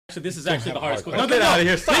This is actually the hardest question. No, get out of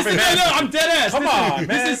here. Stop it, man. No, I'm dead ass. Come on,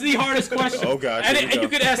 man. This is the hardest question. Oh, God. And you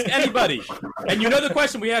could ask anybody. And you know the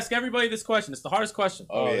question. We ask everybody this question. It's the hardest question.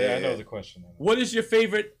 Oh, yeah, I know the question. What is your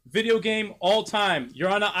favorite video game all time? You're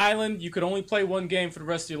on an island. You could only play one game for the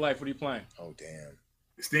rest of your life. What are you playing? Oh, damn.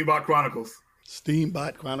 Steambot Chronicles.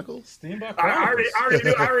 Steambot Chronicles? Steambot Chronicles.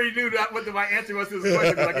 I already knew that what my answer was to this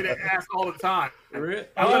question because I get asked all the time. Really?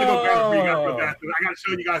 I'm going to go back and figure out that. I got to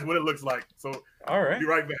show you guys what it looks like. So, all right. Be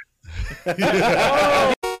right back.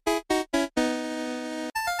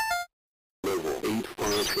 Level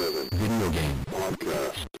 857 Video Game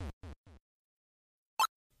Podcast.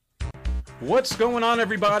 What's going on,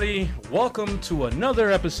 everybody? Welcome to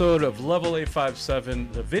another episode of Level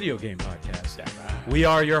 857, the Video Game Podcast. We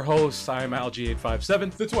are your hosts. I'm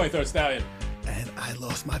Algie857, the 23rd Stallion. And I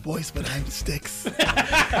lost my voice, but I'm Sticks. You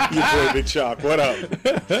play Big Chalk. What up?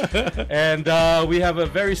 And we have a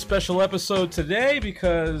very special episode today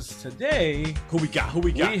because today... Who we got?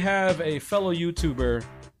 We have a fellow YouTuber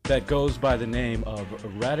that goes by the name of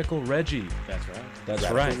Radical Reggie. That's right. That's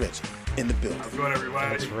Radical right. Reggie in the building. How's it going, everybody?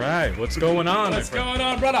 That's right. What's going on? What's going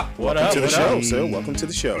on, brother? What Welcome up? to the What show, up? sir. Welcome to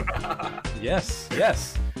the show. Yes,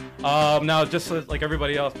 yes. Now, just like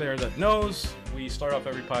everybody out there that knows, we start off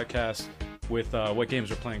every podcast with what games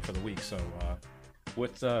we're playing for the week. So,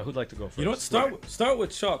 who'd like to go first? You know what? Start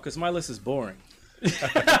with Chalk because my list is boring.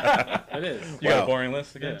 It is. You got a boring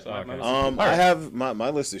list again? Yeah, I have my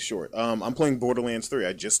list is short. I'm playing Borderlands 3.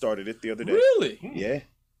 I just started it the other day. Really? Yeah.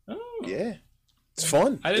 Oh. Yeah. It's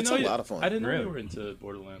fun. It's a lot of fun. I didn't know you were into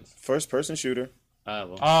Borderlands. First person shooter.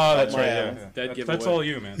 Well. Oh, that's right. Yeah. That's all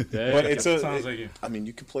you, man. But sounds like you. I mean,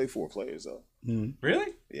 you can play 4 players though.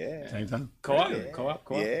 Really? Yeah. Same time? Co-op? Yeah. Co-op?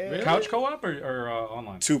 Yeah. Really? Couch co-op or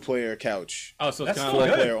online? 2-player couch. Oh, so it's That's kind of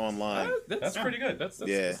like... 4-player online. That's pretty good. That's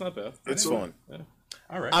not bad. It's fun. Yeah.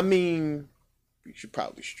 All right. I mean, you should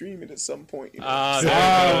probably stream it at some point. You know?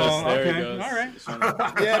 There okay. he goes. All right.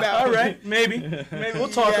 Yeah, All right. Maybe we'll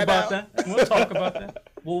talk about that. We'll talk about that.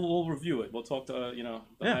 We'll review it. We'll talk to the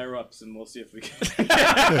higher ups, and we'll see if we can.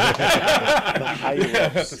 The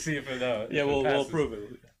higher ups. To see if it. We'll passes. approve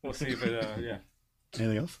it. We'll see if it. Yeah.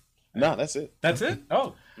 Anything else? No, that's it. That's it.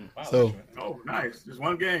 Oh. Wow, So, Oh, nice. Just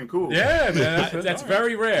one game. Cool. yeah, man. That's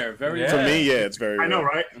very rare. Very Yeah. For rare. me, yeah, it's very. I know,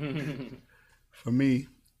 rare. right? for me,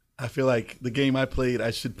 I feel like the game I played,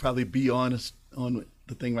 I should probably be on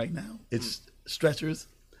the thing right now. It's Stretchers.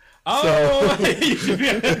 Oh,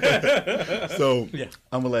 So, Yeah.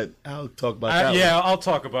 I'm going to let Al talk about that. Yeah, I'll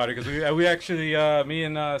talk about it because we actually, me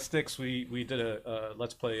and Sticks, we did a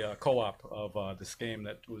Let's Play co-op of this game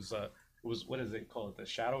that was what is it called? The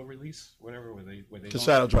Shadow release, whatever. Where they The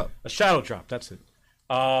Shadow Drop a Shadow Drop. That's it.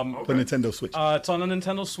 for Nintendo Switch. It's on the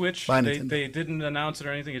Nintendo Switch. By They Nintendo. didn't announce it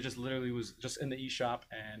or anything. It just literally was just in the eShop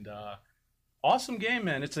and awesome game,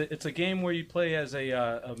 man. It's a game where you play as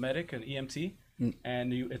a medic, an EMT,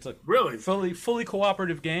 and it's a Really? fully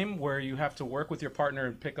cooperative game where you have to work with your partner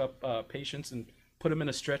and pick up patients and put them in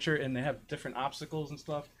a stretcher, and they have different obstacles and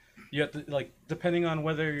stuff. You have to depending on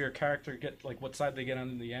whether your character what side they get on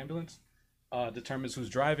in the ambulance. Determines who's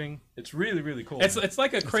driving. It's really, really cool. it's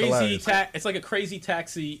like a crazy hilarious. it's like a crazy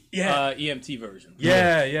taxi EMT version.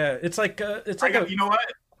 yeah. It's like You know what?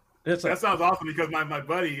 it's That like sounds awesome because my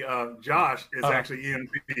buddy Josh is actually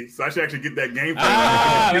EMT, so I should actually get that game.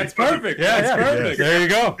 That's perfect. yeah. That's perfect. There you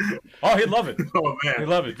go. Oh, he'd love it. Oh He'd man!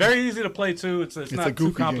 love it. Very easy to play too. It's not a too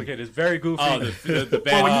goofy complicated. It's very goofy. Oh, the Well,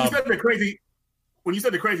 bad. when you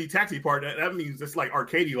said the crazy taxi part, that means it's like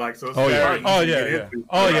arcadey like. So it's Oh, yeah. very easy Oh, to yeah, get yeah. into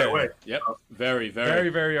Oh, right yeah. away. Yep. Very, very, very.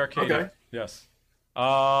 very arcadey. Okay. Yes.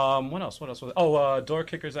 What else? Oh, Door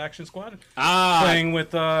Kickers Action Squad. Ah, Playing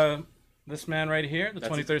with this man right here, the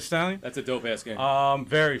 23rd Stallion. that's a dope ass game.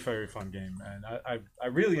 Very, very fun game, man. I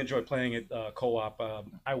really enjoy playing it co-op.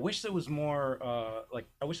 I wish there was more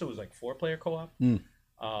I wish there was 4-player co-op.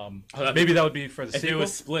 Maybe that would be for the if sequel. it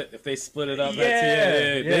was split, if they split it up,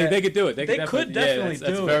 Yeah. they could do it. They could definitely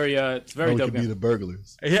that's do it. very, it's very Or it dope. could be game. the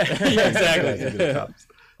burglars. Yeah, exactly. Like, the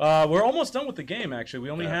cops. We're almost done with the game. Actually, we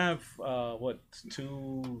only have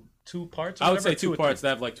two parts. Or I would whatever? say 2 or parts three.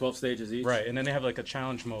 that have 12 stages each. Right, and then they have a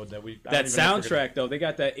challenge mode that we. I That don't even know if we're gonna- soundtrack though, they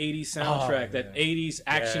got that 80s soundtrack, Oh, that yeah. 80s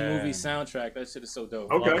action Yeah. movie soundtrack. That shit is so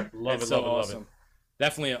dope. Okay. Love It's it, so love it, love awesome.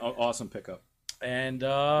 Definitely an awesome pickup. And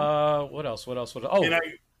what else? Oh, And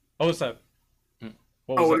what's that?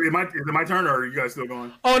 Oh, is it my turn, or are you guys still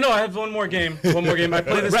going? Oh no, I have one more game. One more game. I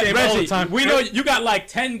play this game all the time. We know you got like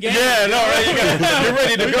 10 games. Yeah, no, right? You're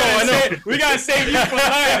ready to go. I know. We gotta save you for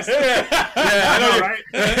last. Right?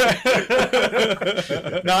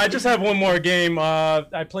 No, I just have one more game.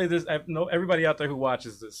 I play this. I know everybody out there who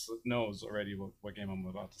watches this knows already what game I'm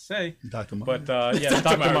about to say. Dr. Mario. But yeah,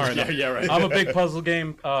 Dr. Mario. Yeah, right. I'm a big puzzle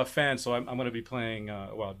game fan, so I'm going to be playing.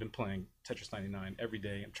 I've been playing Tetris 99 every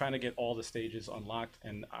day. I'm trying to get all the stages unlocked,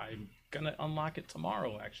 and I'm gonna unlock it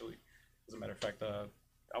tomorrow. Actually, as a matter of fact,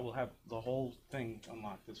 I will have the whole thing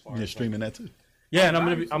unlocked as far. You're as streaming that too. Yeah, and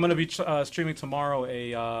I'm gonna be streaming tomorrow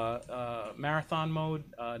a marathon mode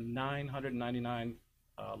 999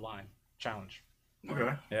 line challenge.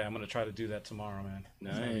 Okay. Yeah, I'm gonna try to do that tomorrow, man.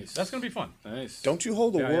 Nice. That's gonna be fun. Nice. Don't you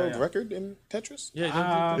hold a world yeah. record in Tetris?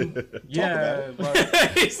 Yeah. Yeah, but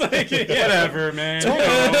He's like, whatever, man.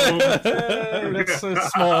 That's so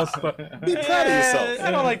small stuff. Be proud of yourself.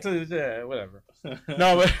 I don't like to. Yeah, whatever. No,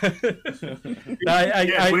 but no,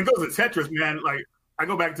 When it goes to Tetris, man, like I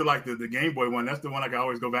go back to like the Game Boy one. That's the one I can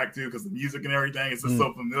always go back to because the music and everything is just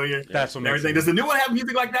so familiar. That's what and makes everything. it. Does the new one have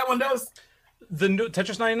music like that one does? The new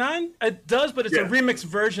Tetris 99, it does, but it's a remixed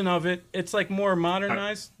version of it. It's like more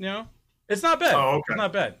modernized, you know. It's not bad. Oh, okay. It's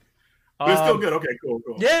not bad. But it's still good. Okay, cool.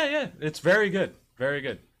 Yeah, it's very good, very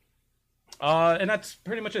good. And that's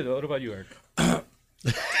pretty much it. What about you, Eric? Yeah,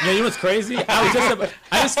 you know what's crazy? I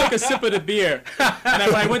just took a sip of the beer,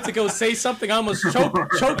 and when I went to go say something, I almost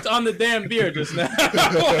choked on the damn beer just now.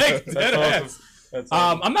 Like, dead ass. That's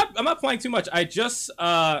awesome. I'm not playing too much. I just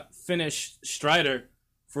finished Strider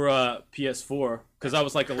for PS4 because I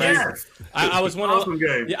was like the last. Yes. I was one Awesome of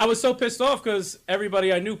game. Yeah, I was so pissed off because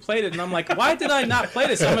everybody I knew played it, and I'm like, why did I not play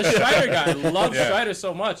this? I'm a Strider guy. I love Strider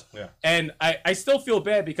so much, and I still feel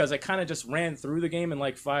bad because I kind of just ran through the game in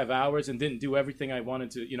like 5 hours and didn't do everything I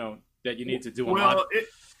wanted to, that you need to do. Well,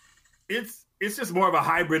 it's just more of a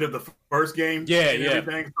hybrid of the first game. Yeah, and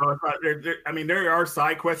everything. So it's not, there are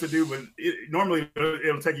side quests to do, but normally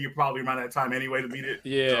it'll take you probably around that time anyway to beat it.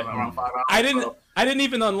 Yeah, so around 5 hours. I didn't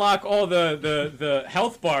even unlock all the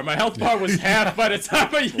health bar. My health bar was half by the time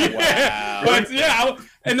I Wow. But yeah,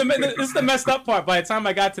 this is the messed up part. By the time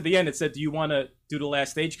I got to the end, it said, "Do you want to do the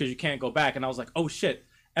last stage because you can't go back?" And I was like, "Oh shit."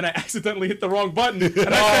 And I accidentally hit the wrong button. And I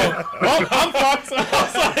said, well, I'm fucked. I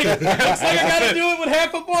was like, looks like I got to do it with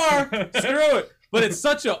half a bar. Screw it. But it's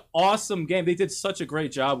such an awesome game. They did such a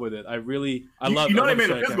great job with it. I love it. You know they made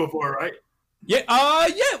a physical for it, right? Yeah.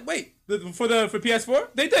 Wait. For PS4,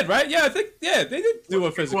 they did, right? Yeah, I think. Yeah, they did do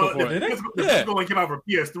a physical for it. The physical one came out for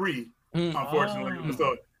PS3, unfortunately.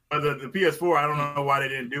 So the PS4, I don't know why they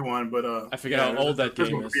didn't do one, but I forget how old that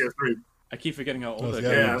game is. PS3. I keep forgetting how old It's that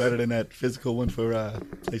gotta game be is. better than that physical one for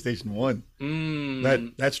PlayStation 1. That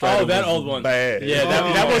Oh, that was old one. bad. Yeah,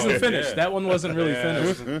 that wasn't finished. Yeah. That one wasn't really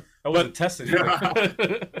finished. I wasn't tested.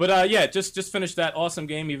 But just finished that awesome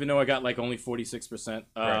game, even though I got like only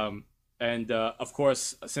 46%. And of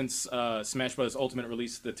course, since Smash Bros. Ultimate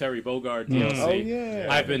released the Terry Bogard DLC,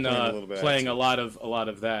 I've been playing a lot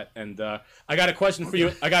of that. And I got a question for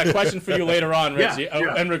you. I got a question for you later on, Reggie,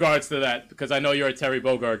 in regards to that, because I know you're a Terry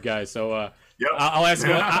Bogard guy. So I'll ask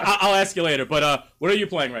you. I'll ask you later. But what are you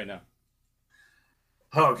playing right now?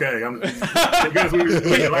 Okay, because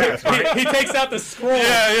we last, right? He takes out the scroll.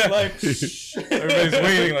 Yeah. Like, Everybody's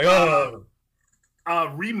waiting. Like, oh.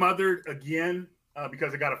 Remothered again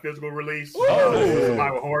because it got a physical release.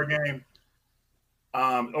 Survival horror game.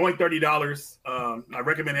 Only $30. I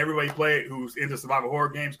recommend everybody play it who's into survival horror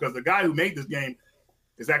games because the guy who made this game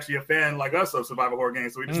is actually a fan like us of survival horror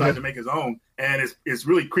games, so he decided to make his own. And it's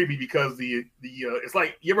really creepy because the it's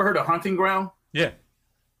like, you ever heard of Hunting Ground? Yeah.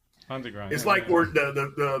 Underground. It's like where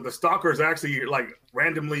the stalker is actually like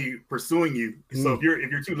randomly pursuing you. So if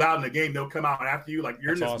you're too loud in the game, they'll come out after you. Like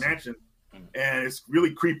you're in this mansion, and it's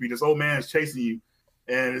really creepy. This old man is chasing you,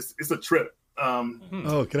 and it's a trip.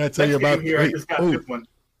 Oh, can I tell you about? I just got this one.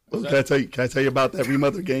 Can I tell you about that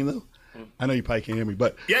Remother game though? I know you probably can't hear me,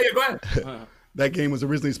 but Yeah, go ahead. that game was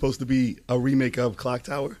originally supposed to be a remake of Clock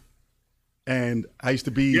Tower, and I used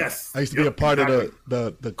to be be a part of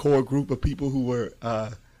the core group of people who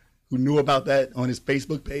knew about that on his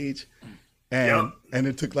Facebook page, and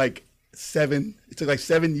it took like 7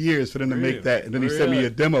 years for them to make that, and then he sent me a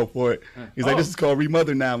demo for it. He's like, "This is called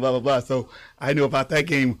Remother now," blah blah blah. So I knew about that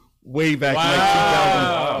game way back in like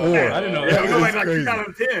 2004. I didn't know Yeah, that. we go like It's crazy.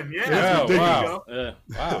 2010. Yeah, It's ridiculous. Wow.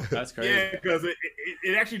 wow, that's crazy. Yeah, because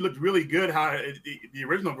it actually looked really good how the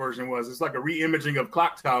original version was. It's like a re-imaging of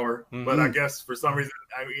Clock Tower, but I guess for some reason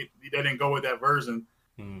they didn't go with that version.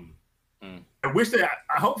 I wish that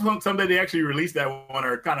I hope someday they actually release that one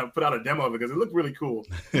or kind of put out a demo of it because it looked really cool.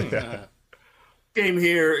 game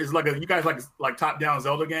here is like you guys like top-down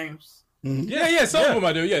Zelda games? Mm-hmm. Yeah, some of them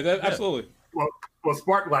I do. Yeah, absolutely. Well,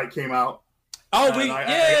 Sparklight came out. Oh,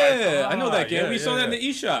 I know that game. We saw that in the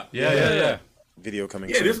eShop. Yeah. Video coming.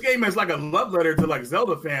 Yeah, this game is like a love letter to like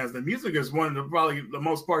Zelda fans. The music is one of the probably the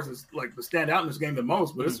most parts is like the stand out in this game the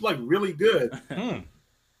most, but it's like really good.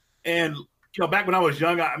 And back when I was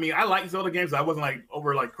young, I mean, I liked Zelda games. I wasn't like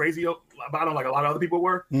over like crazy about them like a lot of other people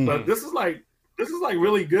were. But this is like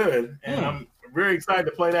really good, and I'm very excited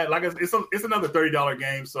to play that. Like it's another $30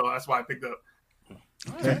 game, so that's why I picked up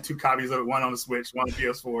two copies of it, one on the Switch, one on the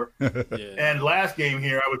PS4. And last game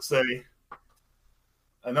here, I would say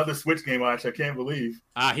another Switch game. Actually, I can't believe.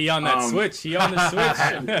 He on that Switch. He on the Switch.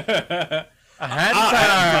 Ahead of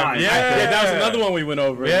time. Yeah, that was another one we went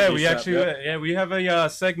over. Yeah, we actually we have a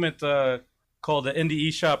segment called the Indie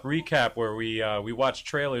eShop Recap where we watch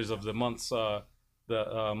trailers of the month's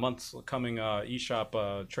months coming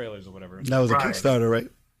eShop trailers or whatever. That was a Kickstarter, right?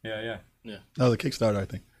 Yeah. That was a Kickstarter, I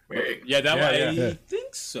think. I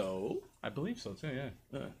think so. I believe so too. Yeah.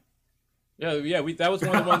 That was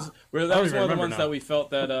one of the ones. That was one of the ones that we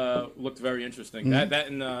felt that looked very interesting. That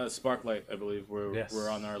and Sparklight, I believe, were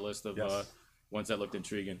on our list of ones that looked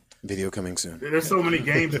intriguing. Video coming soon. There's so many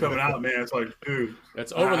games coming out, man. It's like, dude,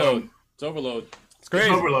 it's overload. It's overload. It's crazy.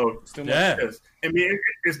 It's overload. It's too much. Yeah. I mean,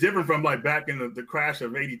 it's different from like back in the crash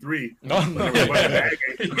of '83. No. There's like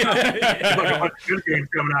a bunch of good games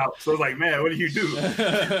coming out. So it's like, man, what do you do?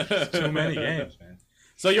 Too many games, man.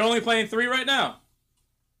 So you're only playing 3 right now?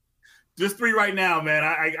 Just 3 right now, man.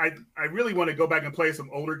 I really want to go back and play some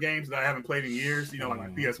older games that I haven't played in years. Like my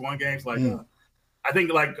PS1 games. Like I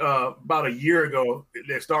think like about a year ago,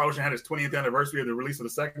 Star Ocean had its 20th anniversary of the release of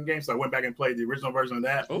the second game, so I went back and played the original version of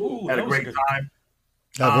that. Ooh, had a great time.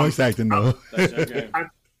 That voice acting though.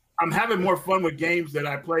 I'm having more fun with games that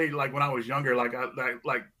I played like when I was younger, like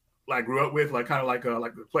I grew up with, like kind of like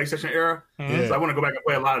the PlayStation era. Yeah. So I want to go back and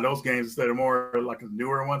play a lot of those games instead of more like the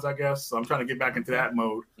newer ones, I guess. So I'm trying to get back into that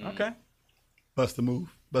mode. Okay. Bust the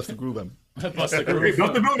move. Bust the groove. Bust the groove.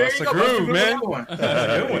 Bust the groove. There you go. Groove, man.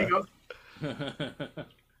 There you go.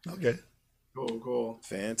 Okay. Cool.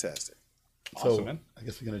 Fantastic. Awesome, man. I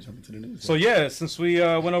guess we're gonna jump into the news. So since we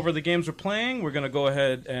went over the games we're playing, we're gonna go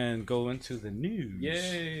ahead and go into the news.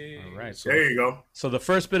 Yay! All right. So there you go. So the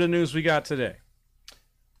first bit of news we got today: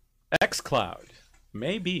 xCloud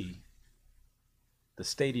may be the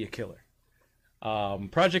Stadia killer.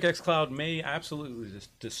 Project xCloud may absolutely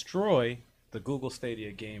destroy the Google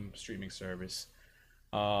Stadia game streaming service.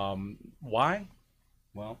 Why?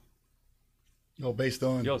 Well. Based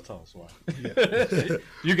on... You'll tell us why.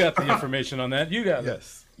 You got the information on that. You got it.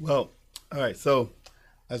 Yes. Well, all right. So,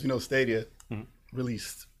 as we know, Stadia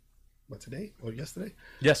released, today or yesterday?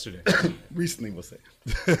 Yesterday. Recently, we'll say.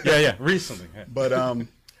 Recently. Yeah. But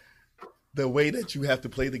the way that you have to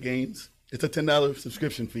play the games, it's a $10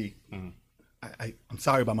 subscription fee. I'm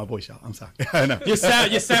sorry about my voice, y'all. I'm sorry. I know. You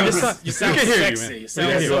sound sexy. You sound do I sexy.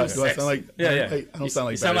 sound like? I don't sound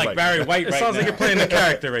like. You sound like Barry White. It sounds like you're playing the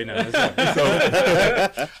character right now.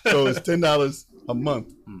 So it's $10 a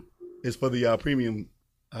month. Is for the premium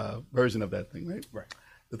version of that thing, right? Right.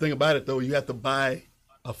 The thing about it, though, you have to buy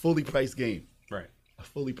a fully priced game. Right. A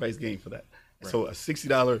fully priced game for that. Right. So a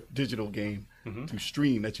 $60 digital game to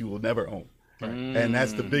stream that you will never own. Right. And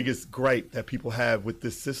that's the biggest gripe that people have with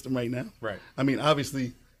this system right now. Right. I mean,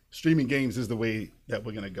 obviously, streaming games is the way that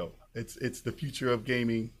we're going to go. It's the future of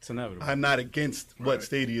gaming. It's inevitable. I'm not against what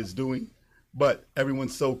Stadia is doing, but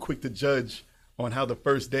everyone's so quick to judge on how the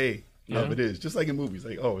first day of it is. Just like in movies.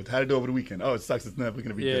 Like, oh, how to do over the weekend. Oh, it sucks. It's never going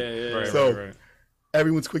to be good. Right, so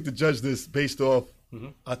everyone's quick to judge this based off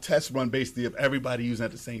a test run basically of everybody using it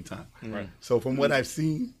at the same time. Right. So from what I've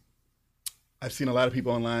seen a lot of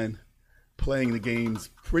people online playing the games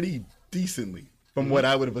pretty decently from what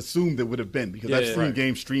I would have assumed it would have been, because I've seen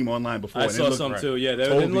games stream online before. I saw some too. Yeah, they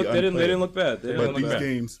didn't look bad. But these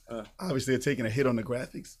games, obviously, they're taking a hit on the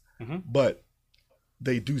graphics, but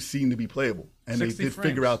they do seem to be playable, and they did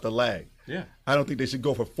figure out the lag. Yeah, I don't think they should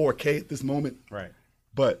go for 4K at this moment. Right.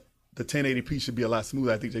 But the 1080p should be a lot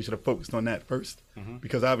smoother. I think they should have focused on that first,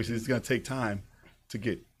 because obviously it's going to take time to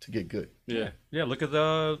get good. Yeah. Look at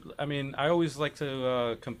I always like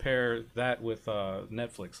to compare that with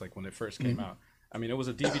Netflix, like when it first came out. I mean, it was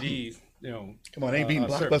a DVD. Come on, ain't beating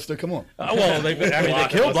Blockbuster. Come on. They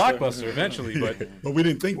killed Blockbuster eventually, but we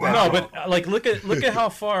didn't think that. No, but like look at how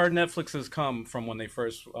far Netflix has come from when they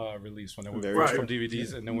first released, when they were first from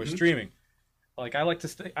DVDs, and then we're streaming. Like I like to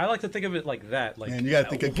think of it like that. Like, man, you got to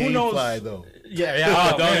think of GameFly though.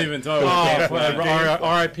 Yeah. Don't even talk about GameFly.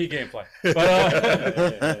 R.I.P. GameFly.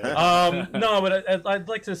 But no, but I'd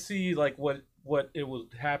like to see like what what it will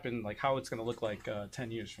happen, like how it's going to look like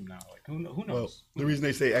 10 years from now. Like who knows? Well, the reason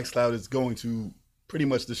they say xCloud is going to pretty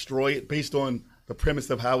much destroy it based on the premise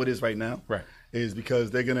of how it is right now, right, is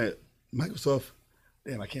because they're gonna Microsoft.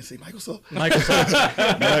 Damn, I can't say Microsoft.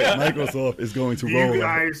 Microsoft is going to roll. Do you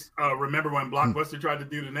guys remember when Blockbuster tried to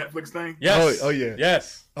do the Netflix thing? Yes. Oh yeah.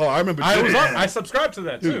 Yes. Oh, I remember. I subscribed to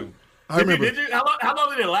that too. I remember. Did you? How long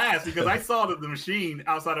did it last? Because I saw the machine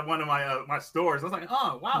outside of one of my stores. I was like,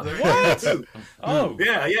 oh wow, what? Oh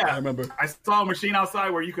yeah. I remember. I saw a machine outside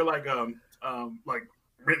where you could like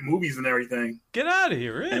rent movies and everything. Get out of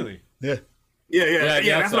here! Really? Yeah.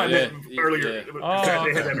 Yeah. That's what I meant earlier. Yeah.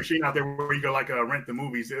 They had that machine out there where you could like rent the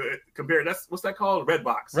movies. What's that called?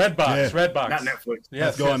 Redbox. Redbox. Not Netflix.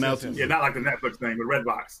 Yes, going now too. Yeah, not like the Netflix thing, but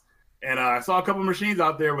Redbox. And I saw a couple machines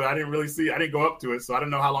out there, but I didn't go up to it, so I didn't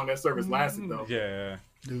know how long that service lasted though. Yeah.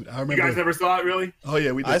 Dude, I remember. You guys never saw it, really? Oh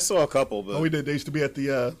yeah, we did. I saw a couple, but we did. They used to be at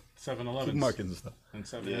the 7-Eleven supermarkets and stuff. And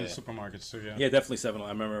supermarkets too. Yeah. Yeah, definitely 7-Eleven. I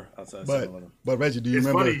remember outside 7-Eleven. But Reggie, do you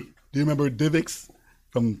remember Divx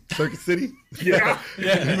from Circuit City? Yeah.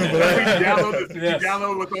 Remember that? You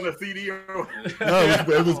download what's on the CD. No,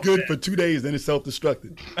 it was good for 2 days, then it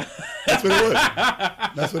self-destructed. That's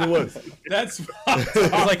what it was. That's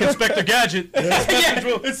It's like Inspector Gadget.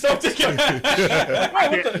 it's something.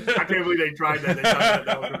 I can't believe they tried that. They thought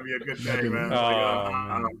that was going to be a good thing, man.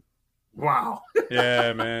 Wow.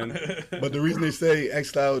 Yeah, man. But the reason they say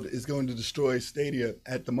xCloud is going to destroy Stadia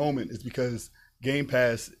at the moment is because Game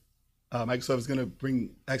Pass, Microsoft is going to bring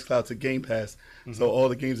xCloud to Game Pass. Mm-hmm. So all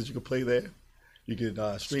the games that you could play there, you could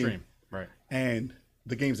stream. Right. And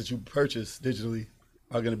the games that you purchase digitally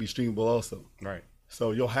are going to be streamable also. Right.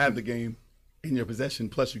 So you'll have the game in your possession,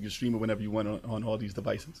 plus you can stream it whenever you want on all these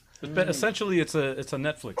devices. But essentially, it's a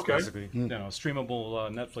Netflix, basically.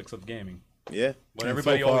 Streamable Netflix of gaming. Yeah. What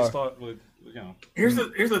everybody always thought would, Here's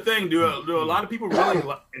the thing. Do a lot of people really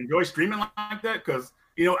enjoy streaming like that? Because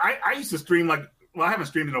I used to stream I haven't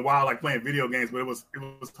streamed in a while, like playing video games, but it was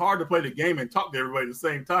hard to play the game and talk to everybody at the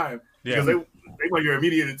same time because they want your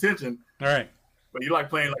immediate attention. All right. But you like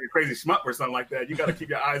playing like a crazy shmup or something like that. You got to keep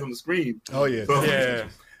your eyes on the screen. Oh yeah. So, yeah.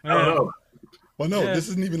 I don't know. Well, no, this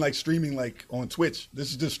isn't even like streaming like on Twitch.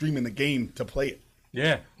 This is just streaming the game to play it.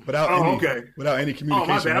 Yeah. Without any communication. Oh,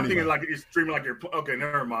 my bad. I'm thinking like you're streaming like you're... Okay,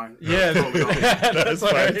 never mind. Yeah. That's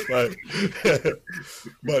fine.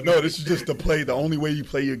 But no, this is just to play. The only way you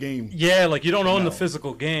play your game. Yeah, like you don't own the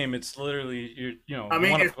physical game. It's literally, I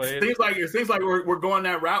mean, it seems like we're going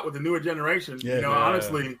that route with the newer generation. Yeah.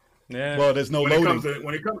 Honestly. Yeah. Well, there's no loading.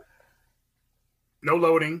 No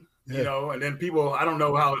loading. Yeah. And then people, I don't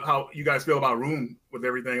know how you guys feel about room with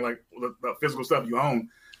everything, like the physical stuff you own.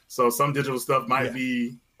 So some digital stuff might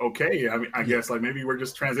be okay. I mean, I guess like maybe we're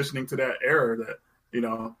just transitioning to that era that,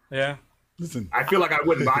 Yeah. Listen, I feel like I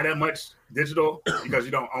wouldn't buy that much digital because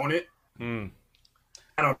you don't own it. I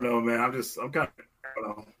don't know, man. I'm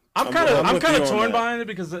kind of torn behind it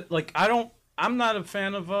because like I'm not a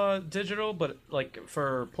fan of digital, but like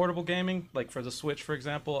for portable gaming, like for the Switch, for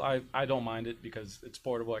example, I don't mind it because it's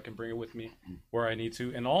portable. I can bring it with me where I need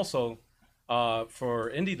to, and also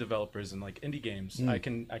for indie developers and like indie games, I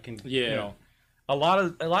can a lot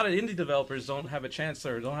of indie developers don't have a chance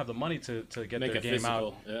or don't have the money to get their game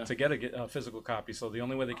out to get a physical copy. So the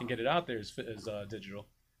only way they can get it out there is digital.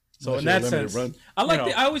 So in that sense, I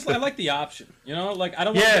like the option. Like I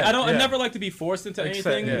never like to be forced into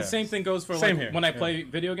anything. The same thing goes for when I play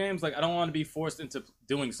video games. Like I don't want to be forced into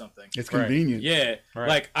doing something. It's convenient. Yeah. Right.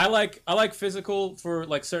 Like I like physical for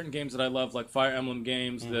like certain games that I love, like Fire Emblem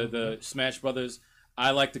games, the Smash Brothers.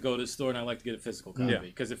 I like to go to the store and I like to get a physical copy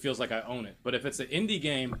because it feels like I own it. But if it's an indie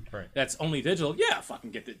game that's only digital,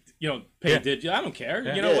 fucking get the pay digital. I don't care.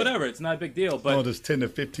 Whatever. It's not a big deal. But there's $10 to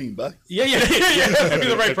 $15. Yeah. That'd be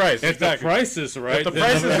the right price. If the price is right, the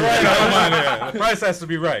price is right. The price has to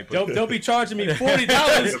be right. They'll be charging me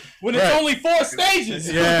 $40 when it's only 4 stages.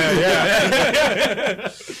 Yeah.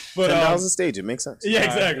 But $10 a stage, it makes sense. Yeah,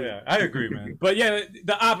 exactly. I agree, man. But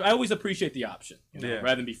I always appreciate the option,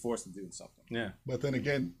 rather than be forced to do something. Yeah. But then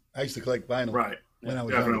again, I used to collect vinyl when I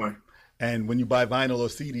was definitely young. And when you buy vinyl or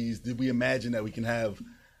CDs, did we imagine that we can have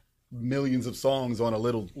millions of songs on a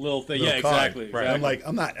little thing? Little card? Exactly. I'm like,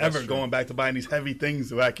 I'm not ever going back to buying these heavy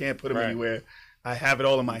things where I can't put them anywhere. I have it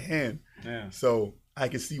all in my hand. Yeah. So I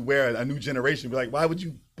can see where a new generation be like, why would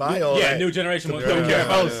you buy all that? Yeah, new generation don't care about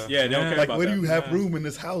house. Yeah, they don't care like, about where that. do you have room in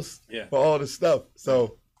this house for all this stuff?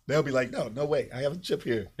 So they'll be like, no way. I have a chip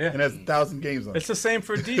here. Yeah. And there's 1,000 games on it. It's the same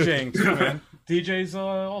for DJing too, man. DJs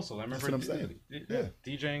also. I remember That's what I'm saying.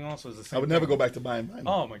 DJing also is the same. I would never go back to buying vinyl.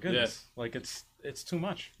 Oh my goodness! Like it's it's too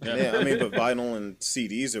much. Yeah, I mean, but vinyl and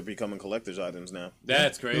CDs are becoming collector's items now.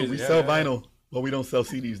 That's crazy. Dude, we sell vinyl, but we don't sell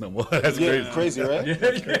CDs no more. That's crazy, right?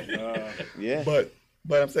 Yeah. But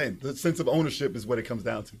I'm saying the sense of ownership is what it comes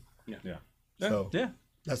down to. Yeah. So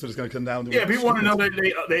that's what it's going to come down to. Yeah, people want to know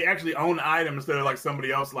that they actually own the item instead of like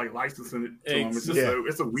somebody else like licensing it to them. It's just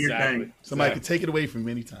it's a weird thing. Somebody can take it away from you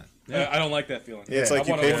anytime. Yeah, I don't like that feeling. Yeah, it's like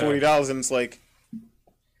you pay $40 and it's like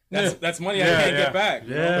that's money I can't get back.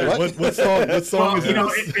 Yeah. What song is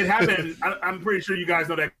this? It happened. I'm pretty sure you guys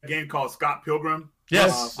know that game called Scott Pilgrim.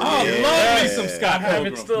 Yes. Love me some Scott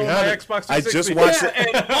Pilgrim. It's still on my Xbox 360. I just watched it.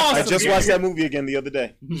 I just watched that movie again the other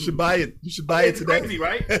day. You should buy it. You should buy it today. Crazy,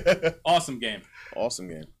 right? Awesome game. Awesome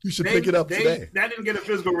game. You should pick it up today. That didn't get a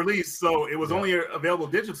physical release, so it was only available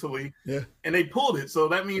digitally. Yeah. And they pulled it, so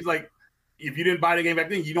that means like if you didn't buy the game back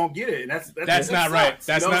then, you don't get it, and that's not right.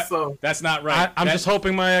 That's not right. I'm just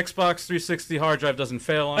hoping my Xbox 360 hard drive doesn't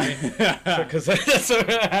fail on me because that's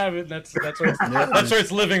where I have it. That's where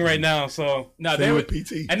it's living right now. So no, same with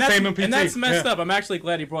PT, and that's messed up. I'm actually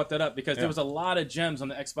glad you brought that up because there was a lot of gems on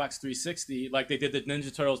the Xbox 360. Like they did the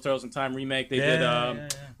Ninja Turtles in Time remake. They did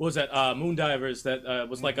what was that? Moondivers that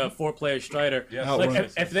was like a 4-player strider. Yeah.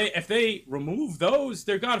 Like if they remove those,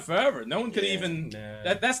 they're gone forever. No one could even.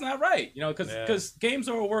 That's not right. You know. Because games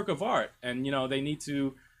are a work of art, and they need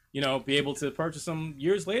to, be able to purchase them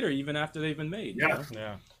years later, even after they've been made.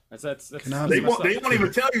 Yeah. That's they won't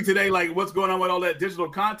even tell you today like what's going on with all that digital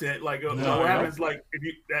content. Like what happens like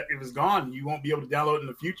if it's gone, you won't be able to download it in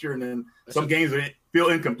the future, and then some games feel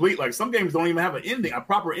incomplete. Like some games don't even have an ending, a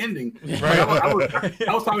proper ending. Right. I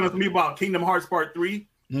was talking to some people about Kingdom Hearts Part 3.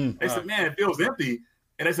 They said, "Man, it feels empty."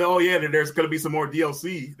 And they said, "Oh yeah, there's going to be some more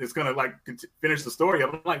DLC that's going to like finish the story."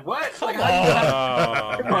 I'm like, "What? Like,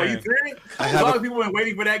 are you serious?" A lot of people have been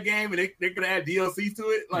waiting for that game, and they're going to add DLC to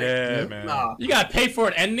it. Like, man. Nah. You got to pay for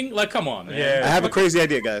an ending. Like, come on, man. Yeah. I have a crazy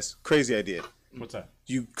idea, guys. Crazy idea. What's that?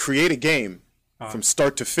 You create a game from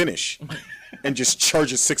start to finish, and just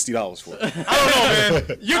charge us $60 for it. I don't know,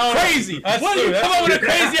 man. You're crazy. What do you come up with a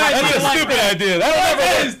crazy idea? That's a stupid idea.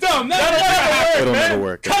 That is dumb. That'll never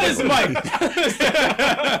work. Cut his mic.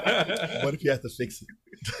 What if you have to fix it?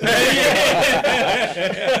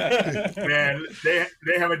 Man,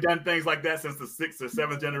 they haven't done things like that since the 6th or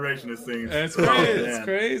 7th generation, it seems. It's crazy. It's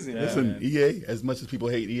crazy. Listen, EA, as much as people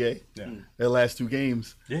hate EA, their last 2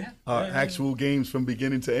 games are actual games from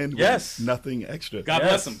beginning to end. Yes. With nothing extra. God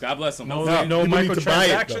bless them. God bless them. No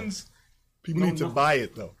microtransactions. People need to buy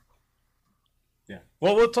it, though. Yeah.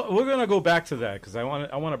 Well, we're gonna go back to that because I want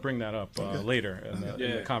to bring that up later in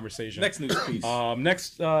the conversation. Next news piece.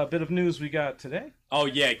 Next bit of news we got today. Oh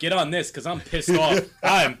yeah, get on this because I'm pissed off.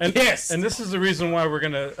 I'm pissed. And this is the reason why we're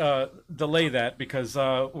gonna delay that because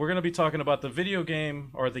we're gonna be talking about the video game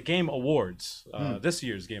or the Game Awards, this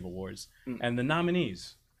year's Game Awards, and the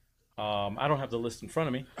nominees. I don't have the list in front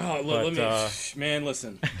of me. Oh, look,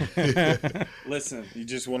 listen. Listen. You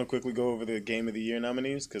just want to quickly go over the Game of the Year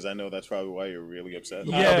nominees? Because I know that's probably why you're really upset.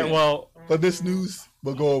 Yeah, well... For this news,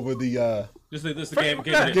 we'll go over the... This the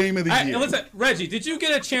game of the Year. Listen, Reggie, did you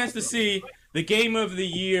get a chance to see the Game of the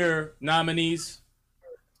Year nominees?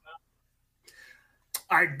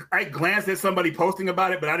 I glanced at somebody posting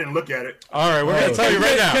about it, but I didn't look at it. All right, we're going to tell you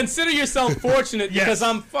right now. Consider yourself fortunate because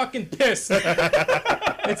I'm fucking pissed.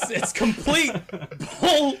 It's complete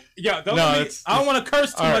bull. Yo, I don't want to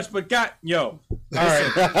curse too much, but All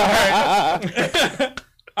right.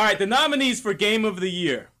 All right, the nominees for Game of the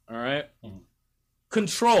Year. All right.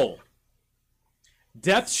 Control.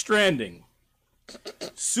 Death Stranding.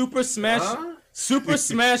 Super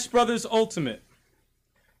Smash Brothers Ultimate.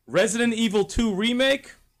 Resident Evil 2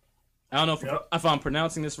 Remake. I don't know if I'm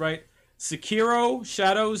pronouncing this right. Sekiro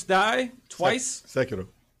Shadows Die twice. Sekiro.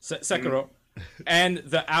 Sekiro. And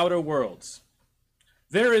The Outer Worlds.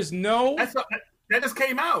 There is no... That just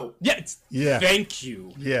came out. Yeah. Thank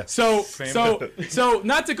you. Yeah. So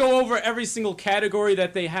not to go over every single category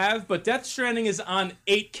that they have, but Death Stranding is on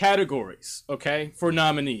 8 categories, okay, for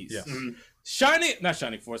nominees. Yes. Mm-hmm. Not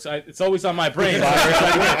Shining Force. It's always on my brain.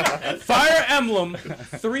 Fire Emblem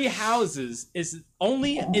 3 Houses is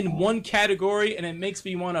only in 1 category, and it makes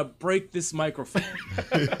me want to break this microphone.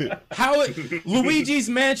 Luigi's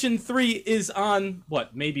Mansion 3 is on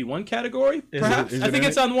maybe 1 category? Perhaps I think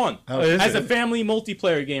it's on 1 as a family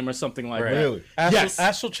multiplayer game or something like that. Really? Yes.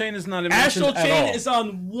 Astral Chain is not in Astral Chain is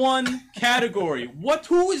on 1 category.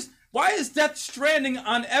 Why is Death Stranding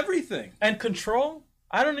on everything? And Control?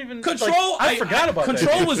 I don't even... Control... I forgot about that.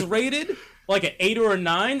 Control was rated like an 8 or a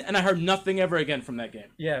 9, and I heard nothing ever again from that game.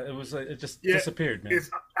 Yeah, it was. It just disappeared, man.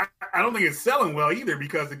 I don't think it's selling well either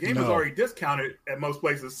because the game is already discounted at most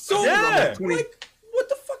places. So, what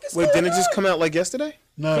the fuck is Wait, didn't it just come out like yesterday?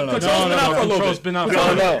 No. Control's been out for a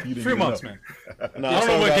little bit. No. 3 months, man. No, I don't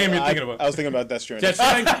know what game you're thinking about. I was thinking about Death Stranding.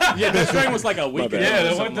 Death Stranding was like a week ago. Yeah,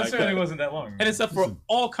 Death Death Stranding wasn't that long. And it's up for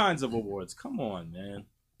all kinds of awards. Come on, man.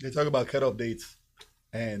 They talk about cutoff dates,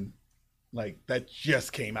 and like that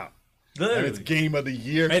just came out. Literally. And it's Game of the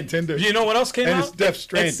Year contender. You know what else came and out? It's Death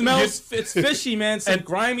Stranding. It smells. It's fishy, man. Some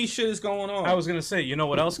grimy shit is going on. I was gonna say, you know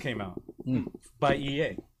what else came out by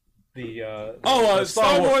EA? The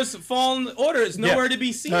Star Wars Fallen Order is nowhere to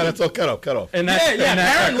be seen. No, that's all cut off. And that's,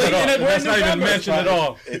 apparently, that's not even mentioned at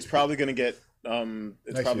all. It's probably gonna get gonna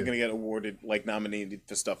get awarded, like nominated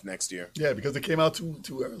for stuff next year. Yeah, because it came out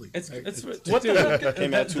too early. What the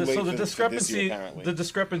came out too late. So the for discrepancy, this year, apparently. the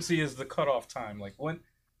discrepancy is the cutoff time. Like when,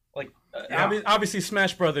 obviously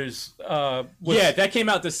Smash Brothers. That came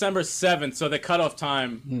out December 7th, so the cutoff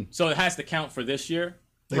time, so it has to count for this year.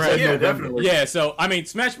 Right. Yeah, definitely. Yeah, so I mean,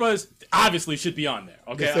 Smash Bros. Obviously should be on there.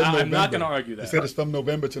 Okay, I'm not going to argue that. They said it's from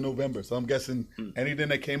November to November, so I'm guessing anything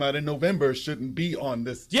that came out in November shouldn't be on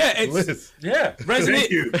this list. Yeah,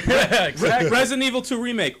 Resident Evil 2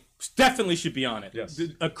 remake definitely should be on it. Yes,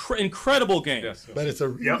 incredible game. Yes. But it's a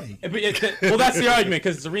remake. Well, that's the argument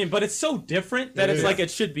because it's a remake, but it's so different that it's like it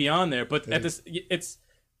should be on there. But it's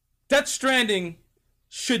Death Stranding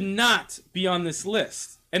should not be on this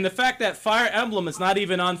list. And the fact that Fire Emblem is not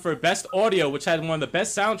even on for Best Audio, which had one of the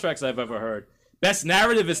best soundtracks I've ever heard. Best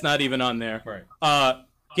Narrative is not even on there. Right.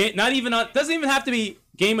 Not even on. Doesn't even have to be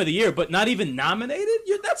Game of the Year, but not even nominated.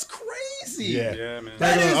 That's crazy. Yeah, man.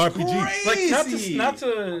 That is RPG. crazy. Like not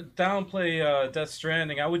to downplay Death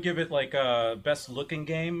Stranding, I would give it like a best looking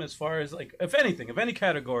game as far as like if anything, of any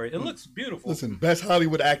category. It looks beautiful. Listen, best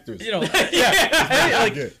Hollywood actors. You know,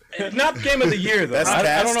 not Game of the Year though.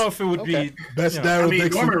 I don't know if it would be best Daryl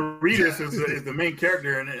Dixon. Norman Reedus is the main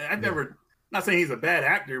character, and I never. Not saying he's a bad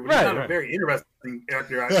actor, but he's not a very interesting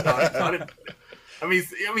actor. I thought. I mean,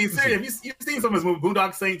 seriously, you've seen some of his movies.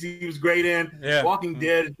 Boondock Saints, he was great in. Yeah. Walking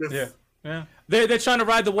Dead. Yeah. They're trying to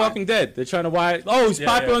ride The Walking Dead. They're trying to ride. Oh, he's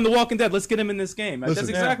popular in The Walking Dead. Let's get him in this game. That's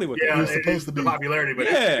exactly what. Yeah, he's supposed to be the popularity, but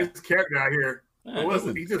his character out here,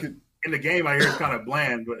 he's just in the game out here is kind of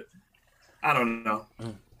bland. But I don't know.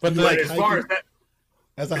 But as far as that,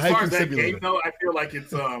 as that game, though, I feel like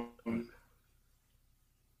it's Go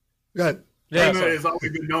ahead. Kojima has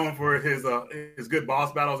always been known for his good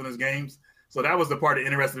boss battles in his games. So that was the part that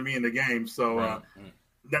interested me in the game. So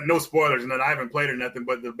no spoilers, and I haven't played or nothing,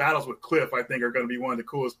 but the battles with Cliff, I think, are going to be one of the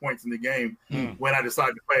coolest points in the game when I decide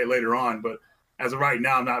to play it later on. But as of right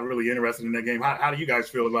now, I'm not really interested in that game. How do you guys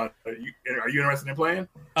feel about it? Are you interested in playing?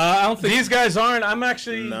 I don't think these guys aren't. I'm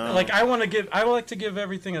actually like I like to give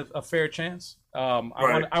everything a fair chance. I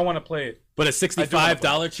want to play it. But a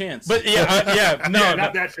 $65 chance. But not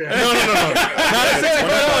that chance. No, not a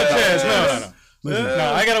 $65 chance.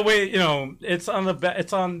 No, I gotta wait. You know, it's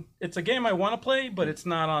a game I want to play, but it's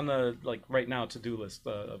not on the right now to-do list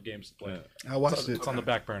of games to play. I watched it. It's on the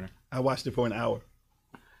back burner. I watched it for an hour.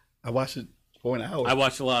 I watched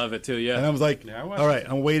a lot of it too. Yeah, and I was like, all right,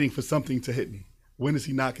 I'm waiting for something to hit me. When is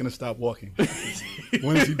he not going to stop walking?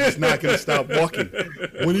 When is he just not going to stop walking?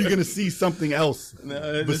 When are you going to see something else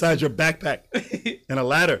besides your backpack and a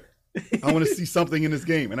ladder? I want to see something in this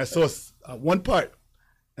game. And I saw one part,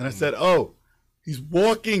 and I said, oh, he's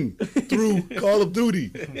walking through Call of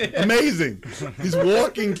Duty. Amazing. He's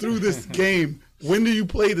walking through this game. When do you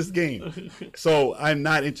play this game? So I'm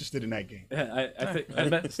not interested in that game. I think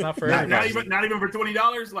it's not for everybody. Not even for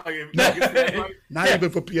 $20. Not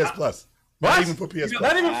even for PS Plus. What? Not even for PS Plus.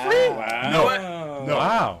 Not even free? Wow. No.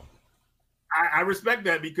 Wow. I respect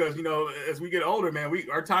that because, as we get older, man,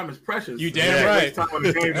 our time is precious. You damn right. I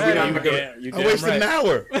wasted an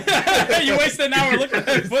hour. You wasted an hour looking at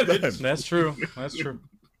that footage. That's true.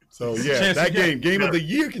 So, that game of the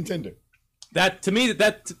year contender. That to me,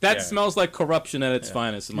 that smells like corruption at its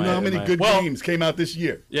finest. You know how many good games came out this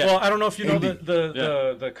year? Yeah. Well, I don't know if you know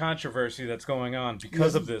the controversy that's going on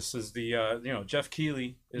because of this. Is the Jeff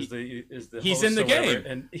Keighley is the he's host in the game,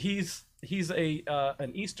 and he's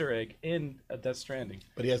an Easter egg in Death Stranding,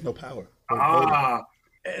 but he has no power.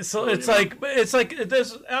 So it's like there's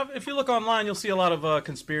if you look online, you'll see a lot of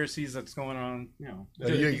conspiracies that's going on. You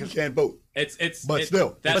can't vote.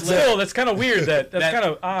 Still, that's kind of weird. That's kind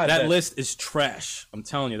of odd. That list is trash. I'm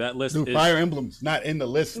telling you, that list. Dude, Fire Emblem's not in the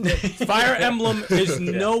list. Fire Emblem is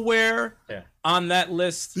nowhere on that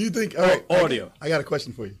list. Do you think? Audio. I got a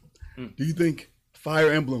question for you. Do you think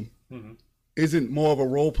Fire Emblem isn't more of a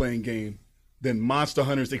role-playing game than Monster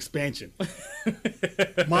Hunter's expansion.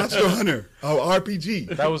 Monster Hunter, our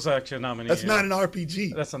RPG. That was actually a nominee. That's not an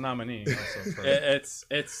RPG. That's a nominee. Also for... it's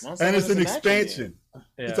and it's an expansion.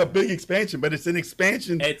 Yeah. It's a big expansion, but it's an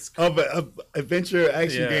expansion of an adventure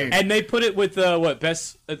action game. And they put it with what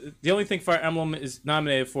best? The only thing Fire Emblem is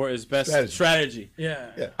nominated for is best strategy.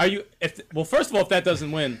 Yeah. Are you? Well, first of all, if that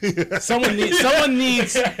doesn't win, someone needs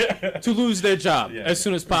to lose their job as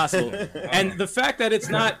soon as possible. And the fact that it's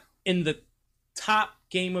not in the top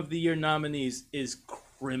Game of the Year nominees is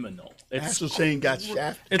criminal. Astral Chain got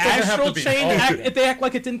shafted. Astral Chain, they act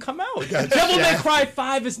like it didn't come out. Devil May Cry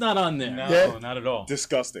 5 is not on there. No, not at all.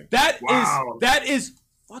 Disgusting. That is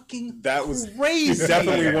fucking crazy.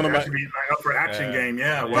 Definitely one of my up for action game.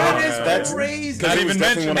 Yeah, wow. That's crazy. Not even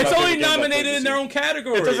mentioned. It's only nominated in their own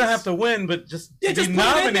category. It doesn't have to win, but just be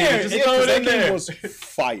nominated. Just throw it in there. It was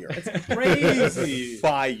fire. It's crazy.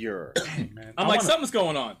 Fire. Man, I'm like, something's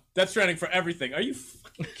going on. Death Stranding for everything. Are you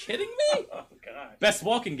fucking kidding me? Oh god. Best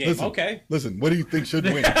walking game. Okay. Listen, what do you think should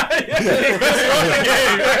win? Best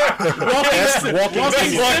walking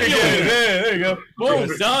game. There you go.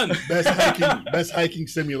 Boom, done. Best hiking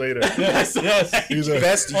simulator. Yes.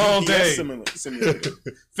 Best all UPS day simulator.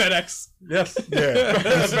 FedEx. Yes. Yeah.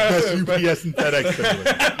 Best UPS and FedEx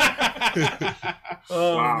simulator.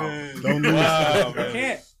 Man. Don't lose. Wow,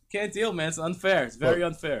 man. Can't deal, man. It's unfair. It's very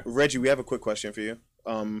unfair. Reggie, we have a quick question for you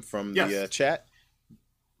from the chat.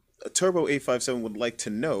 Turbo 857 would like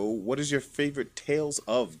to know, what is your favorite Tales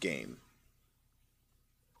of game?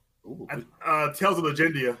 Tales of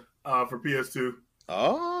Legendia for PS2.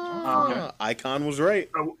 Oh, Icon was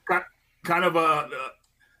right. Kind of a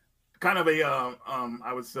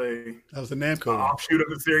I would say that was a Namco offshoot of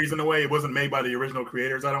the series in a way. It wasn't made by the original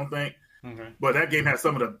creators, I don't think. Okay. But that game has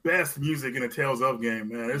some of the best music in the Tales of game,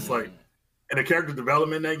 man. It's like, and the character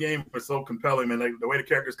development in that game was so compelling, man. Like, the way the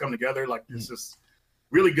characters come together, like it's just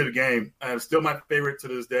really good game. It's still my favorite to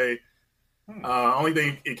this day. Only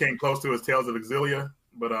thing it came close to is Tales of Exilia,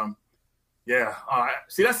 but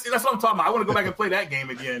see, that's what I'm talking about. I want to go back and play that game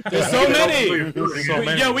again. There's so many.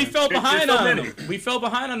 Yeah, we fell behind on them. We fell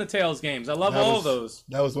behind on the Tales games. I love all of those.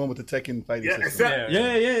 That was one with the Tekken fighting system.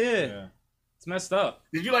 Yeah. It's messed up.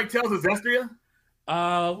 Did you like Tales of Zestiria?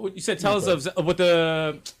 You said Tales of with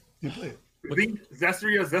the. You play it.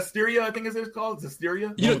 Zestiria, I think it's called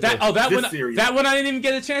Zestiria. You know that one I didn't even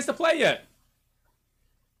get a chance to play yet.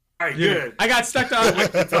 All right, good. I got stuck on.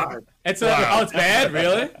 It's bad,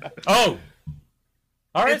 really? Oh,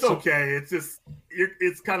 all right. It's okay. It's just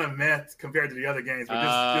it's kind of meh compared to the other games, but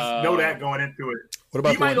just know that going into it. What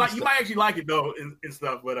about you might actually like it though and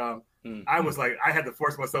stuff, but I was like, I had to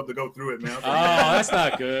force myself to go through it, man. That's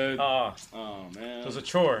not good. Oh man, it was a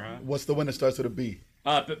chore, huh? What's the one that starts with a B?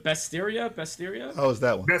 Bestiria. How was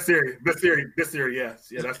that one? Bestiria. Yes,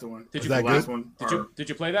 yeah, that's the one. Did you play last one? Did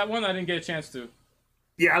you play that one? I didn't get a chance to.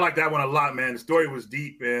 Yeah, I like that one a lot, man. The story was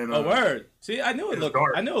deep and. Word. See, I knew it looked.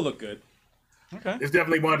 Dark. I knew it looked good. Okay. It's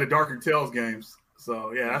definitely one of the darker Tales games.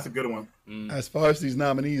 So yeah, that's a good one. As far as these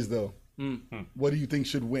nominees, though, what do you think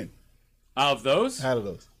should win? Out of those?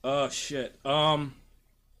 Oh shit. Because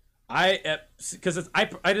I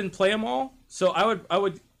didn't play them all, so I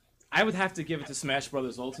would have to give it to Smash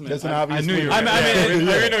Brothers Ultimate. That's an obvious. I knew you.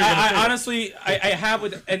 I honestly, I have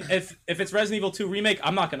with, and if it's Resident Evil 2 remake,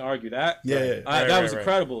 I'm not gonna argue that. Yeah. That was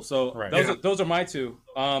incredible. So those are my two.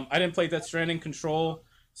 I didn't play Death Stranding, Control,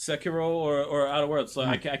 Sekiro, or Outer Worlds, so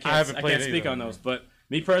I can't speak on those. But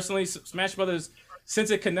me personally, Smash Brothers, since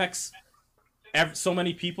it connects so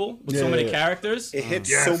many people with so many characters, it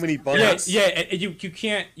hits so many buttons. You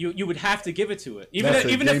can't. You would have to give it to it. Even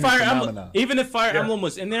if Fire Emblem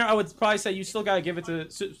was in there, I would probably say you still gotta give it to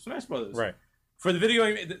Smash Brothers. Right. For the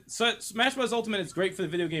video game, Smash Bros. Ultimate is great for the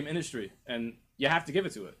video game industry, and you have to give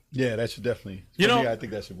it to it. Yeah, that should definitely. I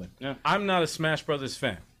think that should win. Yeah. I'm not a Smash Brothers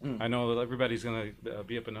fan. I know that everybody's gonna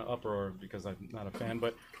be up in an uproar because I'm not a fan,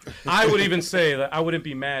 but I would even say that I wouldn't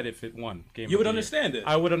be mad if it won. You would understand it.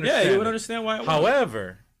 I would understand. Yeah, you would understand why it won.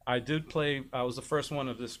 However, I did play. I was the first one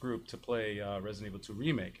of this group to play Resident Evil 2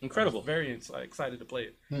 Remake. Incredible. I was very excited to play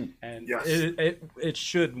it, and Yes. it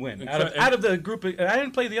should win. Out of the group, I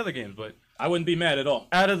didn't play the other games, but I wouldn't be mad at all.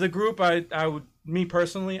 Out of the group, I would, me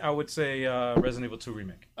personally, I would say Resident Evil 2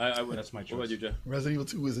 Remake. I would. That's my choice. What about you, Joe? Resident Evil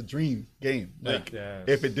 2 is a dream game. Like, Yes.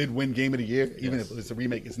 if it did win Game of the Year, even if it's a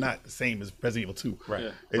remake, it's not the same as Resident Evil 2. Right.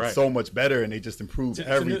 Yeah. It's so much better, and they just improved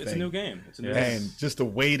everything. It's a new game. It's a new and just the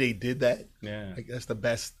way they did that, Yeah. like, that's the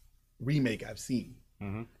best remake I've seen.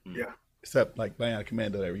 Yeah. Except like Bionic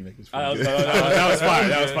Commando, that remake was pretty That good. was fire.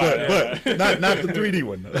 That was fire. But not the 3D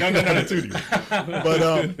one. No, the 2D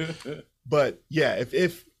one. But yeah,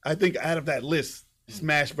 if I think out of that list,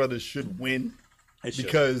 Smash Brothers should win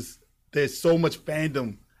because there's so much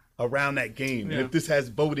fandom around that game. And if this has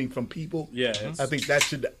voting from people, I think that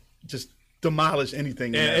should just demolish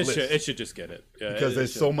anything in that list. It should just get it. Yeah, because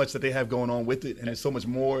there's so much that they have going on with it, and there's so much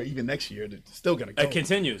more even next year that's still going to go. It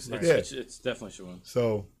continues. It's definitely should win.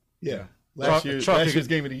 So, last year's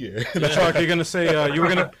game of the year. Chalk, you're gonna say you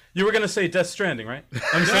were gonna say Death Stranding, right?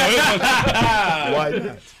 I'm sorry. Why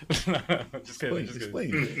not? Just kidding.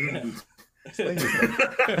 Explain.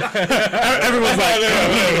 Everyone's like,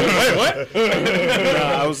 wait, what?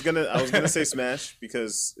 I was gonna say Smash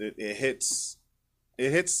because it hits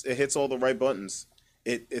all the right buttons.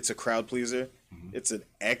 It's a crowd pleaser. It's an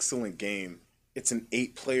excellent game. It's an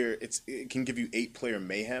 8-player. It can give you 8-player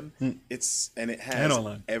mayhem. It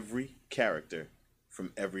has every character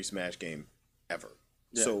from every Smash game ever.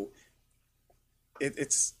 Yeah. So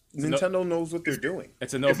it's Nintendo knows what they're doing.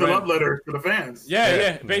 It's a love letter for the fans.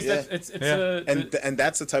 And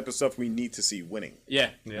that's the type of stuff we need to see winning.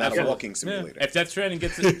 Not a walking simulator. If Death Stranding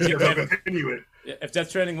gets it, continue it. If Death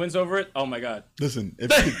Stranding wins over it, oh my god! Listen,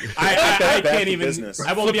 I can't even.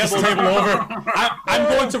 I won't be able to table over.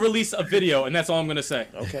 I'm going to release a video, and that's all I'm going to say.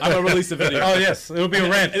 Okay. I'm going to release a video. Oh yes, it would be a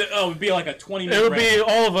rant. It would be like a 20-minute. It would be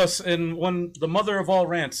all of us in the mother of all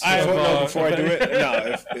rants. Before I do it,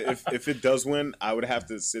 if it does win, I would have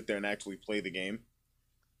to sit there and actually play the game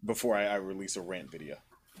before I release a rant video.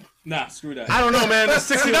 Nah, screw that. I don't know, man. That's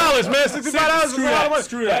 $60, man. $65 is a lot of money.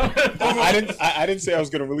 Screw that. I didn't say I was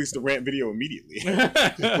going to release the rant video immediately.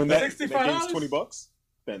 When that game's $20,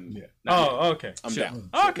 then okay. I'm down.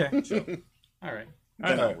 Okay. Sure. All right.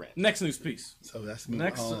 Next news piece. So that's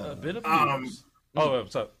next bit of news.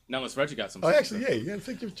 What's up? Now unless Reggie got some. Oh, actually, you got to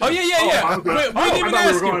think your. Oh yeah. We didn't even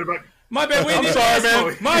ask you. My bad. We didn't sorry,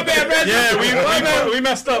 man. My bad, Reggie. Yeah, we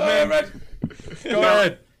messed up, man. Go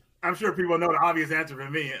ahead. I'm sure people know the obvious answer for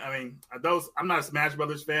me. I mean, I'm not a Smash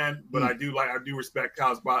Brothers fan, but I do respect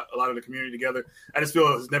how it's brought a lot of the community together. I just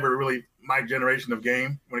feel it's never really my generation of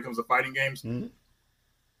game when it comes to fighting games. I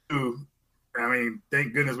mean,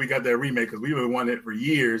 thank goodness we got that remake because we would have wanted it for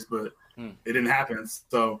years, but it didn't happen.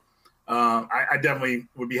 So I definitely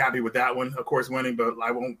would be happy with that one, of course, winning. But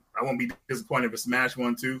I won't be disappointed if Smash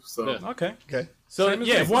won too. So okay. So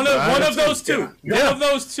one of those two. One of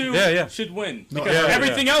those two should win. Because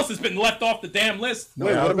everything else has been left off the damn list.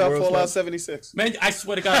 Wait, what about Fallout 76? Man, I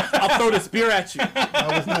swear to God, I'll throw this beer at you. That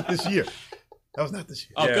was not this year. Oh,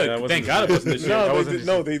 good. Thank God it wasn't this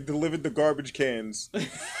year. They delivered the garbage cans this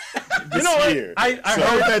year. I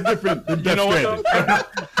heard that different than Death Stranding.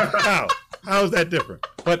 How is that different?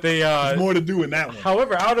 But there's more to do in that one.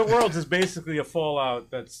 However, Outer Worlds is basically a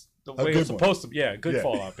Fallout that's the way it's supposed to be. Yeah, good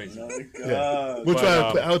Fallout, basically. I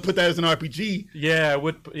would put that as an RPG. Yeah, I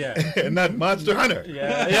would. Yeah, and not Monster Hunter.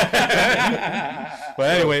 Yeah.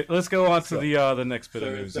 But anyway, let's go on to the next bit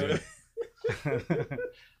of news here.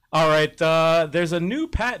 All right, there's a new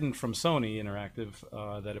patent from Sony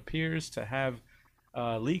Interactive that appears to have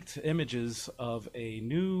leaked images of a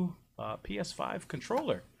new PS5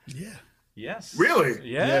 controller. Yeah. Yes. Really?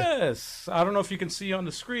 Yes. Yeah. I don't know if you can see on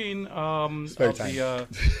the screen. It's very tiny.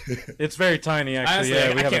 It's very tiny, actually.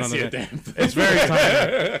 Honestly, we I can't see it. Damn. It's very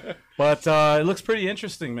tiny. But it looks pretty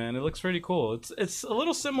interesting, man. It looks pretty cool. It's a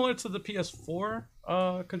little similar to the PS4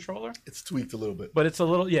 controller. It's tweaked a little bit. But it's a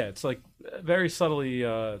little, it's like very subtly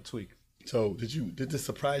tweaked. So did this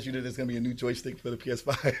surprise you that there's gonna be a new joystick for the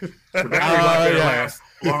PS5?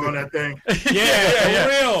 Long on that thing. Yeah, for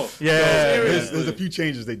real. Yeah, there's a few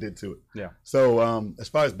changes they did to it. Yeah. So as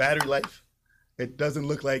far as battery life, it doesn't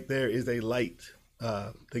look like there is a light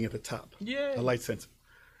thing at the top. Yeah. A light sensor.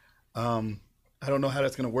 I don't know how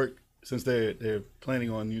that's gonna work since they're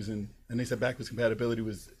planning on using, and they said backwards compatibility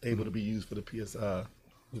was able to be used for the PS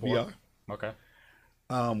VR. Okay.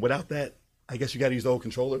 Without that, I guess you got to use the old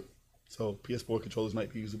controller. So PS4 controllers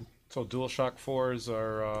might be usable. So DualShock 4s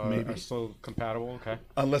are still compatible, okay?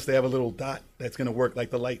 Unless they have a little dot that's going to work like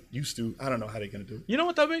the light used to. I don't know how they're going to do it. You know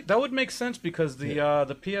what that would make sense because the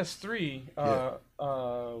PS3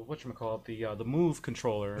 the Move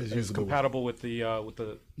controller is compatible with the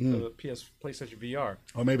PlayStation VR.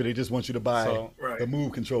 Or maybe they just want you to buy the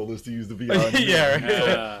Move controllers to use the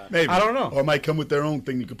VR. Maybe. I don't know. Or it might come with their own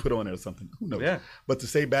thing you could put on it or something. Who knows? Yeah. But to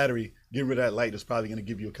save battery, getting rid of that light is probably going to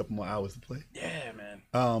give you a couple more hours to play. Yeah, man.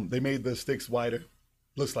 They made the sticks wider.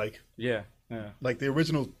 Looks like. Yeah. Like the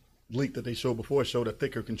original leak that they showed before showed a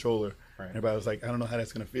thicker controller. Right. Everybody was like, I don't know how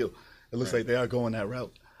that's going to feel. It looks like they are going that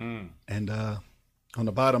route. And on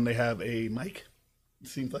the bottom, they have a mic, it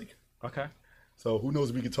seems like. Okay. So who knows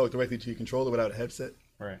if we can talk directly to your controller without a headset.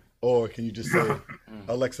 Right. Or can you just say,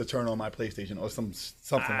 Alexa, turn on my PlayStation, or something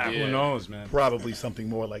like Who knows, man? Probably something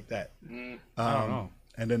more like that. I don't know.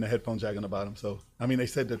 And then the headphone jack on the bottom. So, I mean, they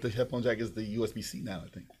said that the headphone jack is the USB-C now, I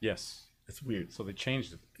think. Yes. It's weird. So they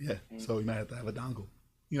changed it. Yeah. So you might have to have a dongle.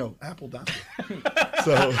 You know, Apple dongle.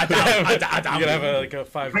 So You gotta have like a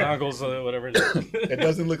 5 dongles or whatever it is. it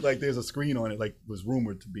doesn't look like there's a screen on it like was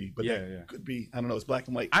rumored to be. But Yeah, that yeah. could be. I don't know. It's black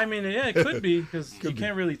and white. I mean, yeah, it could be because you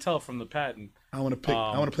can't really tell from the patent. I want to pick.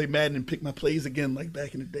 I want to play Madden and pick my plays again, like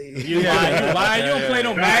back in the day. You lying? You don't play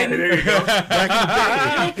no Madden. There you go.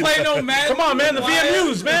 You don't play no Madden. Come on, man, the Lying.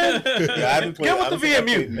 VMUs, man. Yeah, I haven't played, Get with I the don't think I've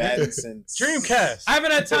VMU. played Madden since Dreamcast. I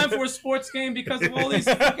haven't had time for a sports game because of all these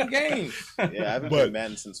fucking games. Yeah, I haven't played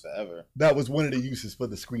Madden since forever. That was one of the uses for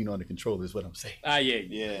the screen on the controller, is what I'm saying.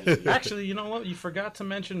 Yeah. Actually, you know what? You forgot to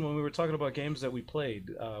mention when we were talking about games that we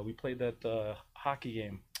played. We played that hockey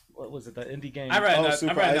game. What was it? That indie game? I read Oh, that.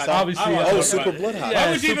 Super I read Ice that. Hockey. Obviously, I Oh, was Super talking Blood about- Hockey.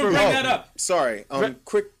 Why would you even Super- bring that up? Sorry.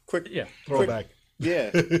 Quick. Yeah. Throwback.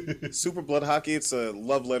 Yeah. Super Blood Hockey. It's a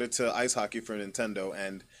love letter to ice hockey for Nintendo,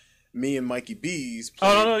 and me and Mikey B's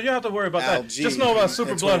played Oh no, you don't have to worry about Al that. G Just know about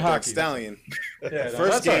Super and Blood 20 Buck Hockey. Stallion. Yeah, no, First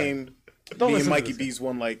that's all right. game, Don't me listen and to Mikey this. B's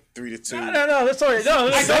won like 3-2. No, that's all right. No, I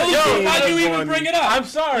listen, told yo, you. Why'd you even won. bring it up? I'm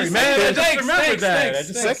sorry, You man. said I just thanks, remembered thanks, that. thanks. I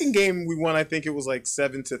just- The second game we won, I think it was like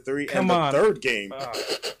 7-3, Come and on. the third game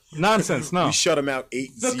Nonsense. No. we shut them out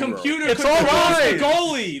 8-0. The computer It's all controls lies. the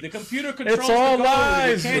goalie. The computer controls all the goalie.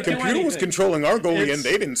 lies. You The can't do computer was anything. controlling our goalie, It's- and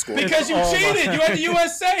they didn't score. Because you It's all cheated. lies. You had the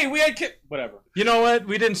USA. We had whatever. You know what?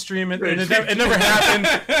 We didn't stream it, and it never happened.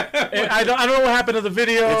 I don't know what happened to the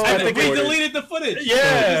video. I I think think we recorded. deleted the footage. Yeah,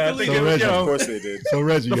 I We think just it deleted was, Reggie, you Of know, course they did. So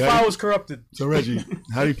Reggie, the file was corrupted. so Reggie,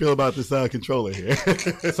 how do you feel about this controller here?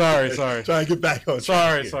 Sorry. Try and get back on track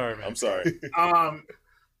Sorry, here. man. I'm sorry.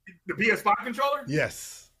 The PS5 controller.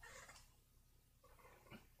 Yes.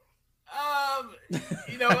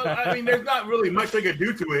 I mean, there's not really much they could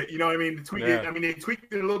do to it. You know what I mean? Yeah. They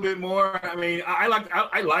tweaked it a little bit more. I mean, I like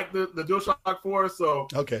the DualShock 4, so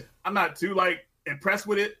Okay. I'm not too impressed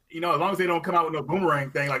with it. You know, as long as they don't come out with no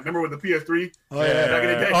boomerang thing. Like, remember with the PS3? Oh yeah. Back in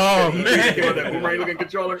the day? Oh, They man. came out with that boomerang looking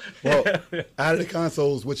controller. Well, out of the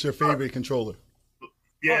consoles, what's your favorite controller?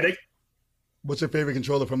 Yeah, What's your favorite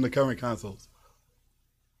controller from the current consoles?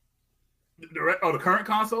 the current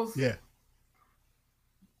consoles? Yeah.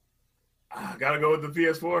 I gotta go with the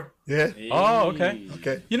PS4. Yeah. Oh, okay.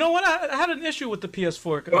 Okay. You know what? I had an issue with the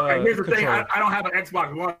PS4. Well, here's the thing: controller. I don't have an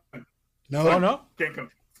Xbox One. No. Oh no. Can't come.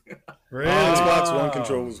 Really? Xbox One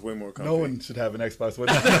controller is way more comfy. No one should have an Xbox One.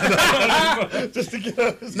 Just to get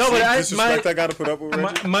No, but Disrespect I gotta put up with.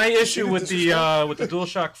 Reggie? my issue with the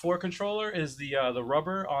DualShock 4 controller is the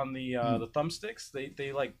rubber on the thumbsticks.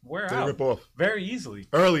 They like wear They out rip off. very easily.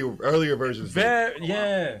 Earlier versions. do.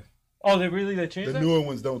 Yeah. Oh, they changed The that? newer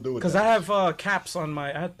ones don't do it. Because I have caps on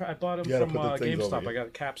my. I bought them You gotta from put the things over GameStop. here. I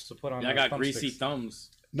got caps to put on. Yeah, I my got greasy thumbsticks. thumbs.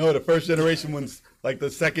 No, the first generation ones, like the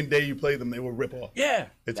second day you play them, they will rip off. Yeah,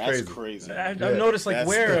 It's That's crazy. crazy. I've Yeah. noticed like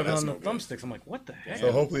wear of it that's on no the good. thumbsticks. I'm like, what the heck?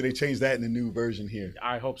 So hopefully they change that in the new version here.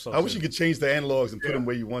 I hope so. I wish too. you could change the analogs and put them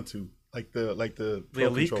where you want to, like the Pro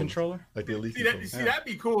Elite controllers. controller. Like the Elite See, controller. that'd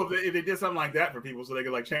be cool if they did something like that for people, so they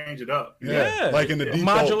could change it up. Yeah. Like in the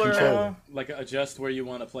default modular. controller. Like adjust where you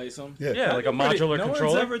want to place them. Yeah, like a modular no controller.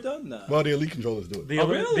 one's ever done that. Well, the Elite controllers do it. The Oh,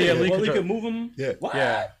 Elite, really? the Elite Well, you controller. can move them. Yeah. What?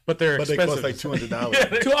 Yeah, but they're But they expensive. cost like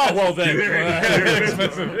 $200. Oh, well then. They're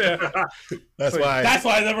expensive. Yeah. That's why. That's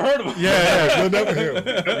why I never heard of them. Yeah, you'll never hear 'em.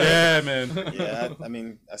 Yeah, man. Yeah, I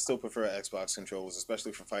mean, I still prefer Xbox controllers,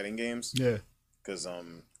 especially for fighting games, Yeah. because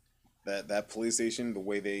that PlayStation, the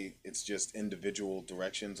way it's just individual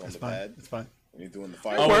directions on It's the fine. pad. It's fine. When you're doing the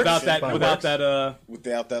fire, Oh, works. without that, Fine. without Works. that,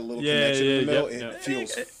 without that little Yeah, connection in the middle, yeah, it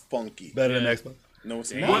feels funky. Better Yeah. than Xbox. No,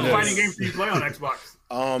 it's Yeah. not. What Yes. fighting games do you play on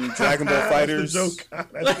Xbox? Dragon Ball Fighters. That's the joke.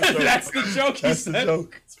 That's the joke. that's the joke. He That's the said.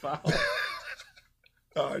 joke. It's foul.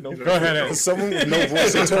 All right, no. Go ahead. Ed. Someone with no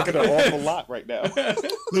voice is talking an awful lot right now.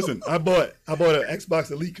 Listen, I bought an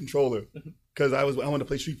Xbox Elite controller because I wanted to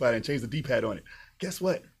play Street Fighter and change the D-pad on it. Guess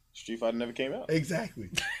what? Street Fighter never came out. Exactly.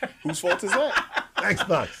 Whose fault is that?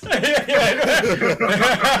 Xbox.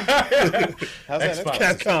 How's that? Xbox.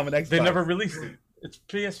 Capcom and Xbox. They never released it. It's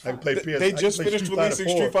PS5. I can play PS. They I can just play finished Street Fighter releasing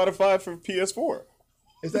 4. Street Fighter 5 for PS4.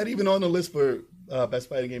 Is that even on the list for best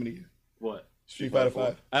fighting game of the year? What? Street Fighter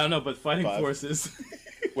 5. I don't know, but Fighting Five. Forces.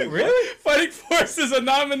 Wait, Really? Fighting Force is a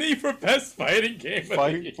nominee for best fighting game. Of the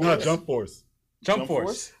Fighting year. Force? No, Jump Force. Jump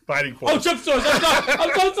Force. Fighting Force. Oh, Jump Force. I'm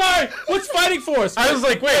so sorry. What's Fighting Force? I was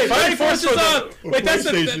like, wait, Fighting Force is on. Wait, that's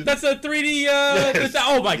a 3D.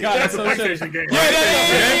 Oh my god, That's a so shit. PlayStation game.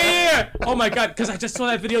 Yeah. Oh my god, because I just saw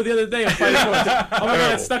that video the other day of Fighting Force. Oh my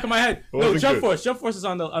god, it's stuck in my head. No, Jump Force. Jump Force is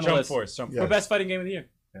on the list. Jump Force. For best fighting game of the year.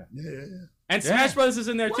 Yeah. And Smash Brothers is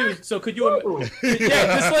in there too. So could you?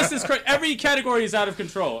 This list is crazy. Every category is out of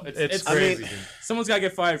control. It's crazy. Someone's got to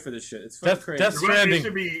get fired for this shit. It's fucking crazy. Death Stranding.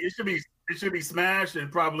 It should be Smash and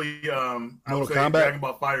probably I would say Kombat? Dragon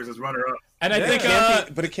Ball FighterZ as runner up. And I think,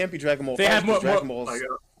 but it can't be Dragon Ball. They have more.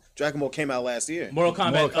 Dragon Ball came out last year. Mortal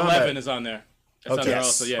Kombat 11 is on there. It's on there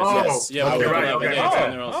also. Yes. Okay, right. Okay. Yeah, it's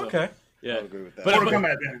on there also. Okay. Yeah, I would agree with that.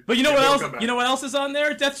 But you know what else? You know what else is on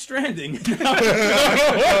there? Death Stranding. Imagine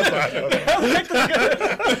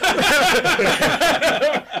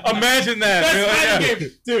that. That's fighting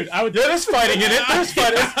game. Dude, I would. There's fighting in it. There's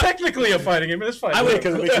fighting. It's technically a fighting game. There's fighting. I would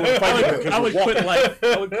quit life.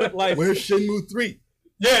 I would quit life. Where's Shenmue 3?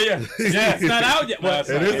 Yeah. It's not out yet. Well,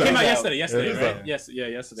 it came out out yesterday, right? out.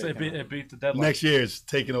 Yesterday. So it beat the deadline. Next year it's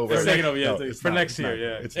taking over. It's taking over, yeah. it's for not, next it's year, not.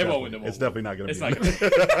 yeah. It's It won't definitely- win. It's definitely not going to It's be.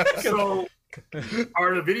 not. So,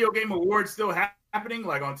 are the video game awards still happening?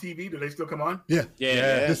 Like on TV? Do they still come on? Yeah.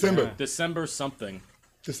 December. December something.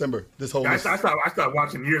 December. This whole. I stopped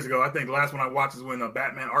watching years ago. I think the last one I watched is when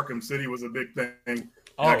Batman Arkham City was a big thing.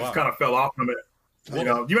 I just kind of fell off from it. You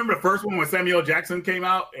know, do you remember the first one when Samuel Jackson came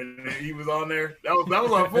out and he was on there? That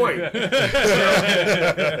was on point.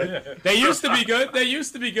 They used to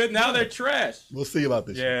be good. Now they're trash. We'll see about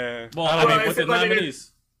this. Yeah. Well, I mean, with the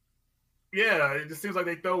nominees. Yeah, it just seems like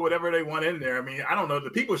they throw whatever they want in there. I mean, I don't know.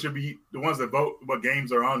 The people should be the ones that vote what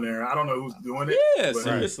games are on there. I don't know who's doing it. Yeah, but,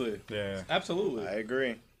 seriously. Yeah. Absolutely. I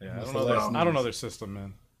agree. Yeah, I don't know their system,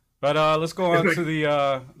 man. But let's go on to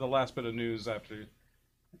the last bit of news after.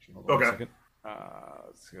 Okay.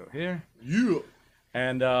 Let's go here. Yeah.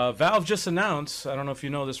 And Valve just announced, I don't know if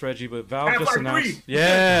you know this, Reggie, but Valve Half-Life just announced. 3.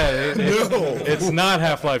 Yeah, it's not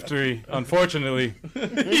Half-Life 3, unfortunately.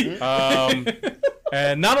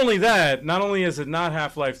 And not only is it not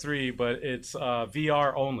Half-Life 3, but it's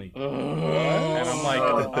VR only. And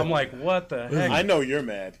I'm like, what the heck? I know you're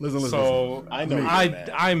mad. Listen. So I know you're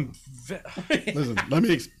mad. Listen. Let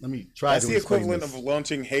me try. That's to the equivalent this. of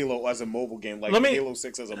launching Halo as a mobile game, like Halo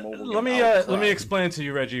 6 as a mobile game. Let me explain to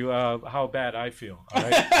you, Reggie, how bad I feel. All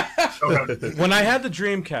right? When I had the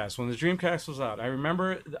Dreamcast, when the Dreamcast was out, I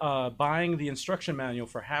remember buying the instruction manual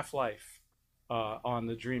for Half-Life on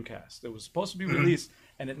the Dreamcast. It was supposed to be released,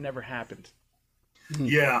 and it never happened.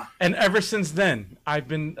 Yeah. And ever since then, I've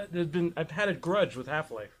had a grudge with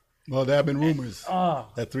Half-Life. Well, there have been rumors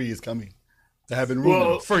that 3 is coming. There have been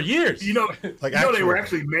rumors for years. You know, like they were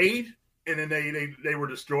actually made, and then they were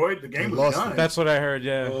destroyed. The game was done. That's what I heard.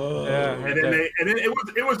 Yeah, and then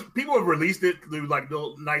it was people have released it through like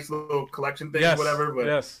little nice little collection things, whatever.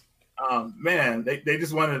 But man, they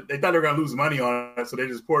just wanted. They thought they were gonna lose money on it, so they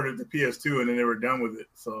just ported it to PS2, and then they were done with it.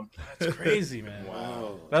 So that's crazy, man.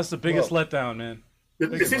 Wow, that's the biggest letdown, man.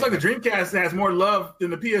 It seems like the Dreamcast has more love than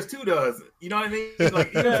the PS2 does. You know what I mean? Like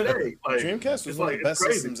even today, like Dreamcast was one of the best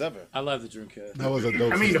systems ever. I love the Dreamcast. That was a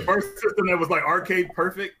dope. I mean, the first system that was like arcade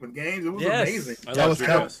perfect with games, it was amazing. That was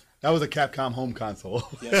a Capcom home console.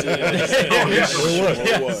 Yes,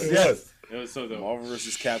 it was. It was so dope. Marvel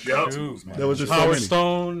vs. Capcom. Dude, there was just Power so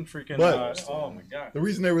Stone, freaking. Oh my god! The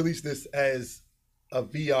reason they released this as a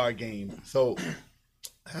VR game, so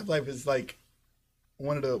Half-Life is like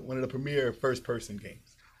one of the premier first-person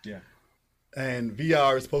games. Yeah. And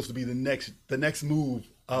VR is supposed to be the next move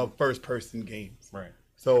of first-person games. Right.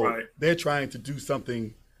 So they're trying to do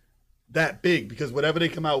something that big because whatever they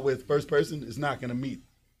come out with first-person is not going to meet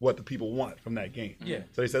what the people want from that game. Yeah.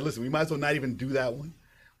 So they said, listen, we might as well not even do that one.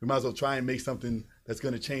 We might as well try and make something that's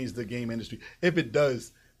going to change the game industry. If it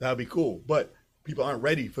does, that'll be cool. But people aren't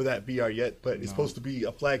ready for that VR yet. But it's supposed to be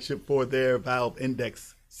a flagship for their Valve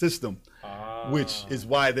Index system, which is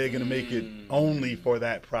why they're going to make it only for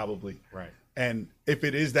that probably. Right. And if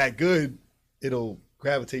it is that good, it'll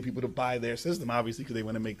gravitate people to buy their system, obviously, because they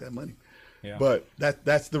want to make that money. Yeah. But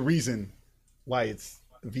that's the reason why it's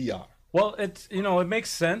VR. Well, it makes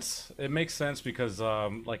sense. It makes sense because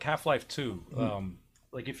like Half-Life 2,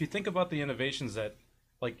 like if you think about the innovations that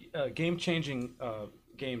like game-changing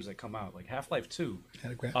games that come out, like Half-Life 2,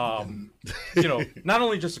 not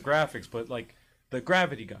only just the graphics, but like the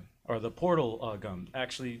gravity gun or the portal gun.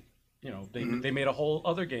 Actually, they made a whole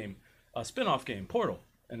other game, a spin-off game, Portal,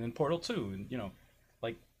 and then Portal 2, and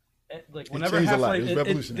like whenever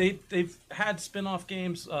Half-Life, they've had spin-off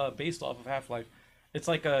games based off of Half-Life. It's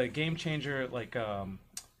like a game changer. Like I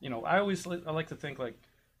like to think like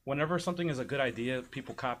whenever something is a good idea,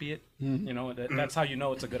 people copy it. You know, that's how you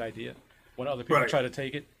know it's a good idea when other people try to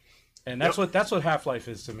take it. And that's what Half-Life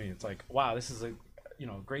is to me. It's like, wow, this is a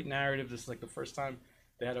great narrative. This is like the first time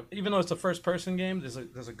they had even though it's a first-person game, there's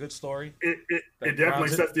a good story. It definitely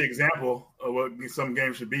sets the example of what some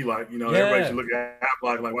games should be like. You know, everybody should look at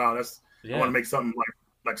Half-Life like, wow, I want to make something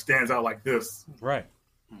like stands out like this. Right.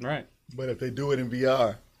 But if they do it in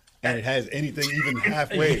VR and it has anything even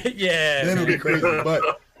halfway, then it'll be crazy.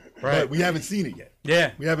 But we haven't seen it yet.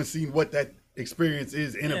 Yeah, we haven't seen what that experience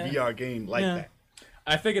is in a VR game like that.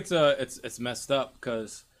 I think it's messed up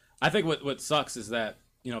because I think what sucks is that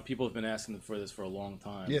people have been asking for this for a long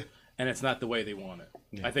time. Yeah. And it's not the way they want it.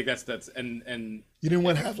 Yeah. I think that's and you didn't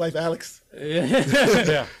want Half-Life, Alex?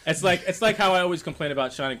 Yeah. It's like how I always complain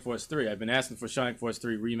about Shining Force 3. I've been asking for Shining Force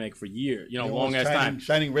 3 remake for years, long as time.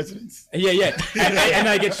 Shining Resonance. Yeah. And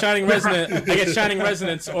I get Shining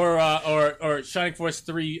Resonance or Shining Force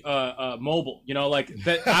 3 mobile. Like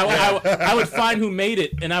that. I would find who made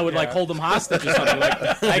it and I would like hold them hostage or something like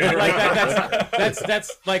that.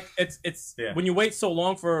 That's like it's when you wait so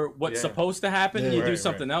long for what's supposed to happen and you do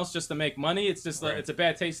something else just to make money. It's just it's a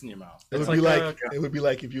bad taste in your mouth. It would be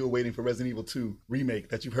like if you were waiting for Resident Evil 2 remake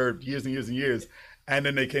that you've heard years and years and years, and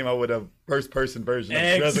then they came out with a first-person version of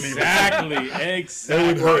Resident Evil 2.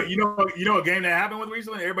 Exactly. Well, you know a game that happened with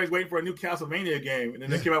recently? Everybody's waiting for a new Castlevania game, and then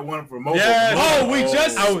they came out one for mobile. Yes. We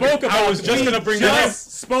just spoke about. I was just going to bring that up.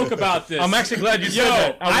 Spoke about this. I'm actually glad you said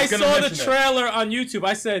that. I saw the trailer on YouTube.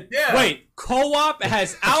 I said, wait, co-op? It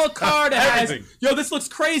has Alucard? It has... this looks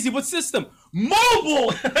crazy. What system? Mobile!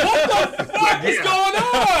 What the fuck is going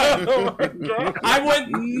on? Oh my God. I went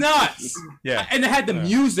nuts. Yeah. And they had the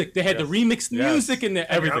music. They had the remixed music in there.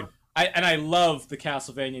 Everything. I love the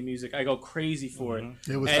Castlevania music. I go crazy for it.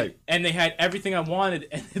 It was and they had everything I wanted,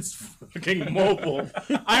 and it's fucking mobile.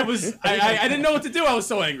 I didn't know what to do. I was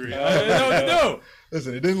so angry. I didn't know what to do.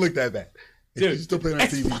 Listen, it didn't look that bad. Dude, you still play it on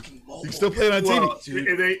TV. You can still play it on TV.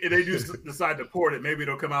 If they just decide to port it, maybe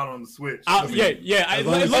it'll come out on the Switch. It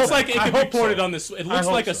looks like it could be ported on the Switch. It looks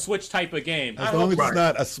like a Switch type of game. As long as it's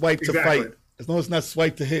not a swipe to fight. As long as it's not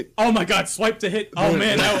swipe to hit. Oh my God, swipe to hit. Oh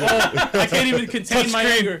man, I can't even contain my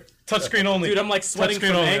anger. Touchscreen only. Dude, I'm like sweating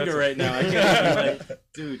from anger right now. I can't even,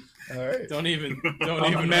 dude. All right. Don't even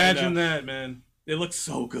imagine that, man. It looks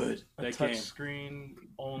so good. That touchscreen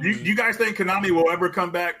only. Do you guys think Konami will ever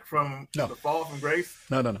come back from the fall from grace?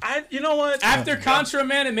 No. You know what? After Contra,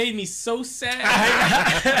 man, it made me so sad.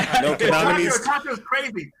 Contra's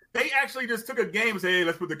crazy. They actually just took a game and said, "Hey,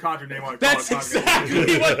 let's put the Contra name on it." That's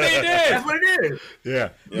exactly what they did. That's what it is. Yeah.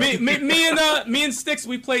 Me and Sticks,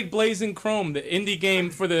 we played Blazing Chrome, the indie game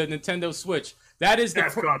for the Nintendo Switch. That's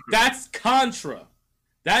Contra.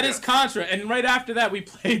 That is Contra, and right after that, we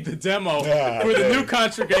played the demo for the new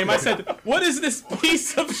Contra game. I said, "What is this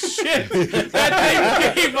piece of shit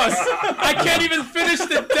that they gave us? I can't even finish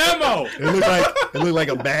the demo." It looked like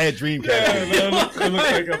a bad Dreamcast game. It looked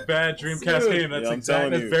like a bad Dreamcast game. That's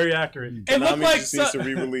That's very accurate. It looked like just needs to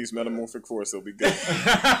re-release Metamorphic Force. It'll be good.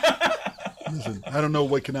 Listen, I don't know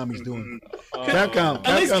what Konami's doing. At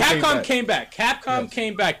least Capcom came back. Capcom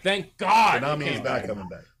came back. Thank God. Konami is not coming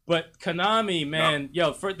back. But Konami, man,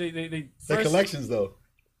 the collections though.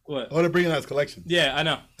 What? Oh, they're bringing out his collection. Yeah, I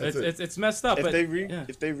know. It's messed up. If they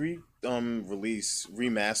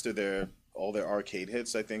remaster all their arcade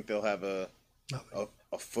hits, I think they'll have a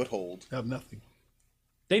foothold. They have nothing.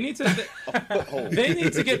 They need to. They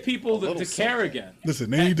need to get people to care again. Listen,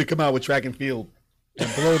 they need to come out with track and field. And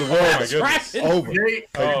blow the world over.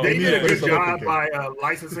 They did a good job by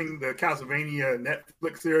licensing the Castlevania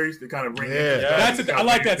Netflix series to kind of bring I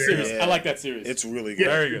like that series. Yeah. I like that series. It's really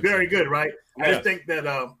good. Very good, right? Yeah. I just think that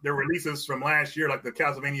the releases from last year, like the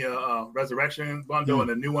Castlevania Resurrection bundle and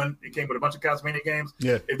the new one, it came with a bunch of Castlevania games.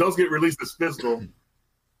 Yeah. If those get released as physical,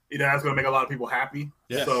 that's going to make a lot of people happy.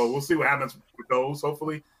 Yeah. So we'll see what happens with those,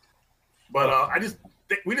 hopefully. But I just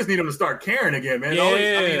think we just need them to start caring again, man.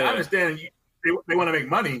 I understand they want to make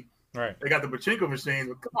money. Right. They got the pachinko machines,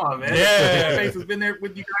 but come on, man. Yeah. Face has been there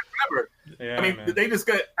with you guys forever. Yeah, I mean,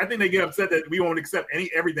 I think they get upset that we won't accept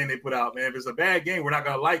everything they put out, man. If it's a bad game, we're not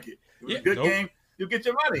going to like it. If it's a good game, you'll get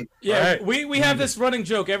your money. Yeah, right. we have this running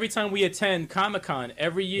joke every time we attend Comic-Con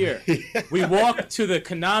every year. We walk to the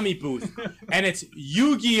Konami booth, and it's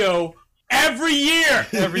Yu-Gi-Oh! Every year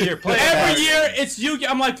it's Yu-Gi-Oh!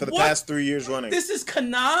 I'm like, for the past 3 years running. This is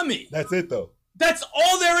Konami. That's it, though. That's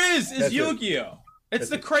all there is Yu-Gi-Oh! It's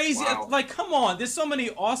the crazy, like, come on. There's so many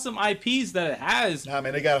awesome IPs that it has. Nah,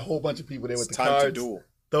 man, they got a whole bunch of people there with the cards. To duel.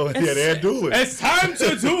 They're dueling. It's time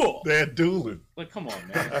to duel. They're dueling. Like, come on,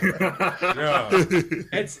 man.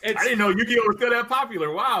 It's. I didn't know Yu-Gi-Oh was still that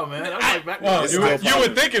popular. Wow, man. That was like back you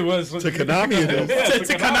would think it was to Konami.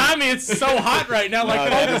 To Konami, it's so hot right now, like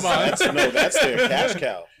Pokemon. That's their cash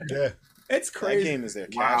cow. Yeah. It's crazy. That game is their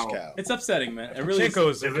cash cow. It's upsetting, man. It really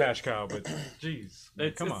Pachinko's their cash cow, but jeez,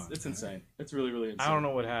 come on. It's insane. It's really, really insane. I don't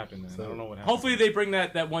know what happened, man. I don't know what happened. Hopefully they bring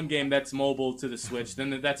that one game that's mobile to the Switch.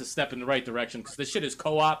 Then that's a step in the right direction because this shit is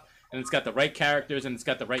co-op and it's got the right characters and it's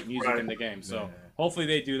got the right music in the game. So hopefully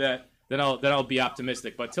they do that. Then I'll be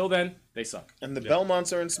optimistic. But till then, they suck. And the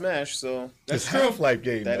Belmonts are in Smash, so that's Half-Life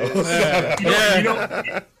game. That is.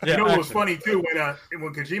 You know what was funny too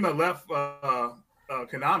when Kojima left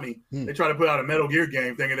Konami, they tried to put out a Metal Gear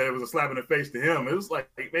game, thinking that it was a slap in the face to him. It was like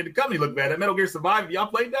it made the company look bad. That Metal Gear Survive, y'all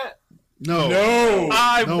played that? No.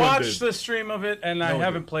 I watched the stream of it, and I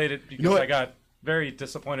haven't played it because I got very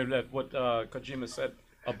disappointed at what Kojima said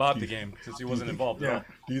about the game since he wasn't involved. Yeah.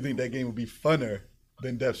 Do you think that game would be funner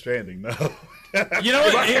than Death Stranding? No. You know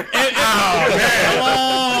what?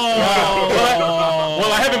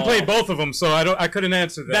 Well, I haven't played both of them, so I couldn't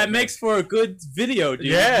answer that. That makes for a good video, dude.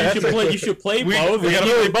 Yeah, you should play both. We gotta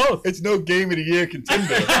play both. It's no Game of the Year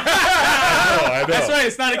contender. I know. That's right.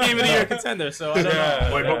 It's not a Game of the Year contender, so I don't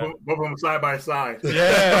know. Wait, both of them side by side.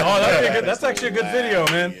 Yeah. Oh, that's actually a good video,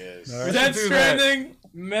 man. Death Stranding.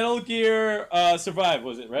 Metal Gear Survive,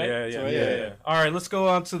 was it, right? Yeah. All right, let's go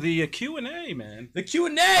on to the Q&A, man. The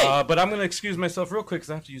Q&A! But I'm going to excuse myself real quick because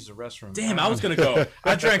I have to use the restroom. Damn, I was going to go.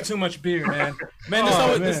 I drank too much beer, man.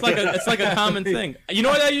 It's like a common thing. You know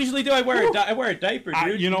what I usually do? I wear a diaper,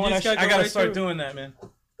 dude. You know what? I got to start doing that, man.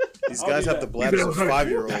 These guys have the bladders of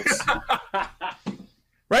 5-year-olds.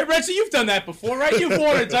 Right, Reggie? You've done that before, right? You've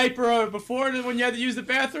worn a diaper before when you had to use the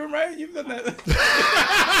bathroom, right? You've done that.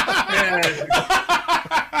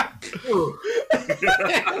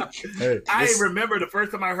 I remember the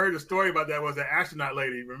first time I heard a story about that was an astronaut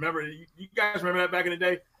lady. Remember, you guys remember that back in the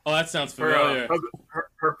day? Oh, that sounds familiar.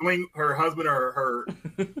 Her husband or her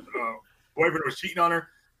boyfriend was cheating on her.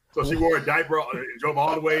 So she wore a diaper and drove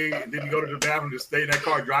all the way and didn't go to the bathroom, just stayed in that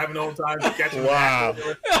car driving the whole time. Wow.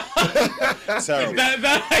 Terrible. Sounds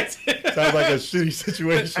like a shitty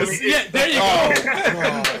situation. Yeah, there you go.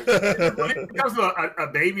 When it comes to a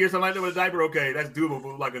baby or something like that with a diaper, okay, that's doable.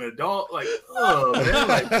 But like an adult, like, oh,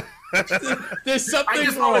 man. There's something wrong. I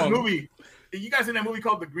just saw this movie. You guys seen that movie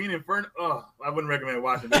called The Green Inferno? Oh, I wouldn't recommend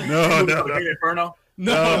watching it. No. The Green Inferno?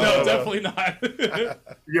 No, definitely not.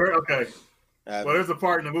 You're okay. Well, there's a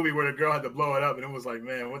part in the movie where the girl had to blow it up, and it was like,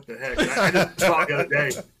 man, what the heck? I just saw it the other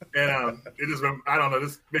day, and it just, I don't know,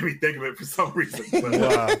 this made me think of it for some reason. But,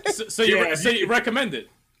 wow. So you recommend it?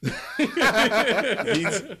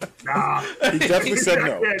 Nah. He definitely said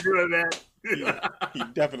no. I can't do that. He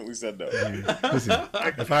definitely said no. Listen,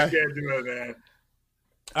 I can't do it, man.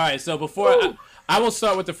 All right, so before I will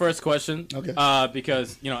start with the first question, okay?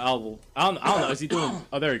 Because I don't know. Is he doing?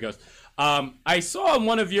 Oh, there he goes. I saw on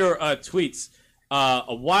one of your tweets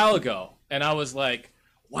a while ago, and I was like,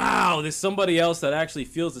 wow, there's somebody else that actually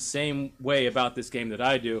feels the same way about this game that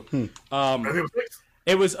I do.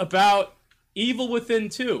 It was about Evil Within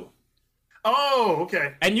 2. Oh,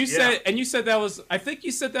 okay. And you said that was, I think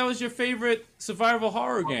you said that was your favorite survival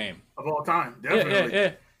horror game of all time. Definitely.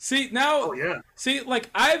 Yeah. See now. Oh yeah. See, like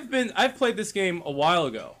I've played this game a while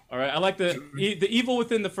ago. All right, I like the Evil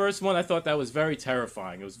Within the first one. I thought that was very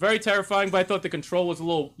terrifying. It was very terrifying, but I thought the control was a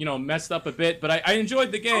little, messed up a bit. But I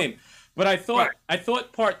enjoyed the game. But I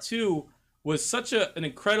thought part 2 was such an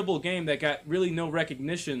incredible game that got really no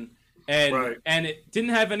recognition, and it didn't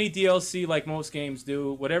have any DLC like most games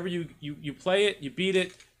do. Whatever you play it, you beat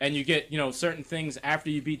it, and you get certain things after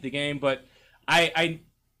you beat the game. But I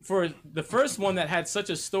for the first one that had such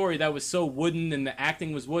a story that was so wooden and the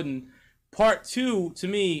acting was wooden, part 2 to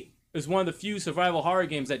me is one of the few survival horror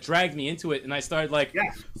games that dragged me into it, and I started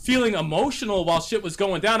feeling emotional while shit was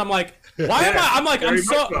going down. I'm like, why am I? I'm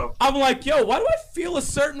like, yo, why do I feel a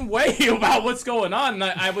certain way about what's going on? And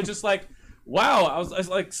I was just like, wow, I was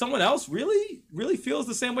like, someone else really feels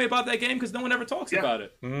the same way about that game because no one ever talks about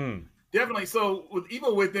it. Definitely. So with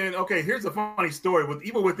Evil Within, okay, here's a funny story. With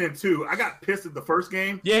Evil Within 2, I got pissed at the first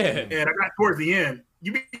game. Yeah. And I got towards the end.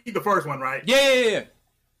 You beat the first one, right? Yeah.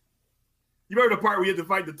 You remember the part where you had to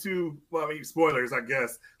fight the two, well, I mean, spoilers, I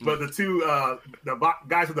guess, but the two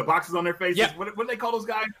guys with the boxes on their faces? Yeah. What do they call those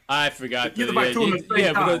guys? I forgot. You had to fight two of them at the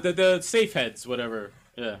same time. The safe heads, whatever.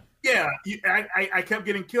 Yeah. Yeah, I kept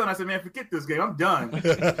getting killed. And I said, man, forget this game. I'm done.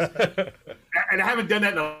 And I haven't done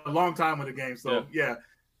that in a long time with the game. So, yeah.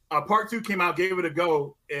 Part 2 came out, gave it a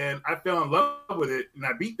go, and I fell in love with it, and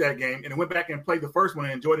I beat that game, and I went back and played the first one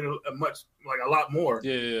and enjoyed it a lot more.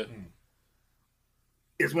 Yeah.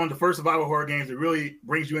 It's one of the first survival horror games that really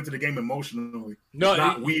brings you into the game emotionally. No, it's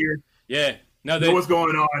not weird. Yeah. No, you know what's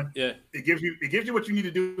going on. Yeah. It gives you what you need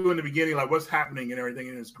to do in the beginning, like what's happening and everything,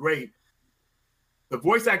 and it's great. The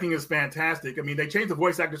voice acting is fantastic. I mean, they changed the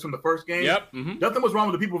voice actors from the first game. Yep. Nothing was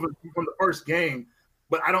wrong with the people from the first game,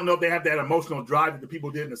 but I don't know if they have that emotional drive that the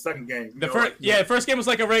people did in the second game. The first game was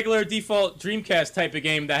like a regular default Dreamcast type of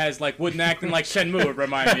game that has like wooden acting, like Shenmue would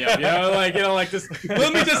remind me of. Like this.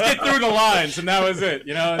 Let me just get through the lines, and that was it.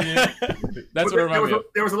 That's what it reminded me of.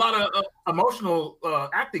 There was a lot of emotional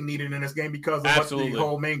acting needed in this game because of what the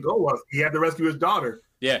whole main goal was. He had to rescue his daughter.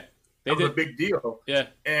 Yeah, that was a big deal. Yeah,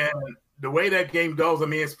 and the way that game goes, I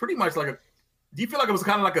mean, it's pretty much like a. Do you feel like it was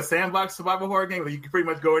kind of like a sandbox survival horror game where you can pretty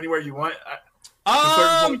much go anywhere you want?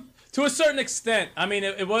 To a certain extent. I mean,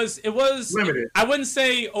 it was limited. I wouldn't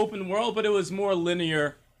say open world, but it was more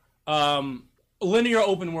linear. Linear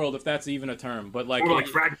open world, if that's even a term, but like, yeah.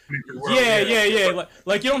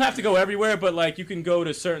 Like you don't have to go everywhere, but like you can go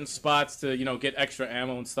to certain spots to get extra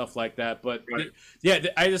ammo and stuff like that. But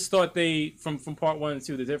I just thought they from part 1 and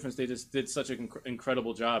 2, the difference, they just did such an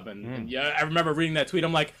incredible job. And I remember reading that tweet.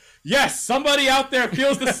 I'm like, yes, somebody out there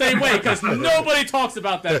feels the same way because nobody talks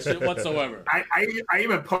about that shit whatsoever. I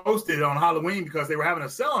even posted on Halloween because they were having a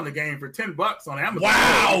sale on the game for $10 on Amazon.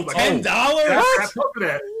 Wow, $10? I posted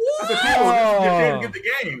that. I said, people, get the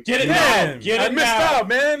game. Get it now. Get it now. Out,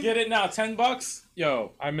 man. Get it now. $10.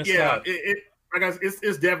 Yo, I missed out.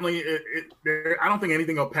 It's definitely. I don't think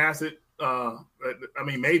anything will pass it. I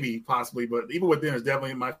mean, maybe, possibly, but Evil Within is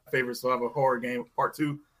definitely my favorite survival horror game. Part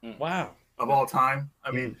 2. Wow. Of all time.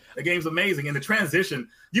 I mean, the game's amazing, and the transition.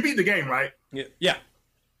 You beat the game, right? Yeah.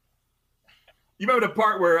 You remember the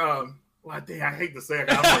part where? I hate to say it.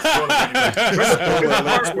 I'm not spoiling it. There's a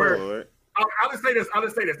part where. I'll just say this.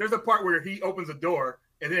 There's a part where he opens a door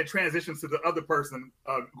and then it transitions to the other person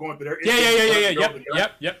going through there.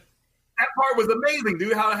 Yep. That part was amazing,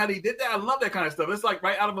 dude. How he did that. I love that kind of stuff. It's like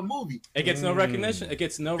right out of a movie. It gets no recognition.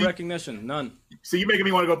 None. So you're making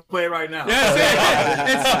me want to go play it right now. No,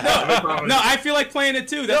 I feel like playing it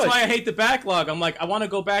too. That's why I hate the backlog. I'm like, I want to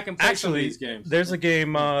go back and play some of these games. There's a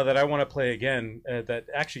game that I want to play again that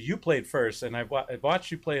actually you played first, and I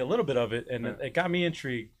watched you play a little bit of it, and it got me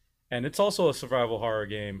intrigued. And it's also a survival horror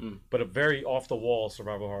game, but a very off-the-wall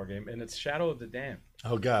survival horror game, and it's Shadow of the Damned.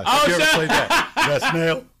 Oh, gosh. Oh, you ever played that? Yes,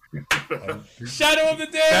 Snail. Shadow of the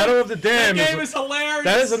Damned. Shadow of the Damned. That game is hilarious.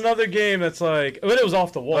 That is another game that's like, but it was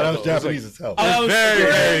off the wall. That was Japanese as hell. It's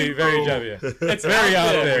very, very Japanese. It's very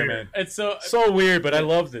out there, man. It's so weird, but I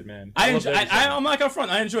loved it, man. I'm not gonna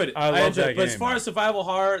front. I enjoyed it. I loved that game. But as far as survival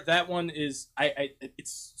horror, that one is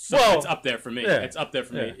it's up there for me. Yeah. It's up there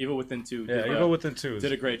for me. Evil Within 2. Evil Within 2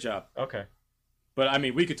 did a great job. Okay. But I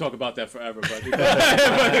mean, we could talk about that forever. But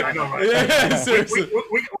I know, right? Seriously.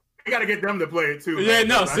 We got to get them to play it too. Yeah,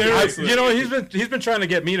 no, seriously. He's been trying to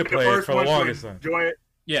get me to play it for the longest time. Enjoy it.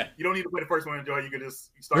 Yeah. You don't need to play the first one and enjoy it. You can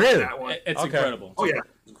just start with that one. It's incredible. Oh yeah,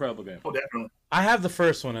 incredible game. Oh, definitely. I have the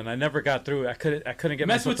first one and I never got through it. I couldn't get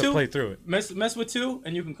myself to play through it. Mess with 2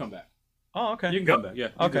 and you can come back. Oh, okay. You can come back. Yeah.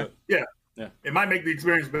 Okay. Yeah. It might make the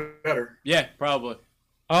experience better. Yeah, probably.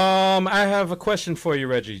 I have a question for you,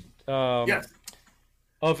 Reggie. Yes.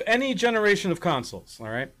 Of any generation of consoles, all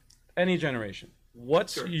right? Any generation.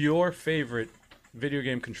 What's your favorite video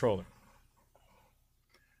game controller?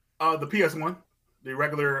 The PS1, the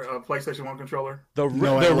regular PlayStation 1 controller. The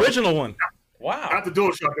original one. Wow. Not the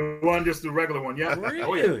DualShock, the one, just the regular one. Yeah. Really?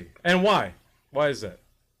 Oh, yeah. And why? Why is that?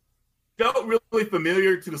 Felt really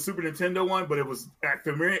familiar to the Super Nintendo one, but it was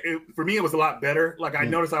for me it was a lot better. Like I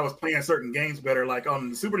noticed I was playing certain games better. Like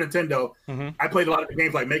on the Super Nintendo, I played a lot of the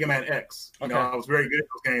games like Mega Man X. You know, I was very good at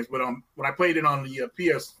those games. But when I played it on the on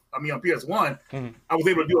PS1, I was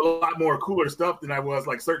able to do a lot more cooler stuff than I was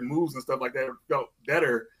like certain moves and stuff like that. It felt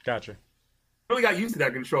better. Gotcha. Really got used to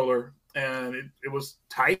that controller, and it was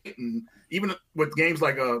tight. And even with games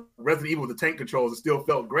like Resident Evil with the tank controls, it still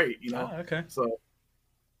felt great. You know. Oh, okay. So.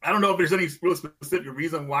 I don't know if there's any real specific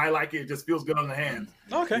reason why I like it. It just feels good on the hands.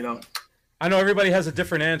 Okay. You know? I know everybody has a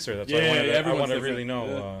different answer. That's why I want to really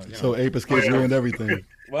know. Yeah. So Ape Escape ruined everything.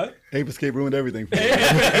 What? Ape Escape ruined everything.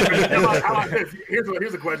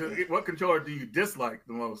 Here's a question. What controller do you dislike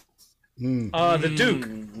the most? The Duke.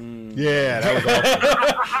 Yeah, that was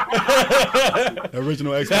awesome.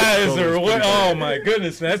 Original Xbox. That is oh my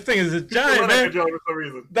goodness, man. That thing is a giant, man.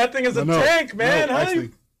 That thing is a tank, man. No, actually,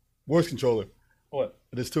 worst controller. What?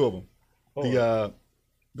 There's 2 of them.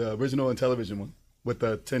 The original and television one. with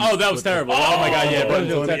the 10. Oh, that was terrible. Oh my god, yeah, that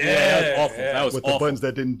was awful. That was with awful. the buttons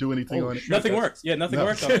that didn't do anything on it. Nothing worked. Yeah, nothing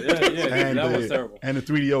worked on it. Yeah, that was terrible. And the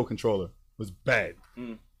 3DO controller was bad.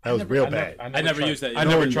 That was real bad. I never used that. I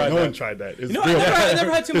never tried that. No one tried that. I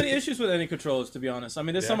never had too many issues with any controllers, to be honest. I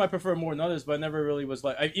mean, there's some I prefer more than others, but I never really was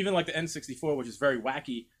like, even like the N64, which is very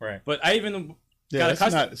wacky. Right. But I even got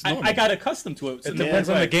accustomed. I got accustomed to it. It depends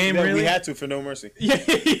on the game, really. We had to for No Mercy.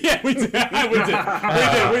 Yeah, we did.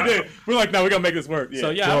 We did. We're like, no, we gotta make this work.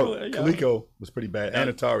 So Coleco was pretty bad, and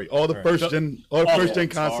Atari. All the first gen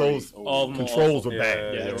consoles controls were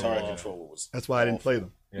bad. Yeah, the Atari controller was. That's why I didn't play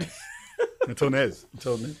them. Until NES.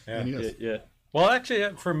 Yeah. Well,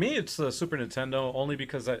 actually, for me, it's the Super Nintendo only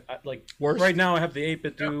because I like Worse? right now I have the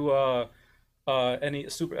 8-bit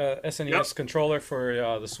SNES controller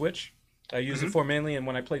for the Switch. I use it for mainly, and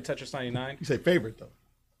when I play Tetris 99. You say favorite though.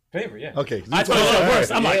 Favorite, yeah. Okay. I thought it was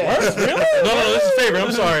worse. I'm like, worse? Really? No, this is favorite.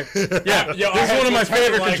 I'm sorry. Yeah, this is one of my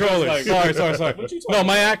favorite controllers. Sorry. No,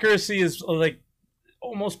 my accuracy is like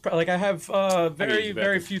almost like I have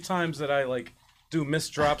very few times that I like do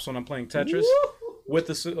missed drops when I'm playing Tetris with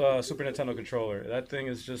the Super Nintendo controller. That thing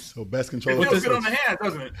is just best controller. It feels good on the hand,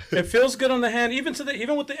 doesn't it? It feels good on the hand, even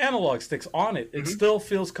with the analog sticks on it. It still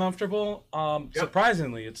feels comfortable.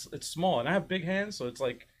 Surprisingly, it's small, and I have big hands, so it's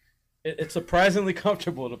like it's surprisingly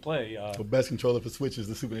comfortable to play. The best controller for Switch is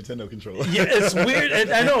the Super Nintendo controller. Yeah, it's weird.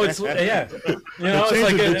 I know it's You know,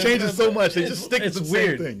 it changes so much. They just stick to the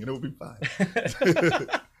weird. same thing, and it will be fine.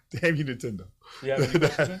 Damn you, Nintendo.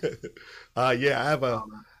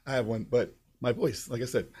 I have one, but my voice, like I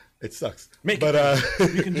said, it sucks. You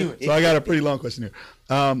can do it. So I got a pretty long question here.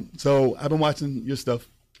 So I've been watching your stuff.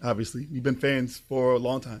 Obviously, you've been fans for a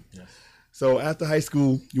long time. Yes. So after high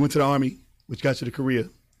school, you went to the Army, which got you to Korea.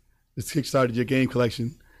 This kickstarted your game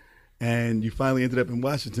collection, and you finally ended up in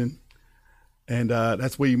Washington, and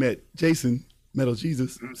that's where you met Jason, Metal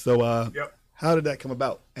Jesus. So how did that come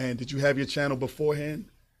about? And did you have your channel beforehand?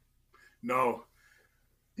 No.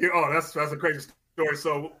 That's a crazy story.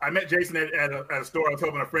 So I met Jason at a store I was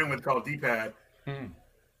helping a friend with called D-Pad. And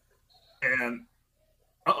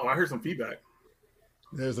I heard some feedback.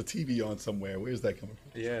 There's a TV on somewhere. Where's that coming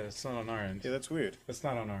from? Yeah, it's not on our end. Yeah, that's weird. It's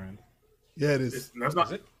not on our end. Yeah, it is. That's not.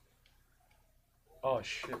 Is it? Oh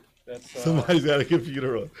shit! That's somebody's got a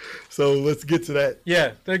computer on. So let's get to that.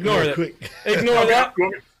 Yeah, ignore that. Quick. Ignore that.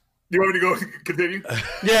 You want me to go continue?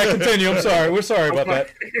 Yeah, continue. I'm sorry. We're sorry about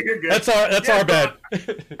that. That's our bad.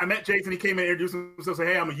 I met Jason. He came in and introduced himself. Said,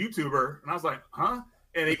 "Hey, I'm a YouTuber," and I was like, "Huh?"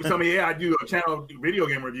 And he was telling me, "Yeah, I do a channel, do video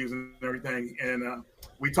game reviews and everything." And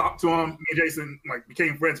we talked to him. Me and Jason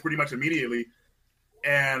became friends pretty much immediately.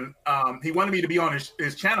 And he wanted me to be on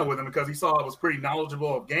his channel with him because he saw I was pretty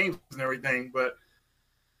knowledgeable of games and everything, but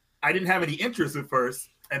I didn't have any interest at first.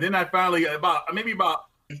 And then I finally, about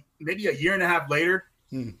maybe a year and a half later,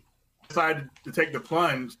 decided to take the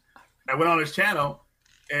plunge. I went on his channel,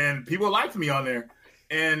 and people liked me on there.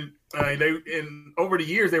 And over the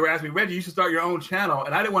years, they were asking me, "Reggie, you should start your own channel."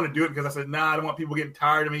 And I didn't want to do it because I said, "Nah, I don't want people getting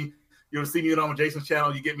tired of me. You'll see me on Jason's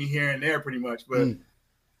channel, you get me here and there pretty much." But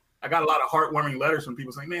I got a lot of heartwarming letters from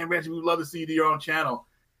people saying, "Man, Reggie, we'd love to see you do your own channel."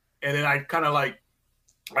 And then I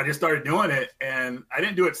just started doing it, and I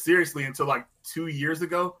didn't do it seriously until 2 years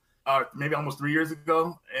ago, maybe almost 3 years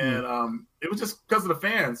ago. And it was just because of the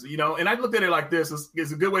fans, and I looked at it like this.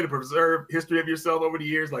 It's a good way to preserve history of yourself over the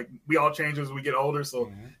years. Like, we all change as we get older.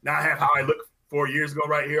 So now I have how I look 4 years ago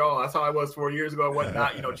right here. Oh, that's how I was 4 years ago and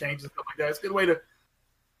whatnot, changes, stuff like that. It's a good way to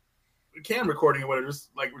recording or whatever, just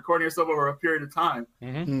like recording yourself over a period of time.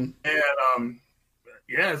 And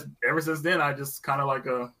ever since then, I just kind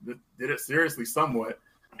of did it seriously somewhat,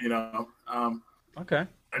 Okay.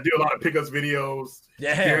 I do a lot of pickups videos,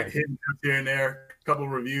 hitting here and there, a couple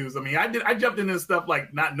of reviews. I mean, I jumped into this stuff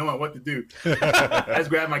not knowing what to do. I just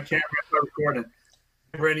grabbed my camera and started recording.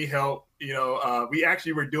 For any help, we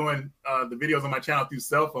actually were doing the videos on my channel through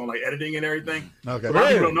cell phone, like editing and everything. Okay. A lot of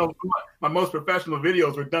people don't know my most professional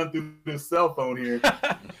videos were done through this cell phone here.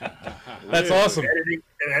 That's awesome. Editing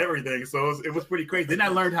and everything. So it was pretty crazy. Then I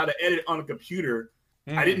learned how to edit on a computer.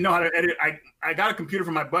 I didn't know how to edit. I got a computer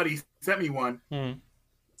from my buddy. He sent me one.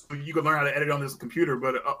 So you could learn how to edit on this computer.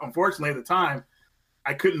 But unfortunately, at the time,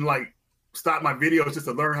 I couldn't stop my videos just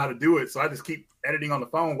to learn how to do it. So I just keep editing on the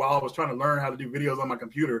phone while I was trying to learn how to do videos on my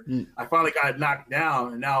computer. I finally got it knocked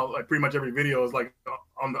down, and now pretty much every video is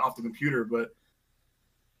off the computer. But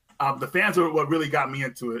the fans are what really got me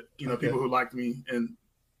into it. People who liked me and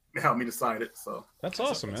helped me decide it. So that's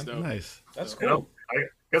awesome, man. Nice. That's cool. I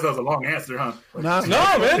guess that was a long answer, huh? No,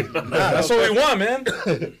 man. That's what we want, man.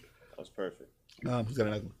 That was perfect. Who's got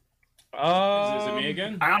another one? Is it me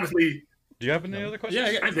again? I honestly. Do you have any other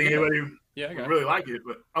questions? Yeah, I think anybody. Yeah, I got really like it.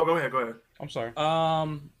 But go ahead. I'm sorry.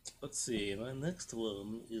 Let's see. My next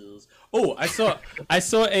one is. Oh, I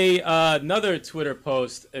saw another Twitter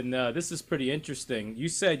post, and this is pretty interesting. You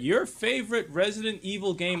said your favorite Resident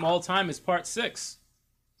Evil game all time is Part 6.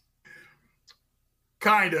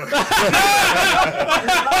 Kinda.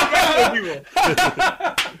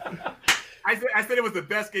 I said it was the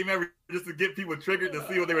best game ever, just to get people triggered to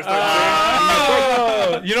see what they were saying.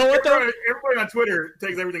 You know what though? Everybody on Twitter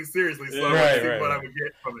takes everything seriously, so I want to see what I would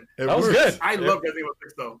get from it. That was good. I love Resident Evil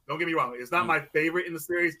 6 though. Don't get me wrong; it's not my favorite in the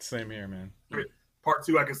series. Same here, man. Part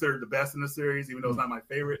 2 I consider the best in the series, even though it's not my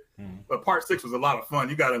favorite. But Part 6 was a lot of fun.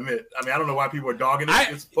 You got to admit. I mean, I don't know why people are dogging it.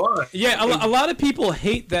 It's fun. Yeah, a lot of people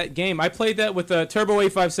hate that game. I played that with Turbo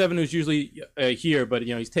 857, who's usually here, but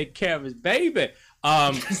he's taking care of his baby.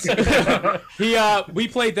 We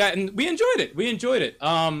played that and we enjoyed it.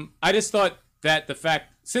 I just thought that the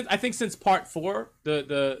fact since Part 4,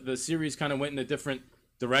 the series kind of went in a different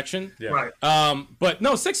direction. Yeah. Right. But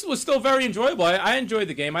no, 6 was still very enjoyable. I enjoyed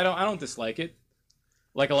the game. I don't dislike it.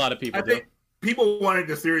 Like a lot of people do. I think people wanted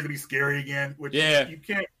the series to be scary again, which you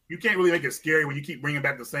can't really make it scary when you keep bringing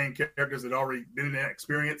back the same characters that already been in that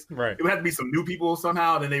experience. Right. It would have to be some new people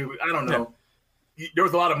somehow. Then I don't know. Yeah. There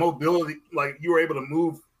was a lot of mobility. Like you were able to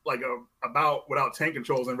move about without tank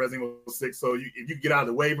controls in Resident Evil 6. So if you get out of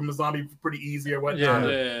the way from the zombie pretty easy or whatnot.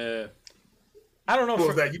 Yeah. I don't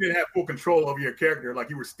know. That you didn't have full control over your character. Like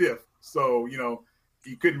you were stiff. So,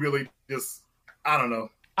 you couldn't really just, I don't know.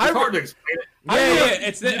 It's hard to explain it.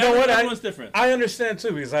 It's everyone's different. I understand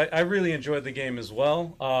too because I really enjoyed the game as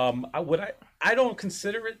well. I don't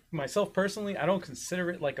consider it myself personally. I don't consider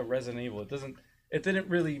it like a Resident Evil. It didn't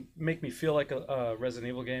really make me feel like a Resident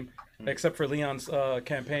Evil game, except for Leon's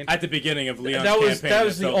campaign. At the beginning of Leon's campaign, that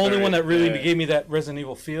was the only one that really gave me that Resident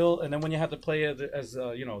Evil feel. And then when you had to play it as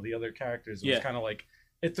the other characters, it was kind of like.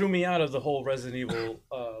 It threw me out of the whole Resident Evil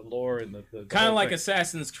lore and the kind of like thing.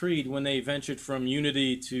 Assassin's Creed when they ventured from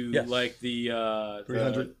Unity to like the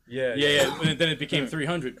 300. Yeah. And then it became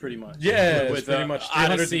 300 pretty much. Yeah, with pretty much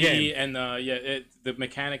Odyssey and the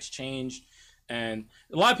mechanics changed. And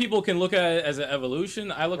a lot of people can look at it as an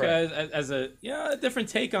evolution. I look at it as a different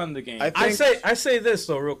take on the game. I say this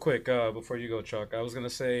though real quick before you go, Chuck. I was gonna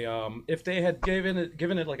say if they had given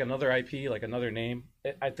it like another IP, like another name,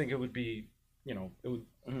 I think it would be.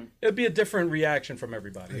 It'd be a different reaction from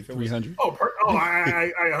everybody. Like 300.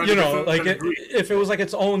 I if it was like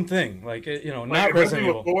its own thing, like not Resident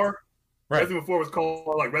Evil 4. Right. Resident Evil 4 was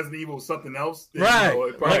called like Resident Evil something else.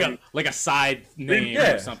 Right. Like a side name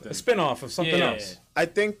or something. A spin-off of something else. I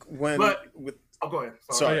think go ahead.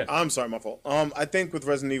 Sorry. I'm sorry, my fault. I think with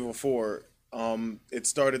Resident Evil 4, it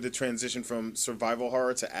started the transition from survival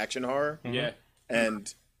horror to action horror. Yeah.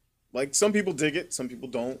 And like some people dig it, some people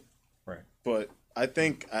don't. Right. But I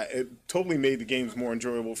think it totally made the games more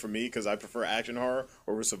enjoyable for me because I prefer action horror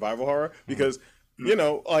over survival horror because,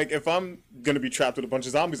 like if I'm going to be trapped with a bunch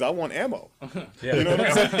of zombies, I want ammo. Yeah. You know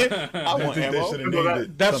what I'm saying? I want ammo.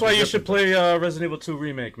 That's why you should play Resident Evil 2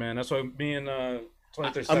 Remake, man. That's why me and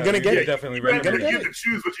 23rd I'm going to get it. Definitely you have to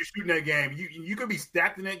choose what you shoot in that game. You could be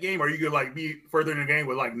stacked in that game or you could like be further in the game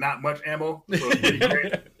with like not much ammo. So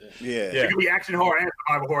it could be action horror and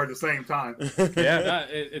survival horror at the same time.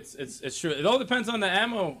 It's true. It all depends on the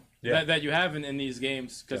ammo that you have in these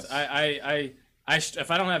games. Because if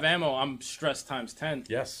I don't have ammo, I'm stressed times 10.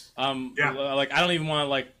 Yes. Like I don't even want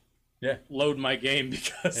to load my game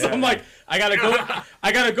because I'm like I gotta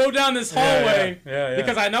go down this hallway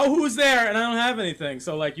because I know who's there and I don't have anything.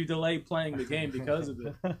 So like you delay playing the game because of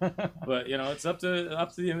it. But it's up to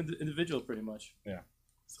the individual pretty much. Yeah.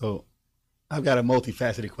 So. I've got a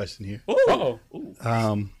multifaceted question here. Ooh.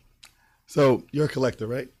 So you're a collector,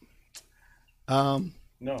 right?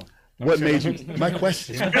 No. What made you? My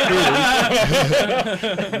question.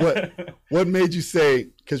 What made you say?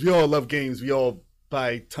 Because we all love games. We all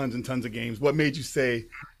buy tons and tons of games. What made you say,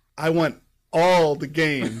 I want all the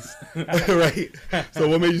games, right? So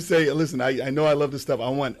what made you say, listen, I know I love this stuff. I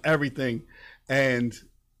want everything. And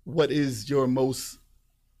what is your most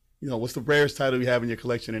what's the rarest title you have in your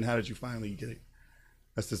collection, and how did you finally get it?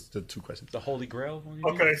 That's just the two questions. The Holy Grail?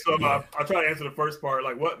 Okay, so I'll try to answer the first part.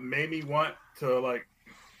 Like, what made me want to, like,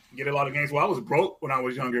 get a lot of games? Well, I was broke when I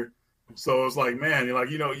was younger. So it's like, man, you're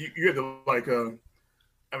like, you had to, like,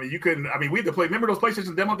 you couldn't, we had to play, remember those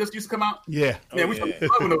PlayStation demo discs used to come out? Yeah. Man, we used to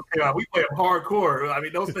love when those came out. We played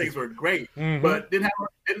hardcore. Those things were great, but didn't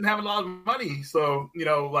have a lot of money. So,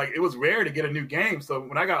 it was rare to get a new game. So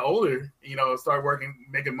when I got older, started working,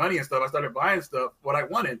 making money and stuff, I started buying stuff, what I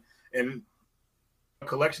wanted. And a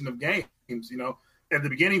collection of games, At the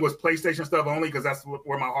beginning was PlayStation stuff only because that's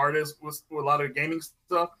where my heart is, was a lot of gaming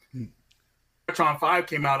stuff. Retron 5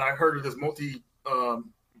 came out, I heard of this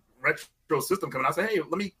retro system coming. I said, hey,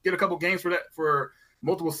 let me get a couple games for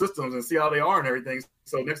multiple systems and see how they are and everything.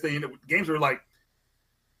 So next thing you know, games were like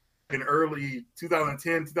in early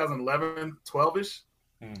 2010, 2011, 12-ish.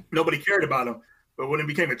 Nobody cared about them. But when it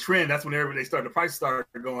became a trend, that's when the price started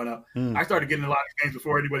going up. I started getting a lot of games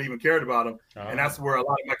before anybody even cared about them. And that's where a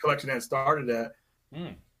lot of my collection had started at.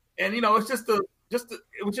 And, you know, it's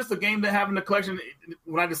it was just a game to have in the collection.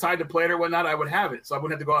 When I decided to play it or whatnot, I would have it. So I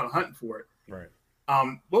wouldn't have to go out and hunting for it. Right.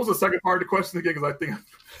 What was the second part of the question again? Because I think I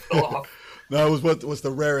fell off. No, it was what's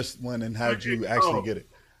the rarest one and how did you actually get it?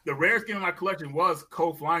 The rarest game in my collection was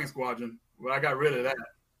Code Flying Squadron, but I got rid of that.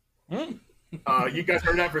 You guys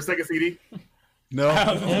heard that for Sega CD? No.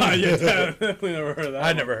 Definitely never heard of that.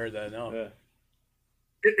 I never heard that, no. Yeah.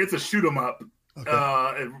 It's a shoot 'em up. Okay.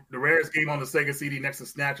 The rarest game on the Sega CD next to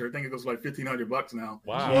Snatcher. I think it goes like $1,500 now.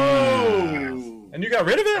 Wow. Whoa. And you got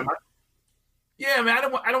rid of it? Yeah, man,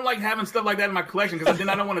 I don't like having stuff like that in my collection because then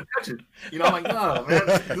I don't want to touch it. You know, I'm like, no, man,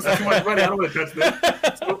 this is too much money. I don't want to touch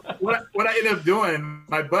this. So what I ended up doing,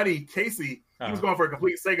 my buddy Casey, he was going for a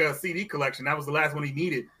complete Sega CD collection. That was the last one he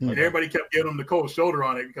needed, and everybody kept giving him the cold shoulder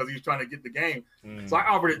on it because he was trying to get the game. So I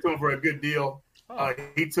offered it to him for a good deal.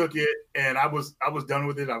 He took it, and I was done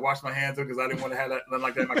with it. I washed my hands of it because I didn't want to have nothing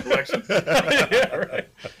like that in my collection. Yeah, right.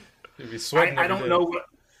 You'd be sweating. I don't know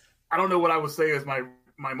what I would say is my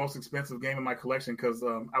most expensive game in my collection because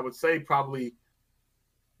I would say probably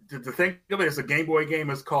to think of it as a Game Boy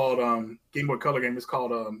game. It's called Game Boy Color game. It's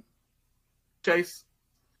called Chase.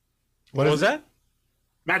 What was that?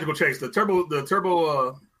 Magical Chase. The turbo.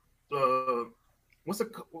 What's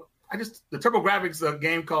it? The Turbo Graphics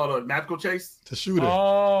game called Magical Chase. It's a shooter.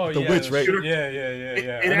 Oh, the witch, right? Shooter.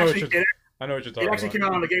 Yeah. I know what you're talking about. It actually came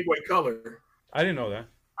out on the Game Boy Color. I didn't know that.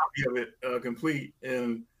 Copy of it complete,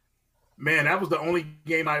 and man, that was the only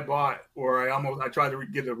game I bought where I tried to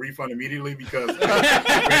get a refund immediately because it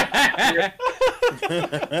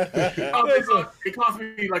cost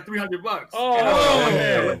me like $300. Oh,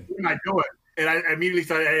 man. What am I doing? And I immediately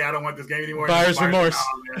said, "Hey, I don't want this game anymore." Buyer's remorse.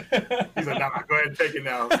 He's like, "Nah, go ahead and take it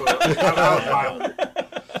now." So I was violent.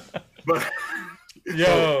 But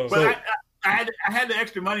I had the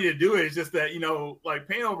extra money to do it. It's just that, you know, like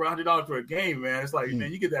paying over $100 for a game, man. It's like,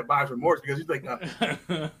 man, you get that buyer's remorse because you think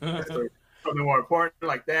something more important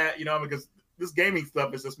like that, you know, because this gaming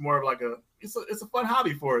stuff is just more of like it's a fun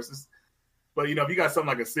hobby for us. But you know, if you got something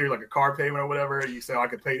like a series, like a car payment or whatever, you say, I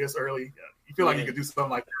could pay this early. You feel like you could do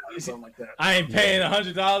something like that. I ain't paying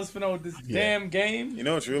 $100 for this damn game. You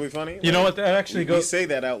know what's really funny? You know what? That actually goes. We say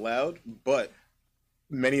that out loud, but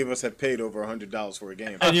many of us have paid over $100 for a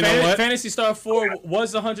game. And you know what? Phantasy Star 4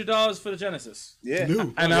 was $100 for the Genesis. Yeah.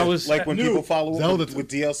 New. And I was like when people follow Zelda with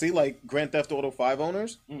DLC, like Grand Theft Auto 5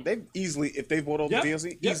 owners, they've easily, if they bought all the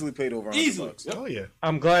DLC, easily paid over $100. Oh yeah.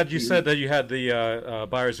 I'm glad you said that you had the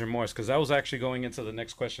buyer's remorse because I was actually going into the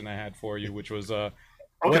next question I had for you, which was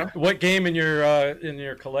what game in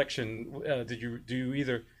your collection do you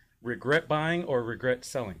either regret buying or regret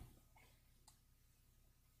selling?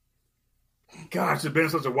 Gosh, it's been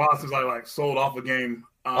such a while since I sold off a game.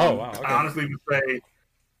 Oh wow! Okay. I honestly would say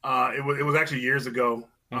it was actually years ago.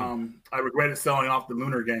 I regretted selling off the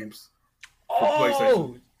Lunar games.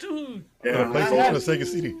 Oh, dude! Yeah, PlayStation or Sega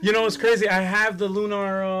CD. You know, it's crazy. I have the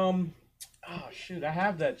Lunar. I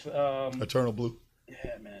have that. Eternal Blue.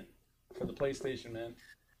 Yeah, man, for the PlayStation, man.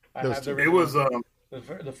 It was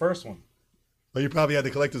the first one. Well, you probably had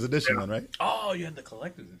the collector's edition one, right? Oh, you had the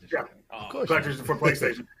collector's edition. Yeah, of course. Collector's for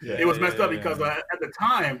PlayStation. It was messed up because at the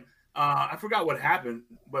time, I forgot what happened,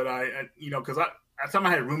 but because at the time I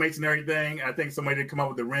had roommates and everything. I think somebody did come up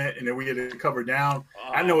with the rent, and then we had to cover down.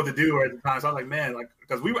 I didn't know what to do at the time, so I was like, man,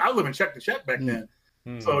 because I was living check to check back then.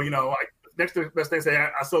 So next to best thing say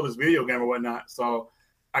I sold this video game or whatnot. So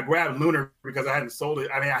I grabbed Lunar because I hadn't sold it.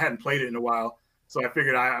 I mean, I hadn't played it in a while. So I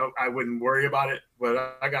figured I wouldn't worry about it,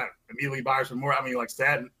 but I got immediately buyers for more. I mean,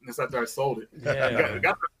 sadness after I sold it. Yeah.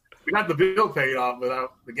 We got the bill paid off,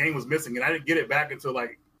 but the game was missing, and I didn't get it back until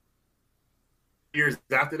years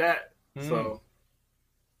after that. So,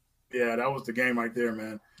 yeah, that was the game right there,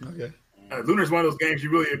 man. Okay. Lunar's one of those games you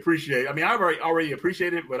really appreciate. I mean, I've already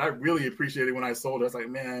appreciated it, but I really appreciated it when I sold it. I was like,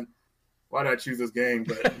 man, why did I choose this game?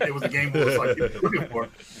 But it was a game that was looking for.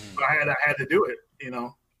 But I had to do it, you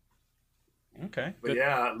know. Okay. But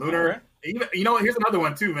yeah, Lunar. Even, here's another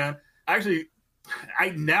one too, man. Actually, I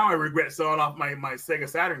regret selling off my Sega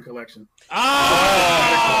Saturn collection. The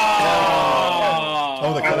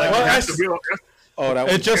collection. It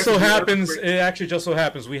actually just so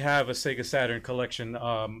happens we have a Sega Saturn collection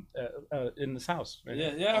in this house. Right?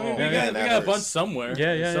 Yeah. I mean, we got a bunch somewhere.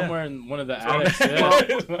 Yeah. Somewhere in one of the attics.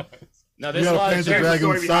 Now there's a Panzer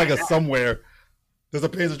Dragoon Saga somewhere. There's a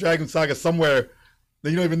Panzer Dragoon Saga somewhere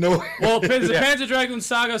that you don't even know. Well, there's a Panzer Dragoon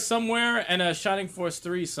Saga somewhere and a Shining Force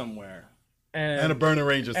 3 somewhere. And a Burning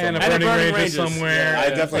Ranger somewhere. And a Burning Ranger somewhere. I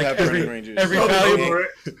definitely have Burning Rangers. Every valuable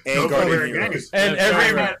and Guardian Heroes. And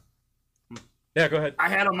every yeah, go ahead. I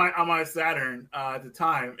had on my Saturn at the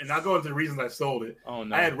time, and I'll go into the reasons I sold it. Oh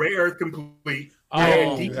no! I had Ray Earth Complete.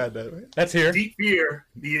 You had that, right? That's here. Deep Fear,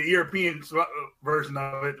 the European version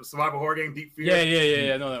of it, the survival horror game, Deep Fear.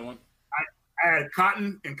 Yeah. I know that one. I had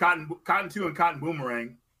Cotton 2 and Cotton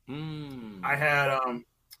Boomerang. I had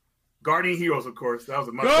Guardian Heroes, of course. That was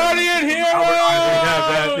a Guardian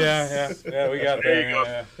Heroes. Yeah, we got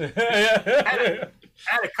that. I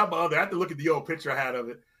had a couple other. I had to look at the old picture I had of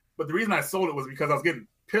it. But the reason I sold it was because I was getting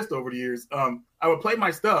pissed over the years. I would play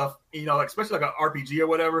my stuff, like especially like an RPG or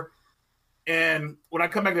whatever. And when I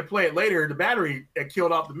come back to play it later, the battery had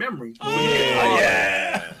killed off the memory.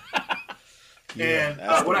 Yeah. And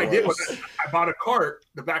what I did was I bought a cart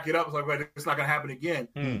to back it up. I was like, it's not going to happen again.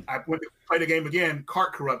 I went to play the game again.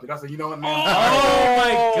 Cart corrupted. I said, you know what, man? Oh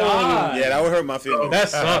my God. Yeah, that would hurt my feelings. That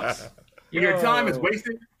sucks. When your time is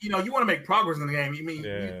wasted, you want to make progress in the game.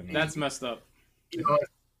 That's messed up.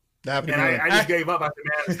 And I just gave up. I said,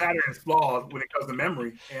 man, Saturn is flawed when it comes to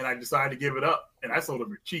memory. And I decided to give it up. And I sold it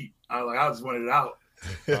for cheap. I just wanted it out.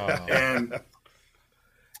 And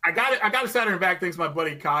I got a Saturn back thanks to my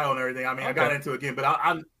buddy Kyle and everything. I mean, I got into it again, but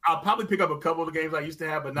I'll probably pick up a couple of the games I used to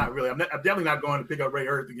have, but not really. I'm definitely not going to pick up Ray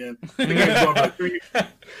Earth again. The game's going for 3 years.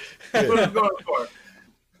 That's what I'm going for.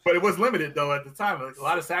 But it was limited though at the time. Like, a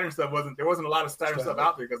lot of Saturn stuff there wasn't a lot of Saturn stuff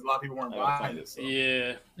out there because a lot of people weren't buying it. So.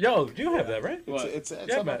 Yeah. Yo, you have that, right? It's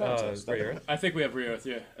Ray Earth. I think we have Ray Earth.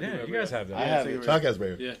 Yeah. Yeah, you guys have that. I have it. Chuck has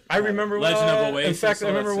Ray Earth. Yeah. I remember Legend of Oasis. In fact, I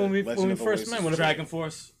remember when we first met. When Dragon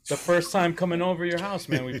Force. The first time coming over your house,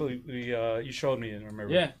 man, you showed me and I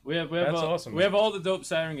remember. Yeah, we have That's awesome. We have all the dope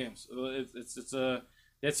Saturn games.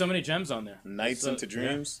 There's so many gems on there. Nights into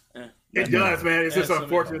Dreams. Yeah. It does, man. It's just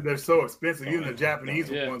unfortunate they're so expensive. Even the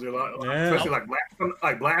Japanese ones are a lot, especially like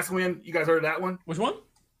Blastwind. You guys heard that one? Which one?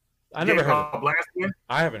 I never heard of Blastwind.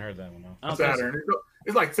 I haven't heard that one. No. Saturn.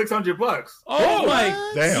 It's like $600. Oh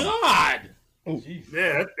my damn. God!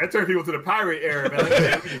 Yeah, that turned people to the pirate era, man.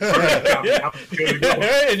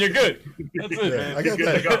 And you're good. That's it, man. I got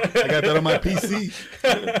that on my PC.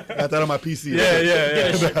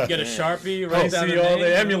 Yeah. Get a Sharpie, write down see all the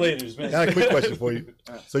emulators, man. I got a quick question for you.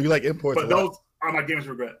 So you like imports? But those are my games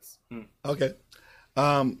regrets. Okay.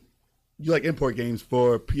 You like import games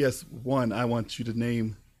for PS1. I want you to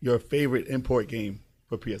name your favorite import game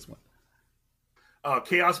for PS1.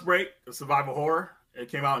 Chaos Break, the survival horror. It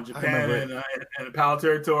came out in Japan and PAL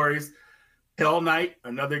territories. Hell Knight,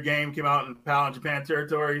 another game, came out in PAL and Japan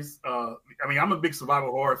territories. I'm a big survival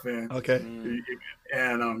horror fan. Okay.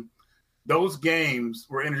 And those games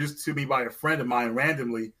were introduced to me by a friend of mine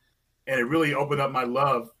randomly, and it really opened up my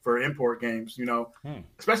love for import games,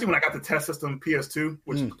 especially when I got the test system PS2,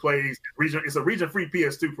 which plays region. It's a region-free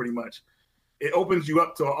PS2 pretty much. It opens you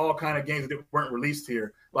up to all kind of games that weren't released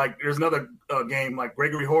here. Like there's another game like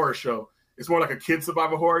Gregory Horror Show. It's more like a kid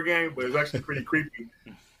survival horror game, but it's actually pretty creepy.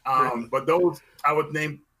 But those I would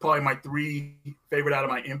name probably my 3 favorite out of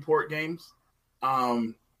my import games. I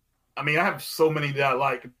have so many that I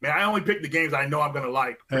like. Man, I only pick the games I know I'm going to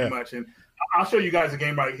like pretty much. And I'll show you guys a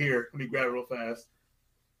game right here. Let me grab it real fast.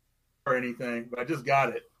 Or anything, but I just got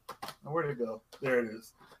it. Where'd it go? There it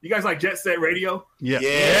is. You guys like Jet Set Radio? Yeah.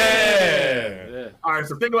 All right,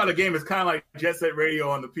 so think about a game. It's kind of like Jet Set Radio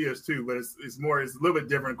on the PS2, but it's a little bit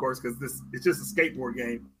different, of course, because it's just a skateboard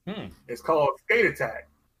game. It's called Skate Attack.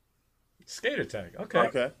 Skate Attack.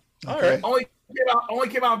 Okay. All right. Only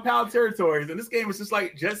came out in PAL territories, and this game is just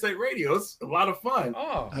like Jet Set Radio. It's a lot of fun.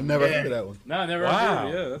 Oh, I've never heard of that one. No, I never heard of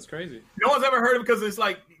it. Yeah, that's crazy. No one's ever heard of it because it's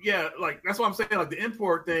like that's what I'm saying. Like the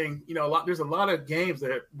import thing, there's a lot of games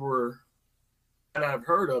that I've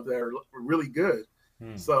heard of that are really good.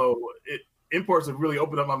 So imports have really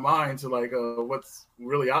opened up my mind to like what's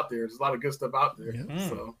really out there. There's a lot of good stuff out there. Yeah.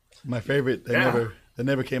 So my favorite that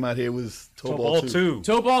never came out here was Tobal 2.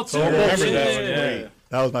 Tobal 2.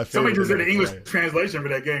 That was my favorite. Somebody just did an English translation for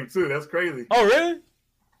that game too. That's crazy. Oh really?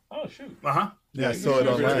 Oh shoot. Yeah, I saw it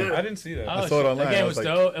online. I didn't see that. I saw it online. That game was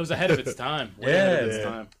dope. It was ahead of its time. Ahead of its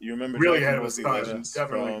time. You remember really Dragon ahead Ball of its Z time. Legends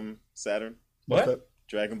from Saturn? What?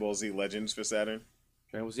 Dragon Ball Z Legends for Saturn.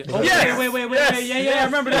 Wait, yeah, I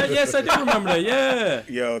remember that. Yes, I do remember that. Yeah.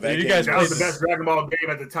 Yo, that was the best Dragon Ball game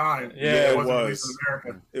at the time. Yeah, it was.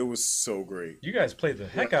 It was so great. You guys played the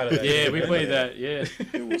heck out of that. Yeah, we played that. Yeah,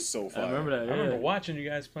 it was so fun. I remember that. Yeah. I remember watching you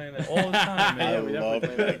guys playing that all the time. Man. I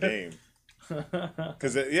loved that game.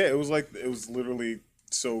 Because it was literally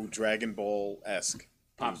so Dragon Ball-esque.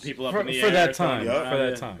 Pop people up for, in the for air. that time. Yeah. For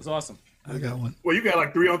that time. It was awesome. I got one. Well, you got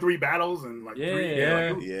like 3-on-3 battles and like three.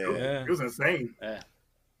 Yeah. It was insane.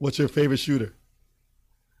 What's your favorite shooter?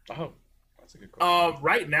 Oh, that's a good question.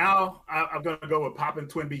 Right now, I'm gonna go with Poppin'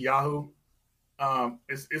 Twin B Yahoo.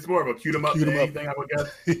 It's more of a cute 'em up than anything, I would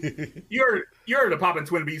guess. you heard the Poppin'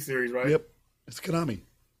 Twin B series, right? Yep, it's Konami.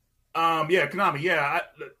 Yeah, Konami. Yeah,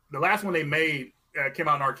 the last one they made came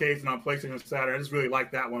out in arcades and on PlayStation and Saturn. I just really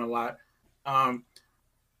like that one a lot.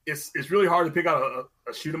 It's really hard to pick out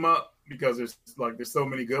a shoot 'em up because there's so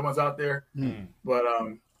many good ones out there. But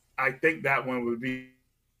I think that one would be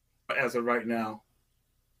as of right now.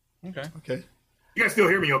 Okay. You guys still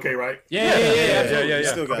hear me okay, right? Yeah.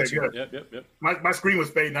 Still got Okay, you. good. Yep. My screen was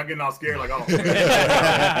fading. I'm getting all scared like, oh. Be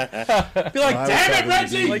like, damn it,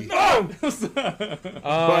 Reggie! Like, no!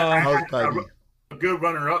 A good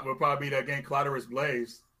runner-up would probably be that game, Cloudurus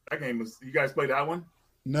Blaze. That game was. You guys play that one?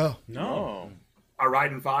 No.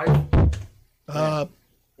 Raiden 5?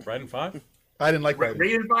 Raiden 5? I didn't like Raiden.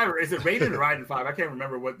 Raiden 5, or is it Raiden or Raiden 5? I can't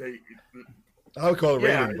remember what they. I would call it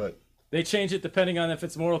Raiden, but They change it depending on if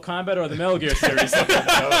it's Mortal Kombat or the Metal Gear series. Raiden,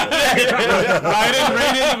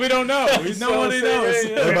 we don't know. Nobody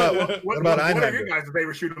knows. What about Einhander? What are your guys'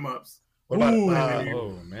 favorite shoot 'em ups? What about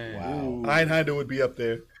Oh man! Wow. Einhander would be up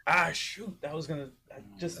there. Shoot! I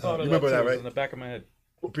just thought of remember that, right? in the back of my head.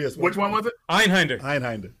 PS1. Which one was it?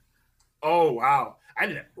 Einhander. Oh wow!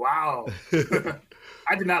 Wow!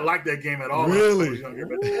 I did not like that game at all. Really? When I was younger,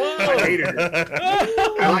 but I hated it.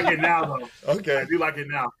 I like it now though. Okay. I do like it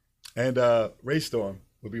now. And Raystorm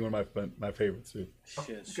would be one of my favorites too.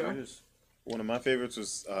 Okay. One of my favorites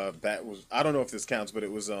was I don't know if this counts, but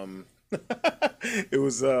it was it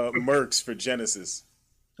was Mercs for Genesis.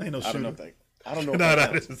 Ain't no shooter. I don't know. No,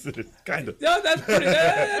 it's kind of. No, that's pretty.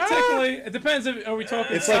 Technically, it depends. Are we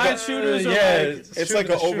talking side shooters? It's like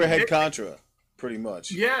an overhead Contra, pretty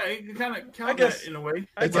much. Yeah, you kind of I guess in a way.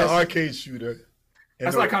 It's an arcade shooter.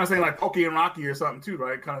 That's like kind of saying like Pocky and Rocky or something too,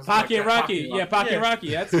 right? Kind of Pocky and Rocky. Yeah, Pocky and Rocky.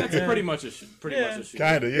 That's pretty much a shooter.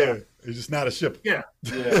 Kind of, yeah. It's just not a ship. Yeah.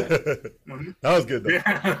 That was good though.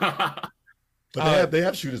 Yeah. But they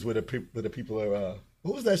have shooters where the people are.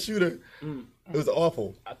 What was that shooter? It was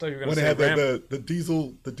awful. I thought you were when going to they say had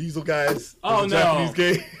the diesel guys. Oh, the no. Japanese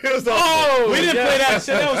game. It was awful. We didn't play that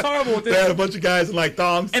shit. That was horrible. They had a bunch of guys in like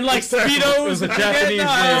thongs and like speedos. It was a Japanese game.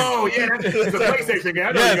 Oh yeah, that's the PlayStation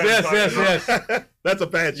game. Yes. That's a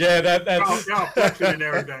bad shit. Yeah, that's. Y'all flexing and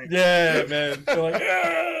everything. Yeah, man. They're like,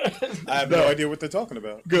 I have no idea what they're talking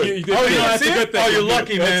about. Good. You that's a good thing. Oh, you're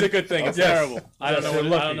lucky, man. That's a good thing. It's terrible. I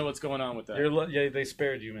don't know what's going on with that. Yeah, they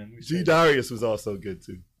spared you, man. G Darius was also good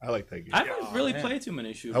too. I like that game. I don't really play too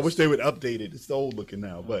many shooters. I wish they would update it. It's old looking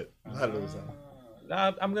now, but a lot of those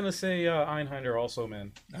I'm gonna say Einhander also,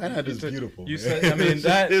 man. Einhander's beautiful. You said, I mean,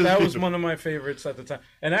 that was one of my favorites at the time,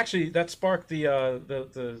 and actually that sparked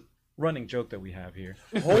the running joke that we have here.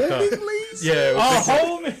 Homing.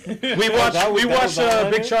 We watched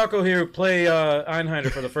Big Choco here play Einhander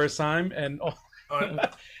for the first time, and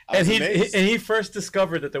he first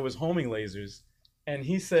discovered that there was homing lasers. And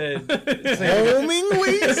he said, "Homing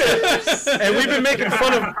lasers," and we've been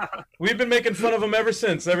making fun of him ever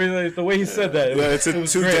since. The way he said that, it's a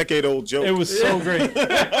 2-decade-old joke. It was so great.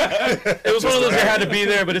 It was one of those that had to be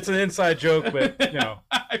there, but it's an inside joke. But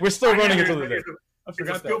we're still running it to the day. It's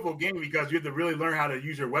a skillful game because you have to really learn how to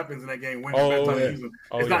use your weapons in that game. When use them.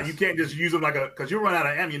 It's not you can't just use them because you run out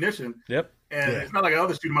of ammunition. Yep. And it's not like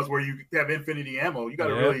other shoot 'em ups where you have infinity ammo. You got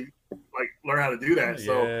to really learn how to do that.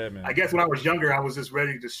 So I guess when I was younger, I was just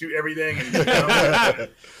ready to shoot everything. And,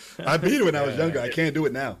 I beat it when I was younger. I can't do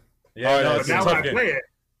it now. Yeah, but now when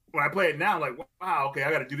I play it now, like wow, okay,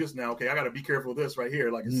 I got to do this now. Okay, I got to be careful of this right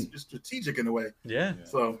here. Like it's strategic in a way. Yeah.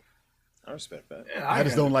 So. I respect that. Yeah, I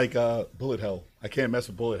just don't like bullet hell. I can't mess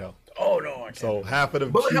with bullet hell. Oh no, I can't. So half of the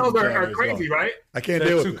bullet hells are crazy, right? I can't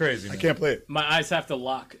deal with too crazy. I can't play it. My eyes have to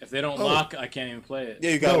lock. If they don't lock, I can't even play it.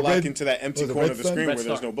 Yeah, you got to lock into that empty corner of the screen where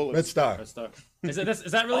there's no bullets. Red Star. Is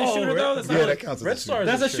that really a shooter though? That counts as Red a Star. shooter.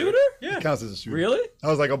 That's a shooter? Yeah, it counts as a shooter. Really? I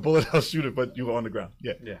was like a bullet hell shooter, but you were on the ground.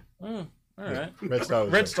 Yeah. All right.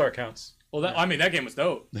 Red Star counts. Well, that game was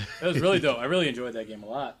dope. It was really dope. I really enjoyed that game a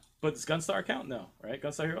lot. But does Gunstar count? No, right?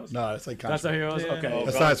 Gunstar Heroes? No, it's like Gunstar Heroes. Yeah. Okay.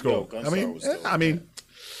 A side scroll. Gunstar I mean,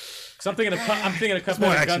 I'm thinking of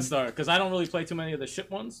Cuphead and Gunstar because I don't really play too many of the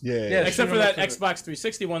ship ones. Yeah. Except for that Xbox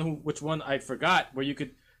 360 one, which one I forgot, where you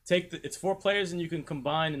could take it's 4 players and you can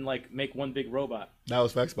combine and like make one big robot. That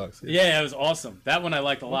was for Xbox. Yeah, it was awesome. That one I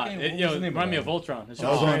liked a lot. It reminded me of Voltron. That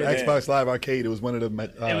was on Xbox Live Arcade. It was one of the.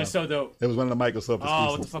 It was so dope. It was one of the Microsoft exclusives.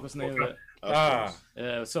 Oh, what the fuck was the name of it? Yeah,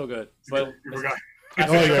 it was so good. But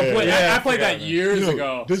I played that years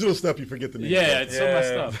ago. Digital stuff, you forget the name. Yeah, it's so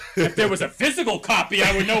messed up. If there was a physical copy,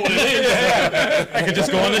 I would know what it is. I could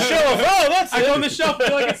just go on the shelf. Oh, that's I go on the shelf and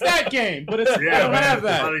feel like it's that game, but I don't have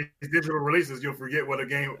that. A lot of these digital releases, you'll forget what a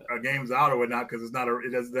game's out or whatnot because it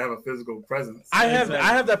doesn't have a physical presence. I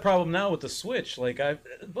have that problem now with the Switch. Like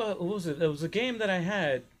what was it? It was a game that I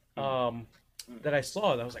had that I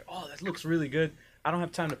saw that I was like, oh, that looks really good. I don't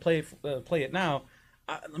have time to play it now.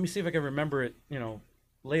 Let me see if I can remember it,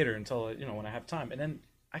 later until when I have time. And then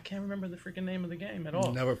I can't remember the freaking name of the game at all.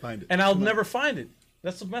 You'll never find it. And I'll never find it.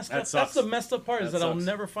 That's the messed up. That's the messed up part is that I'll sucks.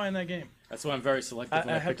 never find that game. That's why I'm very selective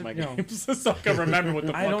when I pick my games, so I can remember what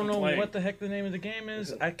the fuck I don't know I'm playing. what the heck the name of the game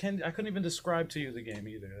is. I couldn't even describe to you the game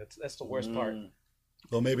either. That's the worst part.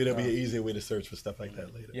 Well, maybe there'll be an easier way to search for stuff like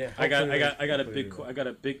that later. Yeah, I got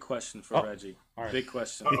a big question for Reggie. Right. Big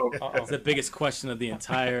question. It's the biggest question of the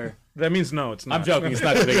entire. That means no, it's not. I'm joking. It's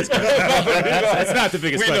not the biggest question. It's not the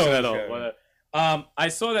biggest question at all. But, I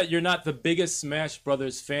saw that you're not the biggest Smash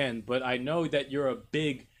Brothers fan, but I know that you're a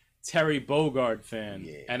big Terry Bogard fan,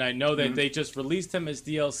 and I know that they just released him as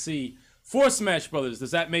DLC for Smash Brothers.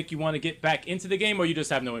 Does that make you want to get back into the game, or you just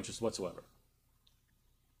have no interest whatsoever?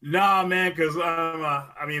 Nah, man, because though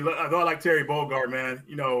I like Terry Bogard, man,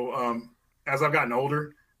 as I've gotten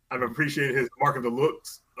older, I've appreciated his Mark of the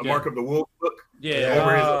Wolf look.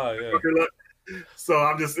 Over his look.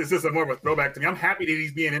 So it's just more of a throwback to me. I'm happy that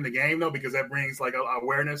he's being in the game though, because that brings like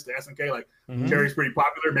awareness to SNK. Like Terry's pretty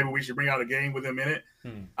popular. Maybe we should bring out a game with him in it.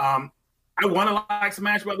 I want to like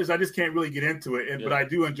Smash Brothers. I just can't really get into it, but I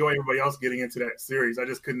do enjoy everybody else getting into that series. I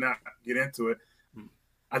just could not get into it.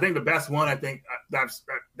 I think the best one that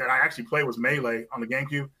I actually played was Melee on the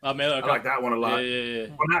GameCube. Melee, okay. I like that one a lot. Yeah.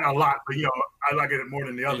 Well, not a lot, but I like it more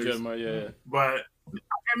than the others. But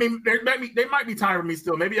I mean, they might be time for me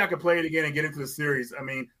still. Maybe I could play it again and get into the series. I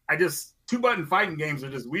mean, two-button fighting games are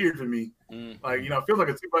just weird for me. Like, it feels like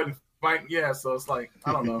a two-button fight. Yeah, so it's like,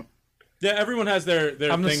 I don't know. Yeah, everyone has their I'm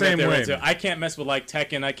thing the same that they're way. into. I can't mess with like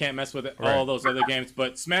Tekken. I can't mess with all those other games.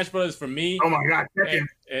 But Smash Brothers for me. Oh my God, Tekken!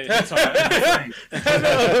 It's hard.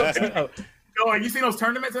 Oh, you seen those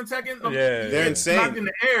tournaments in Tekken? Yeah, they're insane. Knocked in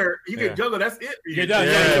the air, you get juggle. That's it. You're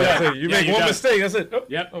done. You make one mistake. That's it. Oh,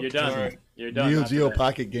 you're done. Right. You're done. Neo Geo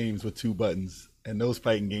Pocket games with 2 buttons, and those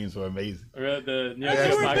fighting games were amazing. The Neo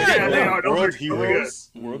Geo Pocket. World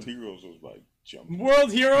Heroes. World Heroes was like.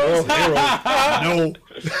 World Heroes? No.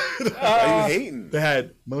 Are you hating? They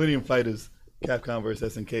had Millennium Fighters, Capcom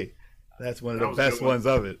vs. SNK. That's one of the best ones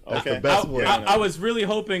of it. That's the best one. I was really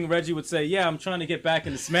hoping Reggie would say, "Yeah, I'm trying to get back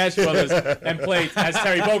into Smash Brothers and play as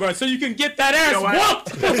Terry Bogard, so you can get that ass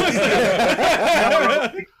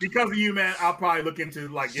whooped." Because of you, man, I'll probably look into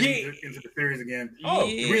getting into the series again.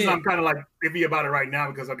 The reason I'm kind of iffy about it right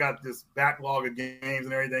now because I got this backlog of games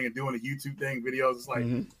and everything, and doing the YouTube thing, videos. It's like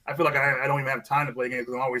I feel like I don't even have time to play games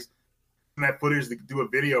because I'm always that footage to do a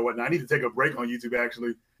video or whatnot. I need to take a break on YouTube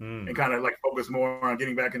actually and kind of focus more on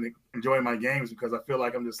getting back and enjoying my games because I feel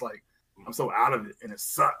like I'm just I'm so out of it and it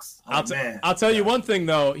sucks. I'll tell you one thing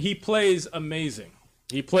though, he plays amazing.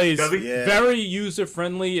 He plays very user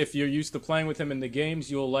friendly. If you're used to playing with him in the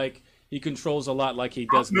games, he controls a lot like he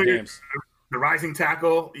does in the games. The rising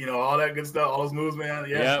tackle, all that good stuff, all those moves, man.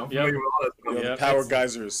 Yeah, I'm familiar with all that stuff. Power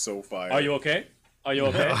Geyser is so fire. Are you okay? Are you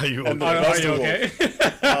okay? Are you okay?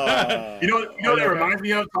 You know what that reminds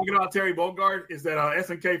me of, talking about Terry Bogard, is that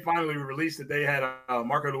SNK finally released that they had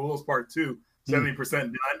Mark of the Wolves Part 2, 70%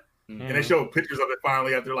 done. And they showed pictures of it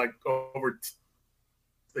finally after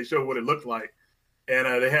they showed what it looked like. And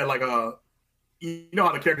they had you know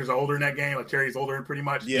how the characters are older in that game, like Terry's older pretty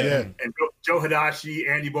much. Yeah. And Joe Hidashi,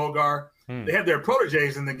 Andy Bogard, they have their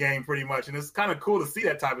proteges in the game pretty much. And it's kind of cool to see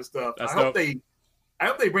that type of stuff. That's I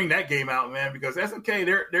hope they bring that game out, man, because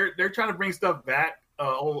SNK they're trying to bring stuff back,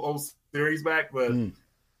 old series back, but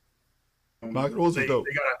Mark of the Wolves was dope.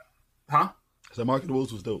 They gotta, So Mark of the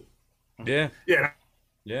Wolves was dope. Yeah.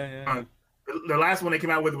 The last one they came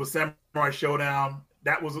out with was Samurai Showdown.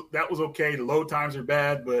 That was okay. The load times are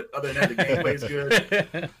bad, but other than that, the gameplay is good.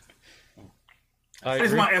 I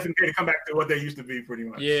just want SNK to come back to what they used to be, pretty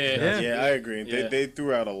much. Yeah, I agree. Yeah. They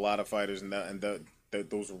threw out a lot of fighters, and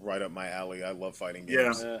those were right up my alley. I love fighting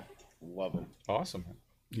games. Yeah. Love them. Awesome.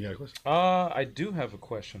 You got a question? I do have a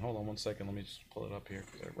question. Hold on one second. Let me just pull it up here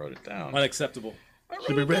because I wrote it down. Unacceptable.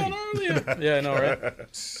 Should be ready. Yeah, I know,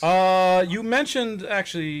 right? You mentioned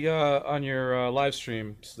actually on your live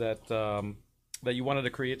streams that that you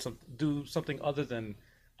wanted to do something other than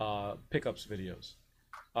pickups videos.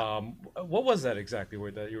 What was that exactly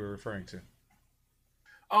that you were referring to?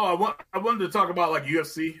 Oh, I wanted to talk about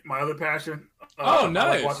UFC, my other passion. Nice. I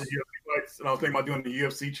like watching UFC fights, and I was thinking about doing the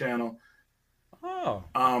UFC channel. Oh.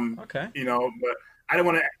 Okay. You know, but I don't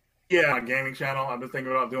want to. Yeah, my gaming channel. I've been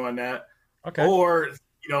thinking about doing that. Okay. Or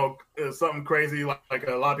something crazy like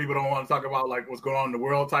a lot of people don't want to talk about like what's going on in the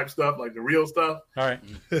world type stuff, like the real stuff. All right.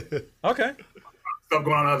 Okay. Stuff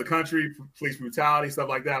going on in other country, police brutality, stuff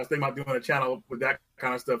like that. I was thinking about doing a channel with that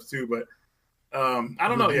kind of stuff too, but I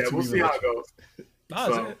don't know yet. We'll see how it goes.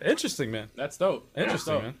 No, it's interesting, man. That's dope.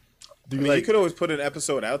 Interesting, man. You could always put an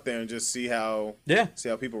episode out there and just see how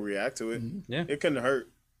people react to it. Yeah, it couldn't hurt.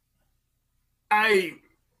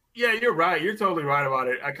 Yeah, you're right. You're totally right about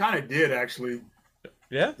it. I kind of did actually.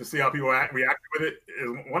 Yeah. To see how people reacted with it.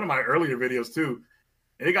 Is one of my earlier videos too,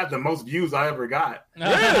 and it got the most views I ever got. Yeah.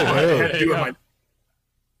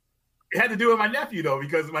 It had to do with my nephew though,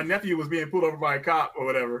 because my nephew was being pulled over by a cop or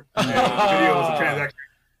whatever. And the video was a transaction.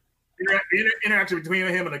 Interaction between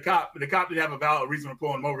him and the cop. The cop didn't have a valid reason for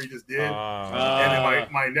pulling him over. He just did. And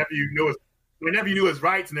then my nephew knew his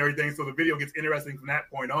rights and everything. So the video gets interesting from that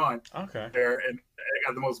point on. Okay. There and it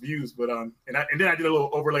got the most views. But and then I did a little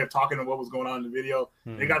overlay of talking of what was going on in the video.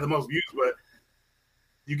 It got the most views, but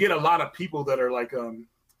you get a lot of people that are like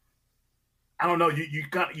I don't know. You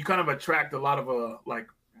kind of attract a lot of like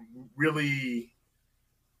really.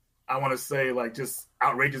 I want to say like just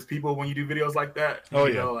outrageous people when you do videos like that.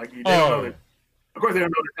 You know, like you don't know that. Of course, they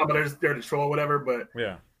don't know they're just there to troll or whatever. But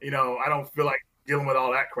you know, I don't feel like dealing with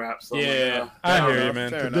all that crap. So I hear you,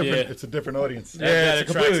 man. It's a different audience. Yeah, it's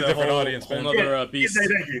a completely different audience, man. Another beast. Thank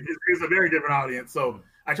you. It's a very different audience. So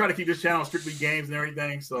I try to keep this channel strictly games and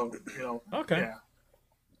everything. So you know. Okay. Yeah.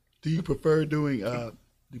 Do you prefer doing? Do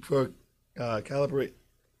you prefer calibrate?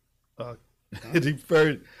 Do you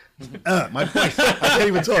prefer? My voice. I can't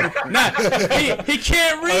even talk. He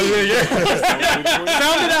can't read.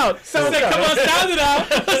 Sound it out. Come on, sound it out.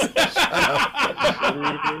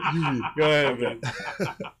 Go ahead, man.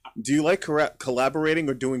 Do you like collaborating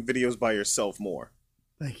or doing videos by yourself more?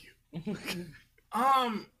 Thank you.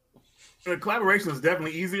 The collaboration is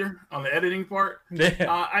definitely easier on the editing part. Yeah.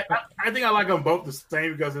 I think I like them both the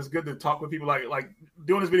same because it's good to talk with people. Like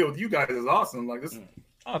doing this video with you guys is awesome. Like this.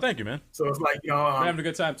 Oh, thank you, man. So it's like We're having a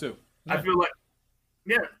good time too. I feel like,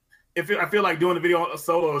 I feel like doing the video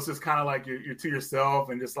solo is just kind of like you're to yourself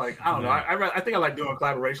and just like I don't know. I think I like doing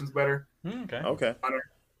collaborations better. Okay.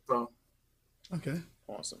 So. Okay.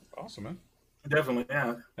 Awesome, man. Definitely,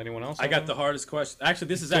 yeah. Anyone else? I got the hardest question. Actually,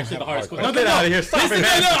 this is actually the hardest question. No, get out of here. Stop it,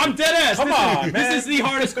 man. No, I'm dead ass. Come on, man. This is the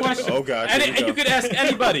hardest question. Oh, God. And you could ask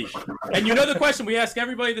anybody. And you know the question. We ask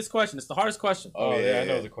everybody this question. It's the hardest question. Oh, yeah, I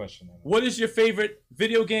know the question. What is your favorite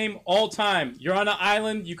video game all time? You're on an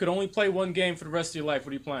island. You could only play one game for the rest of your life.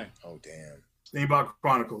 What are you playing? Oh, damn. Steambot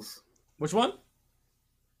Chronicles. Which one?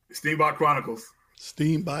 Steambot Chronicles.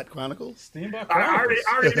 Steambot Chronicles? Steambot Chronicles.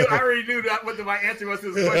 I already knew that what my answer was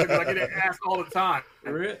to this question because I get asked all the time.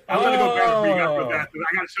 Really? I'm going to go back for you guys with that.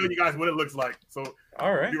 I got to show you guys what it looks like. So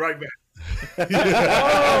all right. Be right back.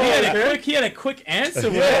 He had a quick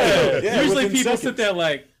answer. Usually people sit there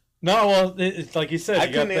like, no, well, it's like you said. I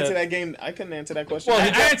couldn't answer that game. I couldn't answer that question. Well, I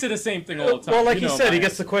answer the same thing all the time. Well, like you said, he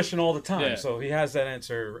gets the question all the time, Yeah. so he has that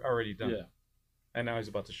answer already done. Yeah. And now he's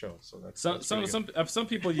about to show it. So that's some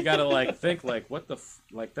people you gotta like think like what the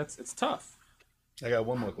it's tough. I got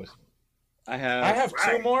one more question. I have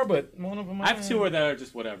two more, but one of them I have two that are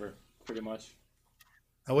just whatever, pretty much.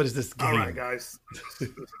 What is this game? All right, guys.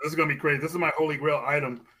 This is gonna be crazy. This is my holy grail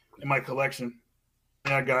item in my collection.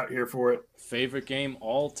 I got here for it. Favorite game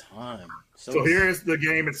all time. So here's the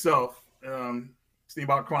game itself.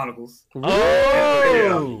 Steambot Chronicles.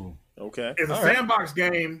 Oh, okay. It's a sandbox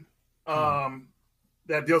game.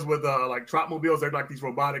 That deals with like Trotmobiles. They're like these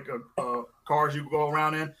robotic cars you go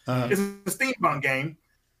around in. It's a steampunk game,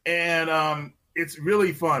 and it's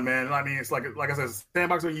really fun, man. I mean, it's like I said,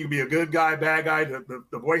 sandbox where you can be a good guy, bad guy.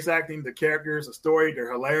 The voice acting, the characters, the story,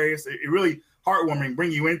 they're hilarious. It really heartwarming,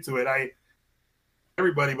 bring you into it.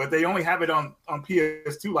 Everybody, but they only have it on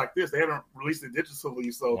PS2 like this. They haven't released it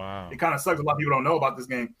digitally, so it kind of sucks. A lot of people don't know about this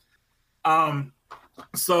game.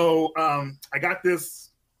 So I got this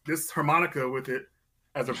harmonica with it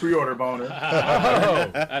as a pre-order boner.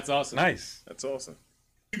 Oh, that's awesome. Nice. That's awesome.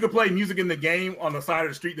 You can play music in the game on the side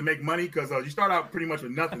of the street to make money because you start out pretty much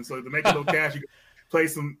with nothing. So to make a little cash, you can play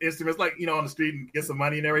some instruments like on the street and get some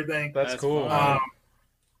money and everything. That's cool. I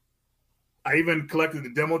even collected the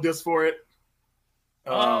demo disc for it.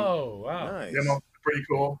 Oh wow! Nice. Demo, pretty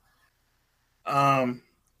cool. It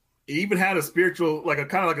even had a spiritual, like a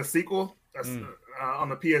kind of like a sequel on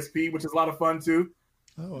the PSP, which is a lot of fun too.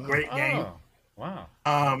 Oh, wow. Great game. Oh,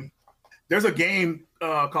 wow. There's a game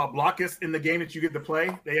called Blockus in the game that you get to play.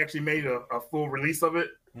 They actually made a full release of it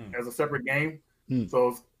as a separate game. So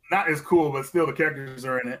it's not as cool, but still the characters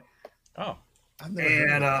are in it. Oh. And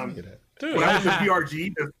when I went to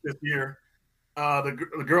PRG this year,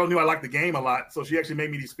 the girl knew I liked the game a lot, so she actually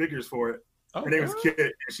made me these figures for it. Her name was Kit,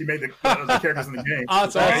 and she made the characters in the game. Oh,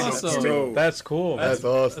 that's awesome. That's cool. That's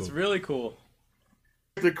awesome. That's really cool.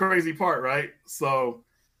 The crazy part, right? So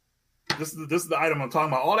this is the item I'm talking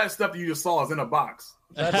about. All that stuff that you just saw is in a box.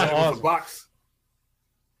 That's awesome. It was a box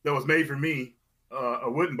that was made for me,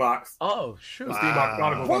 a wooden box. Oh, shoot. The Steambox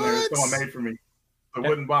Chronicles on there. Someone made for me. The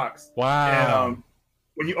wooden box. Wow. And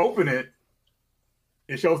when you open it,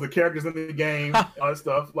 it shows the characters in the game, all that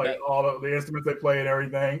stuff, like all of the instruments they play and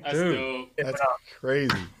everything. That's dope. That's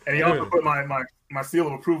crazy. And he also put my seal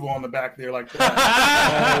of approval on the back there, like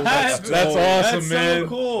that. That's awesome, that's man. So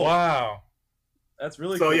cool. Wow. That's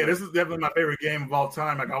really so cool. yeah, this is definitely my favorite game of all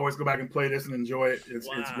time. Like I always go back and play this and enjoy it. It's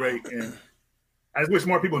great. And I just wish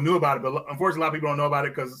more people knew about it, but unfortunately, a lot of people don't know about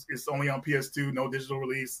it because it's only on PS2, no digital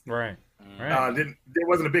release. Right. It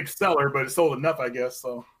wasn't a big seller, but it sold enough, I guess.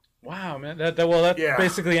 So. Wow, man. That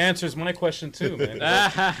basically answers my question too, man.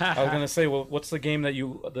 I was gonna say, well, what's the game that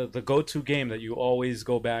the go-to game that you always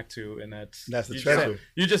go back to, and that's the treasure.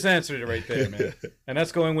 You just answered it right there, man. And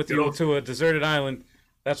that's going with you to a deserted island.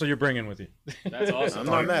 That's what you're bringing with you. That's awesome. I'm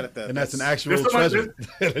not mad at that. And that's an actual treasure.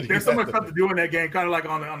 There's so much stuff to do in that game, kind of like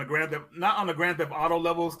on the Grand Theft, not on the Grand Theft Auto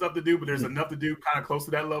level stuff to do, but there's enough to do kind of close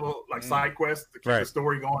to that level, like side quests to keep the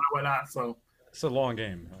story going and whatnot. So it's a long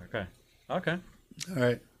game. Okay. All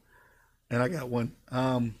right. And I got one.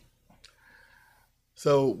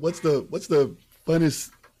 So what's the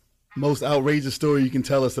funnest, most outrageous story you can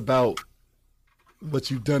tell us about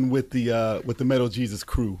what you've done with the Metal Jesus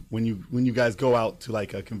crew when you guys go out to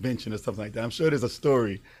like a convention or something like that? I'm sure there's a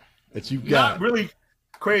story that you got. Not really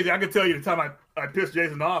crazy. I can tell you the time I pissed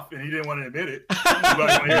Jason off and he didn't want to admit it. Want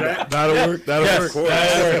to hear that? That'll work.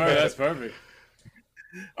 That's perfect.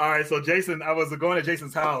 All right. So Jason, I was going to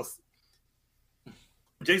Jason's house.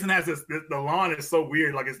 Jason has the lawn is so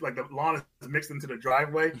weird. Like it's like the lawn is mixed into the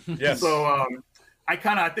driveway. Yes. So I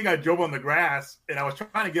think I drove on the grass and I was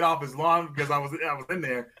trying to get off his lawn because I was in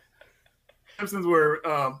there. Simpsons were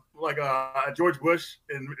George Bush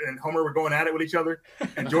and Homer were going at it with each other,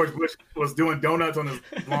 and George Bush was doing donuts on his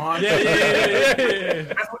lawn. Yeah.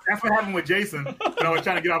 That's what happened with Jason when I was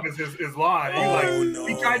trying to get off his lawn.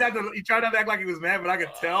 He tried not to act like he was mad, but I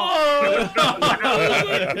could tell.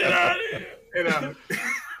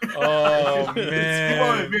 Oh man! He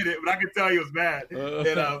won't admit it, but I could tell he was mad.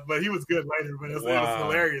 But he was good later. But it was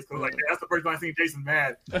hilarious because that's the first time I seen Jason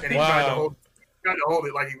mad, and he tried to hold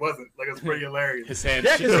it like he wasn't. Like it was pretty hilarious. His hand.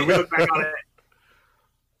 So we look back on it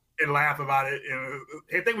and laugh about it. And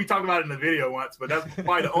I think we talked about it in the video once, but that's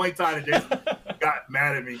probably the only time that Jason got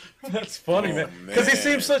mad at me. That's funny, man. Because he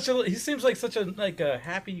seems like such a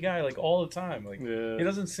happy guy, like all the time. Like he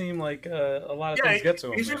doesn't seem like a lot of things get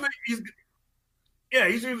to him.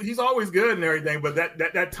 He's always good and everything, but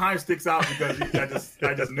that time sticks out because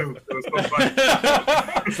I just knew it was so funny.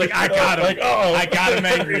 It's like I got him. I got him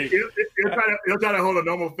angry. He'll try to hold a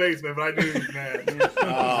normal face, man, but I knew he was mad.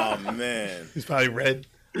 Oh man, he's probably red.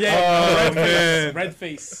 Yeah, man, red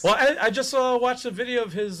face. Well, I just watched a video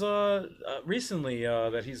of his recently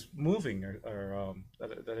that he's moving or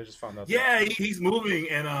that I just found out. Yeah, he's moving,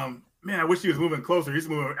 and man, I wish he was moving closer. He's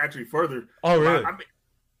moving actually further. Oh, really?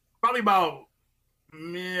 Probably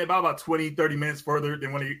about 20, 30 minutes further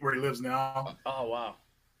than where he lives now. Oh, wow.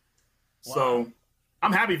 So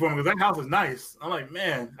I'm happy for him because that house is nice. I'm like,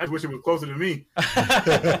 man, I just wish it was closer to me.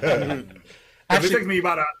 Actually, it takes me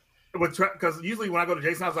about because usually when I go to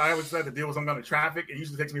Jason's house, I always have to deal with some kind of traffic. It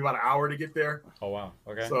usually takes me about an hour to get there. Oh, wow.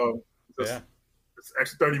 Okay. So it's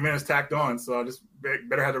extra 30 minutes tacked on. So I just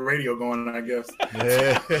better have the radio going, I guess.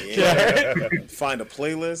 Yeah. Find a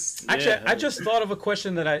playlist. Actually, I just thought of a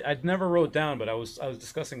question that I never wrote down, but I was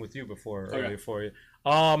discussing with you earlier for you.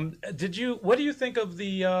 What do you think of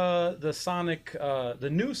the Sonic, the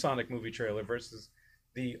new Sonic movie trailer versus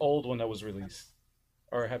the old one that was released?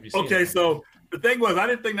 Or have you seen it? So the thing was, I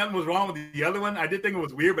didn't think nothing was wrong with the other one. I did think it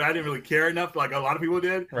was weird, but I didn't really care enough, like a lot of people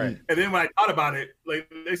did. Right. And then when I thought about it,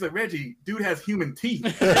 like they said, Reggie, dude has human teeth.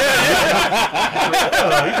 He does.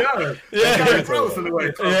 It's kind of gross in a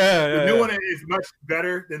way. So the new one is much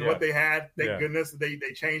better than what they had. Thank goodness they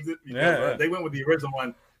changed it because they went with the original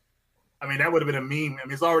one. I mean, that would have been a meme. I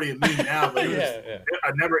mean, it's already a meme now, but it was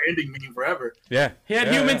a never-ending meme forever. Yeah. He had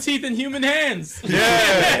human teeth and human hands.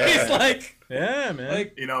 Yeah. He's like... Yeah, man.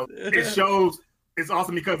 Like, it shows it's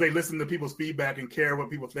awesome because they listen to people's feedback and care what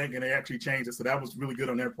people think, and they actually change it. So that was really good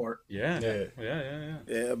on their part. Yeah.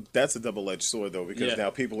 That's a double-edged sword though, because now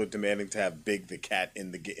people are demanding to have Big the cat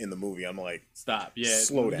in the movie. I'm like, stop. Yeah,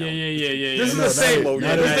 slow down. Yeah. This is the same.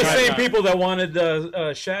 This is the same people that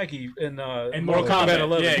wanted Shaggy in Mortal Kombat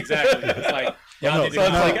 11. Yeah, exactly. It's like. I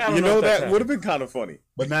don't know that would have been kind of funny.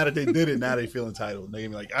 But now that they did it, now they feel entitled. They're gonna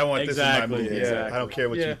be like, I want this in my movie. Exactly. I don't care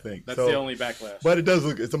what you think. That's the only backlash. But it does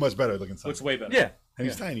look, it's a much better looking Sonic. Looks way better. Yeah. And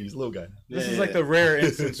he's tiny, he's a little guy. This is like the rare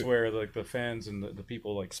instance where like the fans and the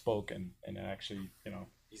people like spoke and actually,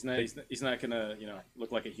 he's not gonna,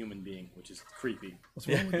 look like a human being, which is creepy. What's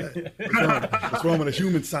wrong with that? What's wrong with a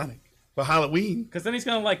human Sonic for Halloween? Because then he's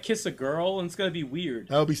gonna like kiss a girl and it's gonna be weird.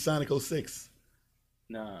 That would be Sonic 06.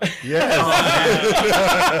 Nah. Yes.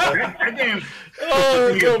 That game. Oh,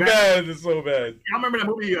 it's so bad. It's so bad. Y'all remember that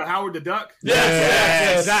movie Howard the Duck?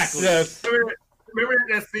 Yes, exactly. Yes. Remember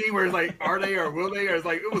that scene where it's like, are they or will they? Or it's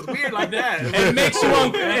like, it was weird like that. It makes you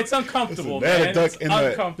it's uncomfortable. Listen,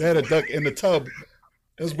 they had a duck in the tub.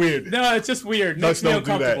 It was weird. No, it's just weird. Ducks don't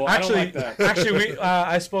do that. Actually,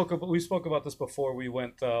 we spoke about this before we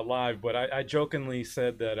went live, but I jokingly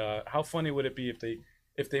said that how funny would it be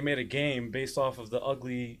if they made a game based off of the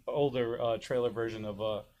ugly older trailer version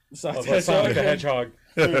of Sonic the Hedgehog.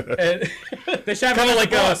 They should have him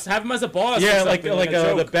like boss. Have him as a boss. Yeah, like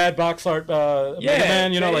the bad box art Mega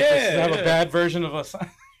Man. Have a bad version of a.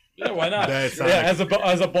 Yeah, why not? As a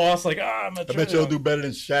boss, like I'm a. I bet you'll do better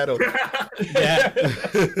than Shadow. Yeah,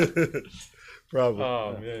 probably.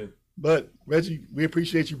 Oh man. But Reggie, we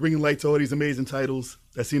appreciate you bringing light to all these amazing titles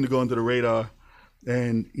that seem to go under the radar,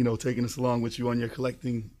 and taking us along with you on your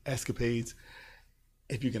collecting escapades,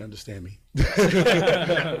 if you can understand me.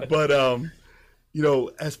 But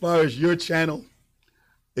as far as your channel,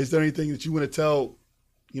 is there anything that you want to tell,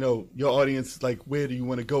 your audience, like where do you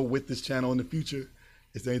want to go with this channel in the future?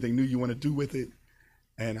 Is there anything new you want to do with it?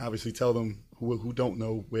 And obviously tell them who don't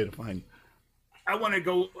know where to find you. I want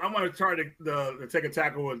to try to take a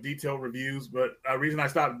tackle with detailed reviews, but the reason I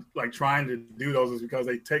stopped like trying to do those is because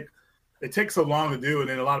they take so long to do, and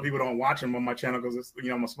then a lot of people don't watch them on my channel because it's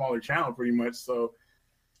I'm a smaller channel pretty much. So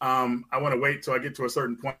I want to wait till I get to a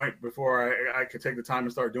certain point before I could take the time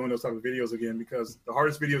and start doing those type of videos again, because the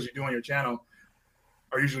hardest videos you do on your channel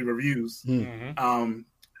are usually reviews. Mm-hmm.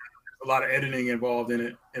 A lot of editing involved in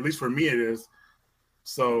it. At least for me, it is.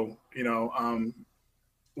 So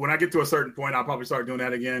when I get to a certain point, I'll probably start doing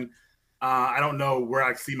that again. I don't know where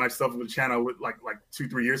I see myself with the channel with like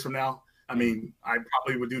 2-3 years from now. I mean, I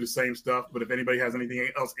probably would do the same stuff, but if anybody has anything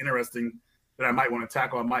else interesting that I might want to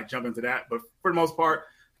tackle, I might jump into that. But for the most part,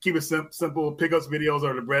 keep it simple. Pickups videos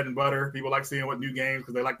are the bread and butter. People like seeing what new games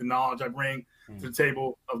because they like the knowledge I bring to the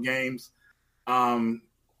table of games.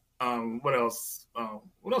 What else?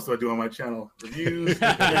 What else do I do on my channel? Reviews.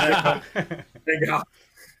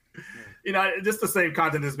 Just the same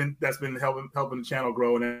content that's been helping the channel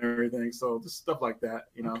grow and everything. So just stuff like that,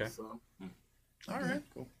 Okay. So, all right,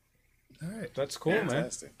 cool. All right, that's cool,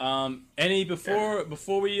 fantastic. Man.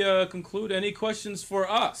 Before we conclude, any questions for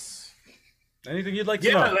us? Anything you'd like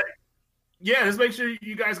to know? Just make sure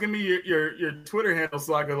you guys give me your Twitter handle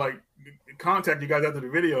so I could contact you guys after the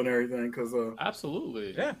video and everything. Because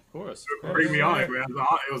absolutely, yeah, of course. Bring me on it, man.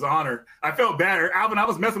 It was an honor. I felt bad, Alvin. I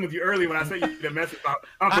was messing with you early when I sent you the message about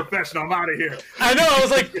I'm professional. I'm out of here. I know. I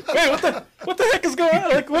was like, wait, what the heck is going on?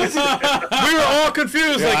 Like, what is it? We were all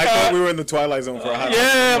confused. I thought we were in the Twilight Zone for a hot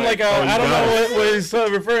Yeah, I'm like, I don't know what he's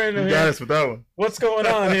referring to. You got us with that one. What's going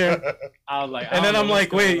on here? I was like, and then I'm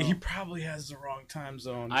like, wait, he probably has the wrong time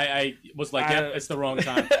zone. I was like, yeah, it's the wrong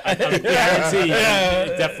time. I guarantee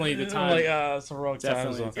definitely the time. Like, it's the wrong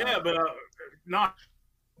time zone. Yeah, but not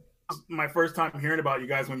my first time hearing about you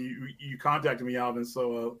guys when you contacted me, Alvin.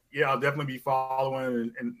 So I'll definitely be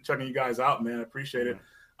following and checking you guys out, man. I appreciate it.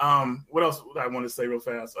 What else I want to say real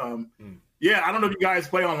fast? I don't know if you guys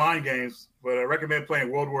play online games, but I recommend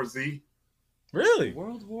playing World War Z. Really?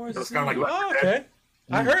 World War Z. It's kind of like okay.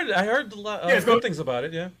 I heard a lot of good things about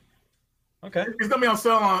it. Yeah. Okay. It's gonna be on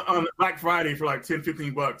sale on Black Friday for like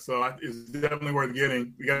 $10-15, so it's definitely worth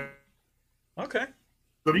getting. Okay.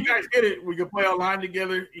 So if you guys get it, we can play online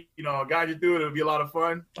together. I'll guide you through it. It'll be a lot of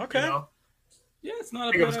fun. Okay. Yeah, it's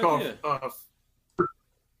not a bad idea. It's called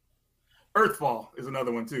Earthfall is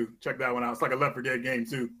another one too. Check that one out. It's like a Left 4 Dead game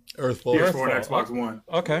too. Earthfall. PS4 and Xbox One.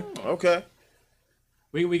 Okay. Okay.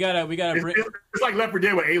 We gotta bring. It's like Left 4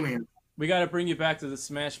 Dead with aliens. We gotta bring you back to the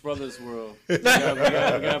Smash Brothers world. We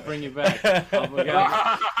gotta bring you back. We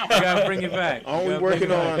gotta bring you back. Aren't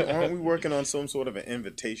we working on some sort of an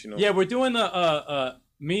invitational? Yeah, we're doing the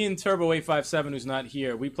me and Turbo 857, who's not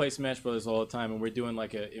here, we play Smash Brothers all the time, and we're doing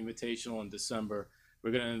like an invitational in December.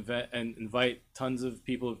 We're gonna invite tons of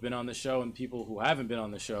people who've been on the show and people who haven't been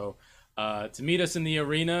on the show to meet us in the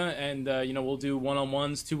arena, and we'll do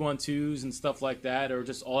 1-on-1s, 2-on-2s, and stuff like that, or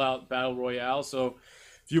just all-out battle royale. So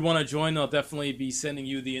if you want to join, I'll definitely be sending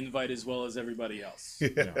you the invite as well as everybody else.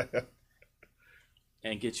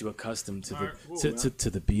 And get you accustomed to to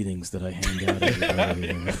the beatings that I hand out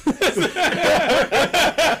everybody.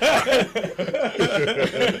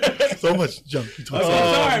 So much junk.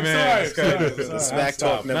 I'm sorry. The smack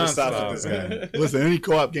talk never stops with this guy. Listen, any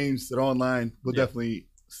co-op games that are online, we'll definitely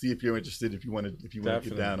see if you're interested. If you want to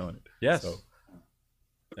get down on it. Yes.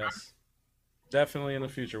 Yes. Definitely in the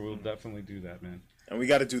future, we'll definitely do that, man. And we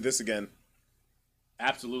got to do this again.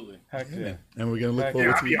 Absolutely. Heck yeah. And we're gonna look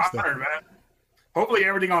forward to it. Honored, man. Hopefully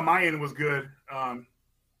everything on my end was good. Like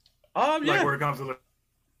where it comes to the...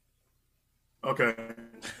 Okay.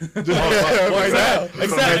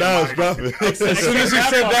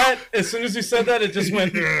 As soon as you said that, it just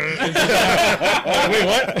went. Wait,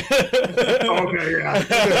 what? Okay, yeah.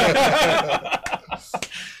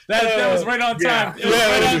 That was right on time. Yeah,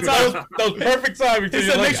 that was perfect timing. He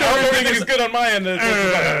said, make sure everything is good on my end.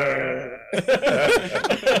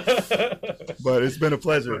 But it's been a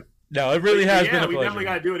pleasure. No, it really has been a pleasure. We definitely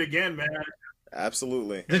got to do it again, man.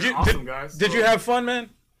 Absolutely. Awesome, guys. Did you have fun, man?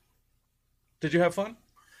 Did you have fun?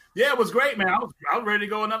 Yeah, it was great, man. I was ready to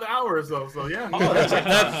go another hour or so. So yeah.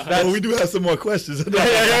 Oh, we do have some more questions. Good.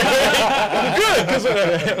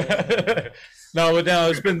 No,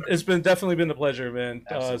 it's been definitely been a pleasure, man.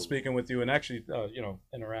 Speaking with you and actually,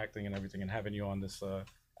 interacting and everything, and having you on this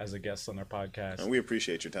as a guest on our podcast. And we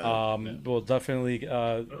appreciate your time. We'll definitely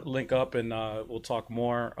link up and we'll talk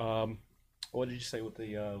more. What did you say with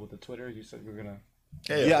the Twitter? You said we were gonna.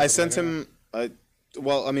 Yeah, I sent him.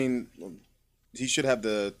 Well, I mean, he should have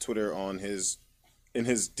the Twitter in his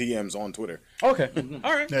DMs on Twitter. Okay,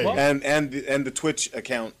 all right. Well, and the Twitch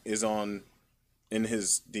account is in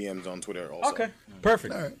his DMs on Twitter also. Okay,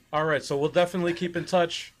 perfect. All right, so we'll definitely keep in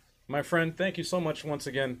touch, my friend. Thank you so much once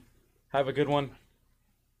again. Have a good one.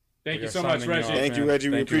 Thank you so much, Reggie. Thank you, Reggie.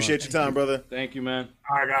 We appreciate your time, brother. Thank you, man.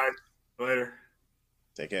 All right, guys. Later.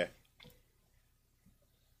 Take care.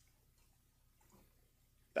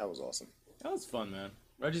 That was awesome. That was fun, man.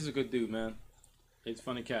 Reggie's a good dude, man. He's a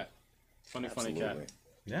funny cat. Funny cat.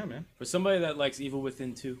 Yeah, man. For somebody that likes Evil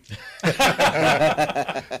Within 2. They're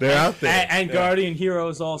out there. And Guardian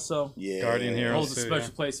Heroes also. Yeah. Guardian Heroes Holds a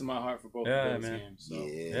special place in my heart for both of those games. So,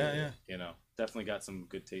 yeah. Definitely got some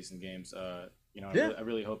good taste in games. I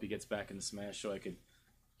really hope he gets back into Smash so I could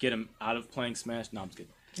get him out of playing Smash. No, I'm just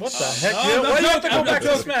kidding. What the heck? Why do you have to go back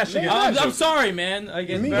to Smash again? I'm sorry, man. I'm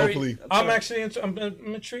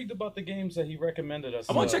intrigued about the games that he recommended us.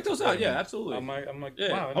 I want to check those out. Yeah, absolutely. I'm like,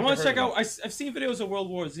 yeah. wow. I want to check out. I've seen videos of World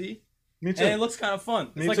War Z. Me too. And it looks kind of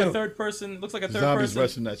fun. It's like a third person. It looks like a third Zombies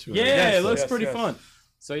person. rushing at you. Yeah, it looks pretty fun.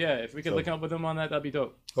 So yeah, if we could link up with him on that, that'd be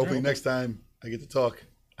dope. Hopefully next time I get to talk,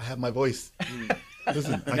 I have my voice.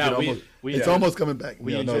 Listen, it's almost coming back.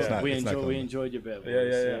 We enjoyed your bed.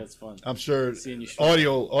 Yeah, it's fun. I'm sure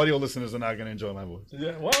audio listeners are not going to enjoy my voice.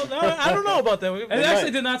 Yeah, well, no, I don't know about that. It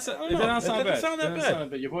actually did not sound bad. Sound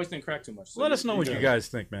that bad. Your voice didn't crack too much. Let us know what you guys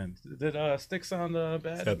think, man. Did Stick sound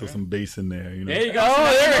bad? Got some bass in there, you know. There you go.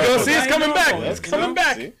 Oh, there we go. See, it's coming back. It's coming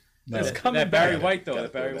back. It's coming back. Barry White though.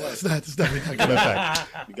 Barry White. It's not coming back.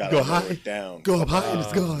 You gotta go high, it down. Go up high and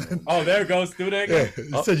it's gone. Oh, there it goes. Do that again.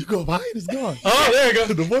 Yeah, it said you go up high and it's gone. Oh, there you go.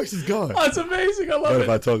 The voice is gone. Oh, it's amazing. I love But it. if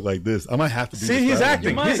I talk like this, I might have to be. See, he's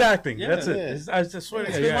acting. He's acting. Yeah. That's it. I just swear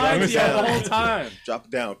to God. The whole time. Drop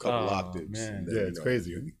it down a couple octaves. Man. Then, it's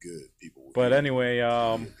crazy. It'll be good, people. But anyway, you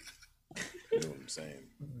know what I'm saying.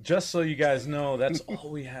 Just so you guys know, that's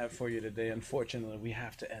all we have for you today. Unfortunately, we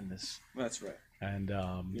have to end this. That's right. And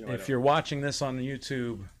if you're watching this on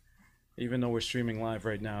YouTube, even though we're streaming live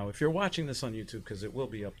right now, if you're watching this on YouTube, because it will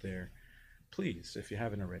be up there, please, if you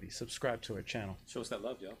haven't already, subscribe to our channel. Show us that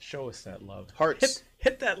love, yo. Show us that love. Hearts.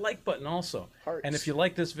 Hit that like button also. Hearts. And if you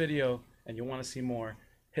like this video and you want to see more,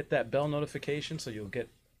 hit that bell notification so you'll get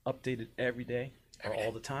updated every day or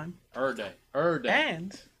all the time. Day.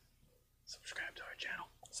 And subscribe to our channel.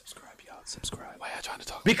 Subscribe, y'all. Subscribe. Why are you trying to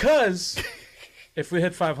talk? Because if we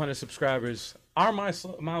hit 500 subscribers, our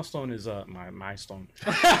milestone is milestone.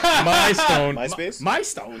 MySpace?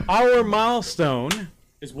 Milestone. Our milestone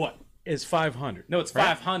Is what? is 500. No, it's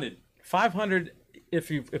 500. 500. If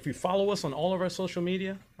you follow us on all of our social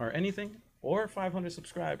media or anything, or 500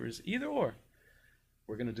 subscribers, either or,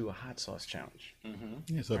 we're gonna do a hot sauce challenge.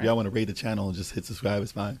 Yeah, so if y'all want to rate the channel and just hit subscribe,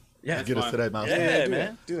 it's fine. Yeah, Get us to that milestone. Yeah, do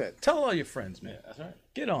man. Do that. Tell all your friends, man. Yeah, that's right.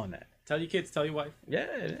 Get on that. Tell your kids. Tell your wife.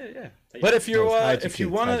 Yeah. But if you're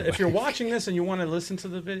watching this and you want to listen to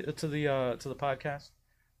the to the podcast,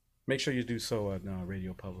 make sure you do so on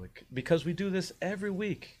Radio Public, because we do this every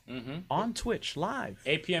week on Twitch live,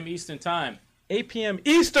 8 p.m. Eastern time. 8 p.m.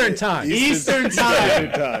 Eastern time. Eastern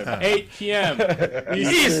time. 8 p.m.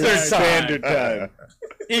 Eastern Standard Time.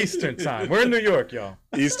 Eastern time. We're in New York, y'all.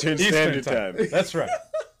 Eastern Standard Time. That's right.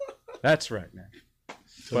 That's right, man.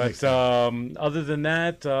 But other than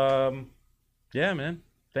that, yeah, man.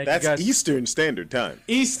 Thank you guys. That's Eastern Standard Time.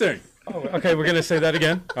 Eastern. Oh, okay, we're gonna say that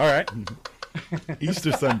again. All right.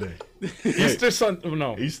 Easter Sunday. Easter Sunday.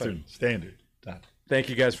 No. Eastern Standard Time. Thank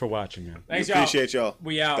you guys for watching, man. Thanks, Appreciate y'all.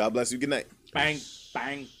 We out. God bless you. Good night. Bang,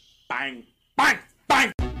 bang, bang, bang.